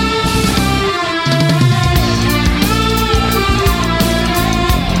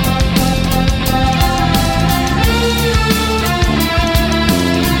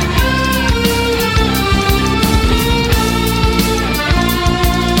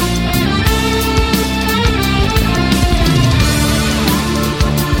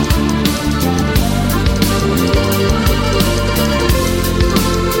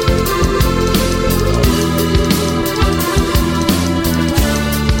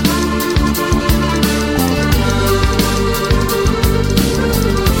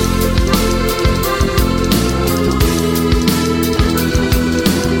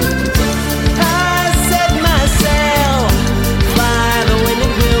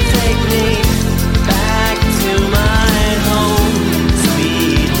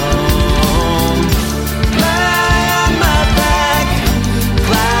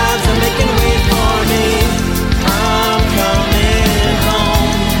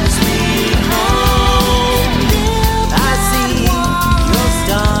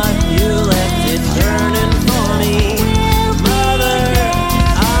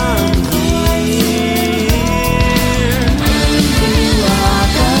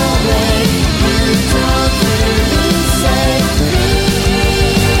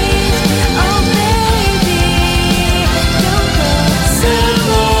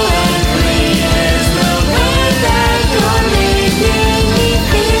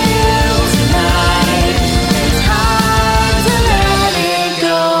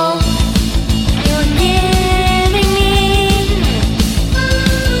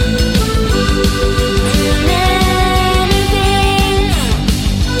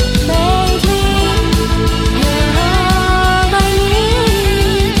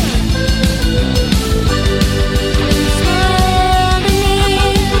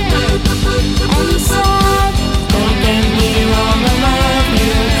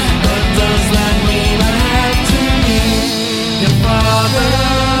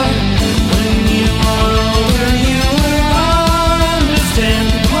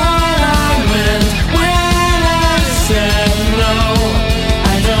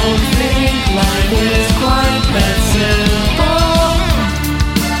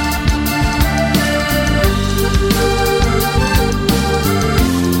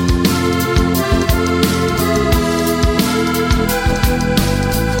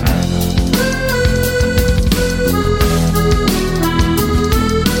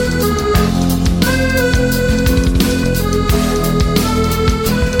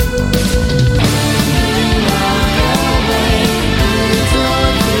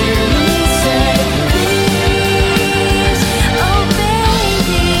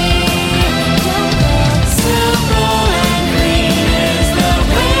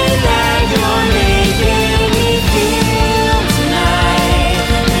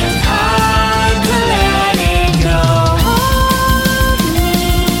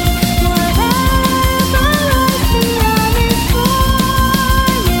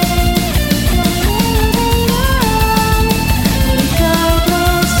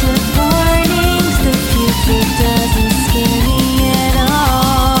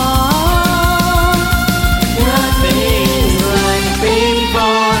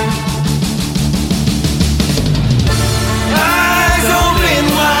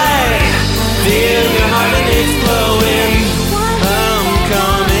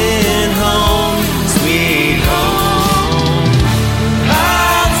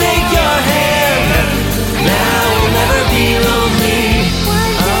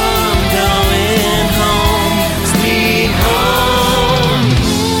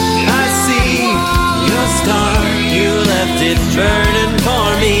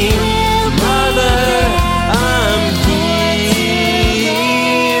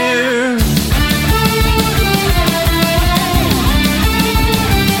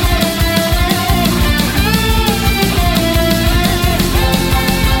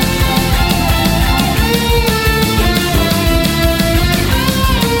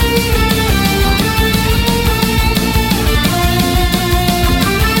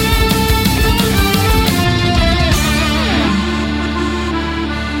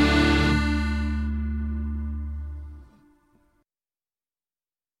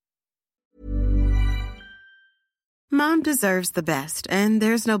 Mom deserves the best, and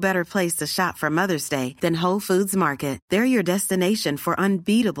there's no better place to shop for Mother's Day than Whole Foods Market. They're your destination for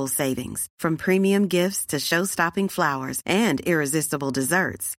unbeatable savings, from premium gifts to show-stopping flowers and irresistible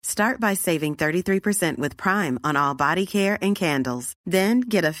desserts. Start by saving 33% with Prime on all body care and candles. Then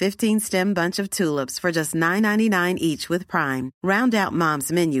get a 15-stem bunch of tulips for just $9.99 each with Prime. Round out Mom's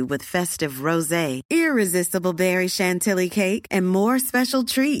menu with festive rosé, irresistible berry chantilly cake, and more special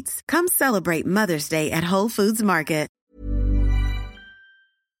treats. Come celebrate Mother's Day at Whole Foods Market.